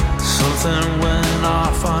 Something went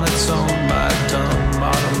off on its own by dumb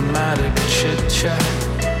automatic chit-chat.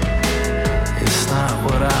 It's not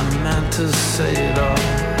what I meant to say at all.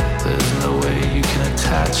 There's no way you can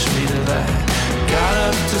attach me to that. Got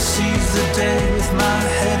up to seize the day with my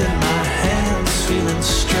head in my hands, feeling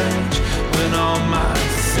strange when all my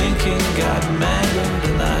thinking got mangled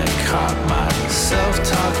and I caught myself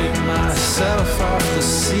talking myself off the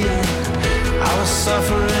ceiling. I was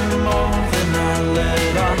suffering more than I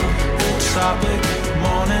let on. The tropic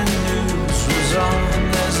morning news was on.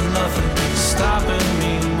 There's nothing stopping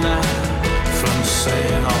me now from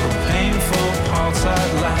saying all the painful parts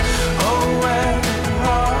I'd like. Oh, where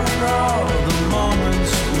are all the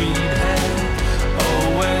moments we had? Oh,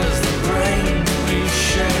 where's the brain we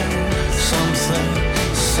shared? Something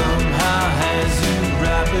somehow has you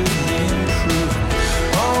rapidly improving.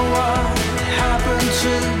 Oh, what happened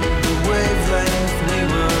to the wavelength we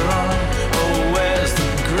were on? Oh, where's the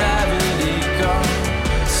gravity gone?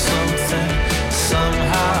 Something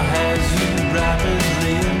somehow has you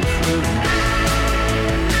rapidly improving.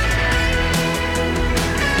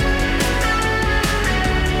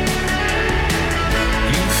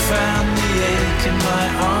 You found the ache in my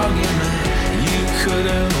argument. You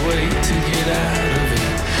couldn't wait to get out of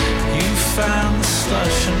it. You found the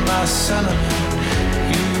slush in my sentiment.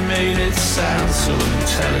 You made it sound so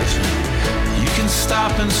intelligent. You can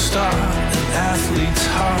stop and start an athlete's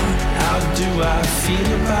heart. How do I feel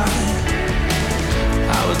about it?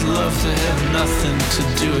 I would love to have nothing to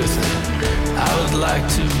do with it. I would like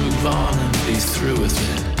to move on and be through with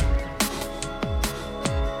it.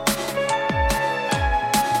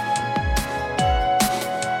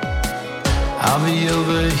 I'll be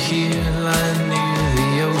over here lying near the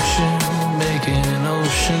ocean, making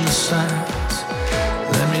ocean sounds.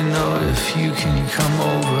 Let me know if you can come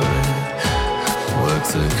over and work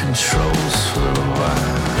the controls for a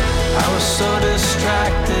while. I was so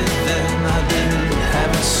distracted then, I didn't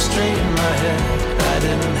have it straight in my head. I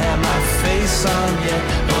didn't have my face on yet,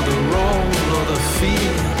 or the role or the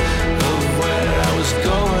feel of where I was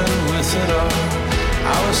going with it all.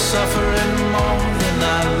 I was suffering more than I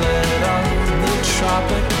let on. The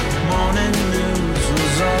tropic morning news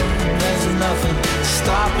was on. There's nothing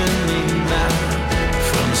stopping me now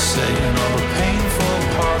from saying all the painful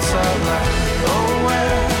parts out loud. Oh,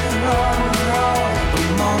 where are all the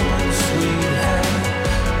moments we had?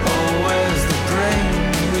 Oh, where's the brain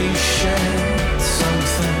we shared?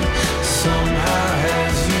 Something somehow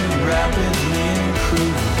has you rapidly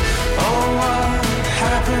improving. Oh, what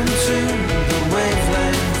happened to the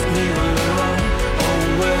wavelength we were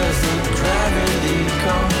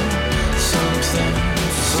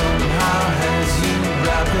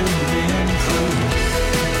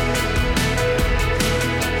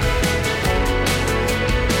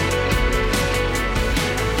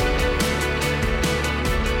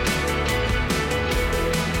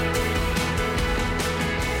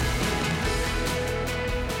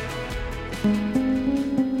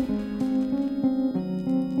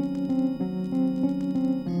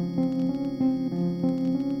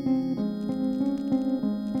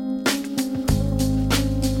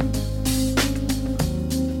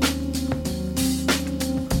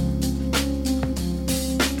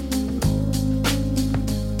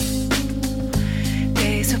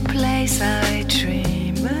place I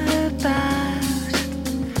dream about,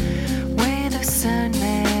 where the sun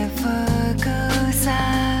never goes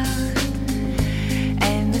out,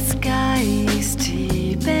 and the sky is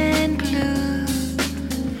deep and blue.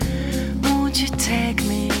 Won't you take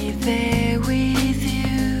me there with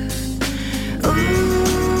you?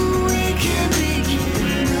 Ooh, we can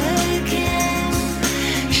begin again.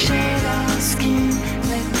 Shade our skin,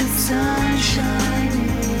 let the sun shine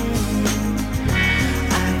in.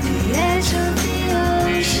 At the edge of the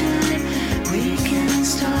ocean, we can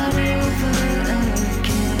start over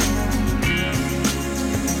again.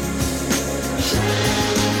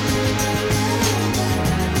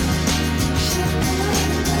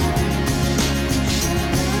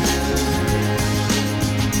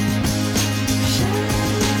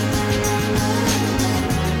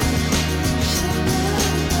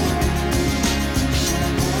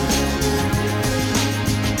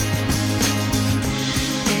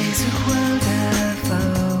 There's a world I've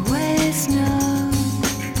always known,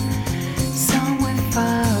 somewhere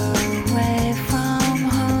far away from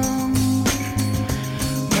home.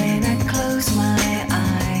 When I close my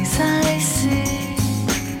eyes, I see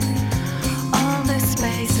all the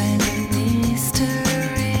space and the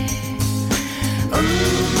mystery.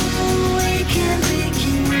 Ooh, we can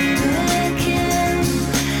begin again.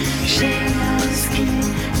 Share our skin,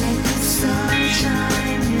 let the sun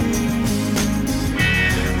shine in.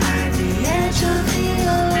 At the edge of the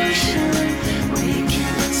ocean, we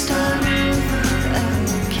can start over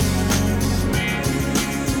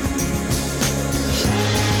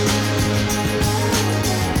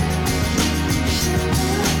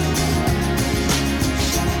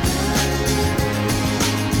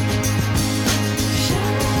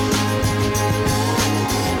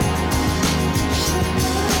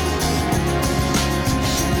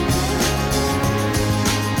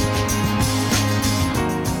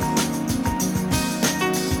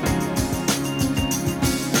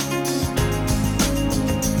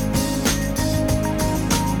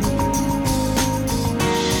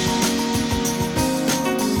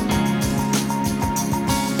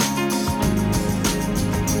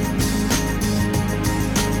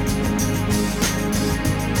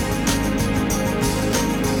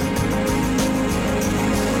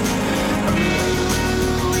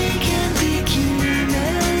we can begin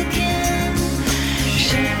again.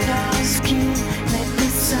 Shade our skin, let the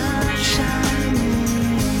sun shine in.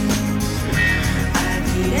 At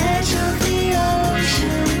the edge of the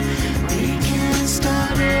ocean, we can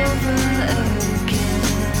start over again.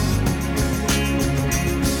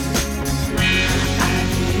 At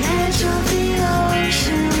the edge of the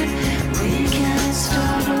ocean, we can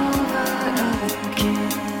start over again.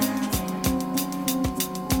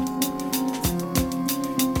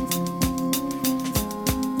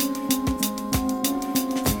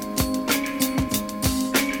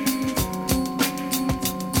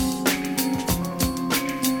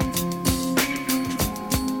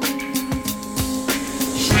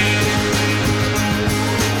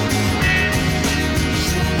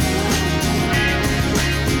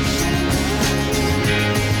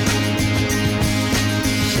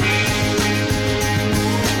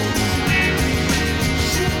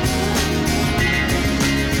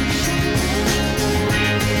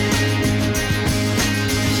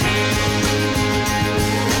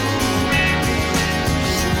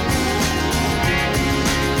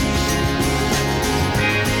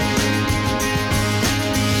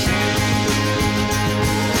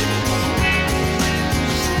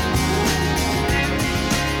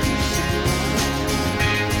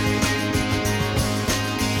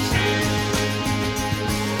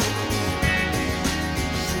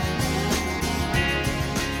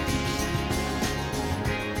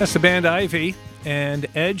 That's the band Ivy and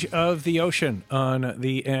Edge of the Ocean on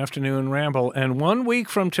the Afternoon Ramble. And 1 week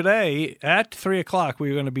from today at 3 o'clock,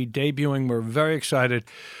 we're going to be debuting, we're very excited,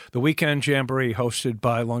 the Weekend Jamboree hosted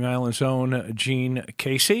by Long Island's own Gene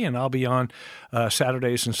Casey. And I'll be on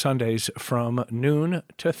Saturdays and Sundays from noon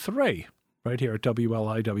to 3 right here at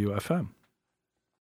WLIW-FM.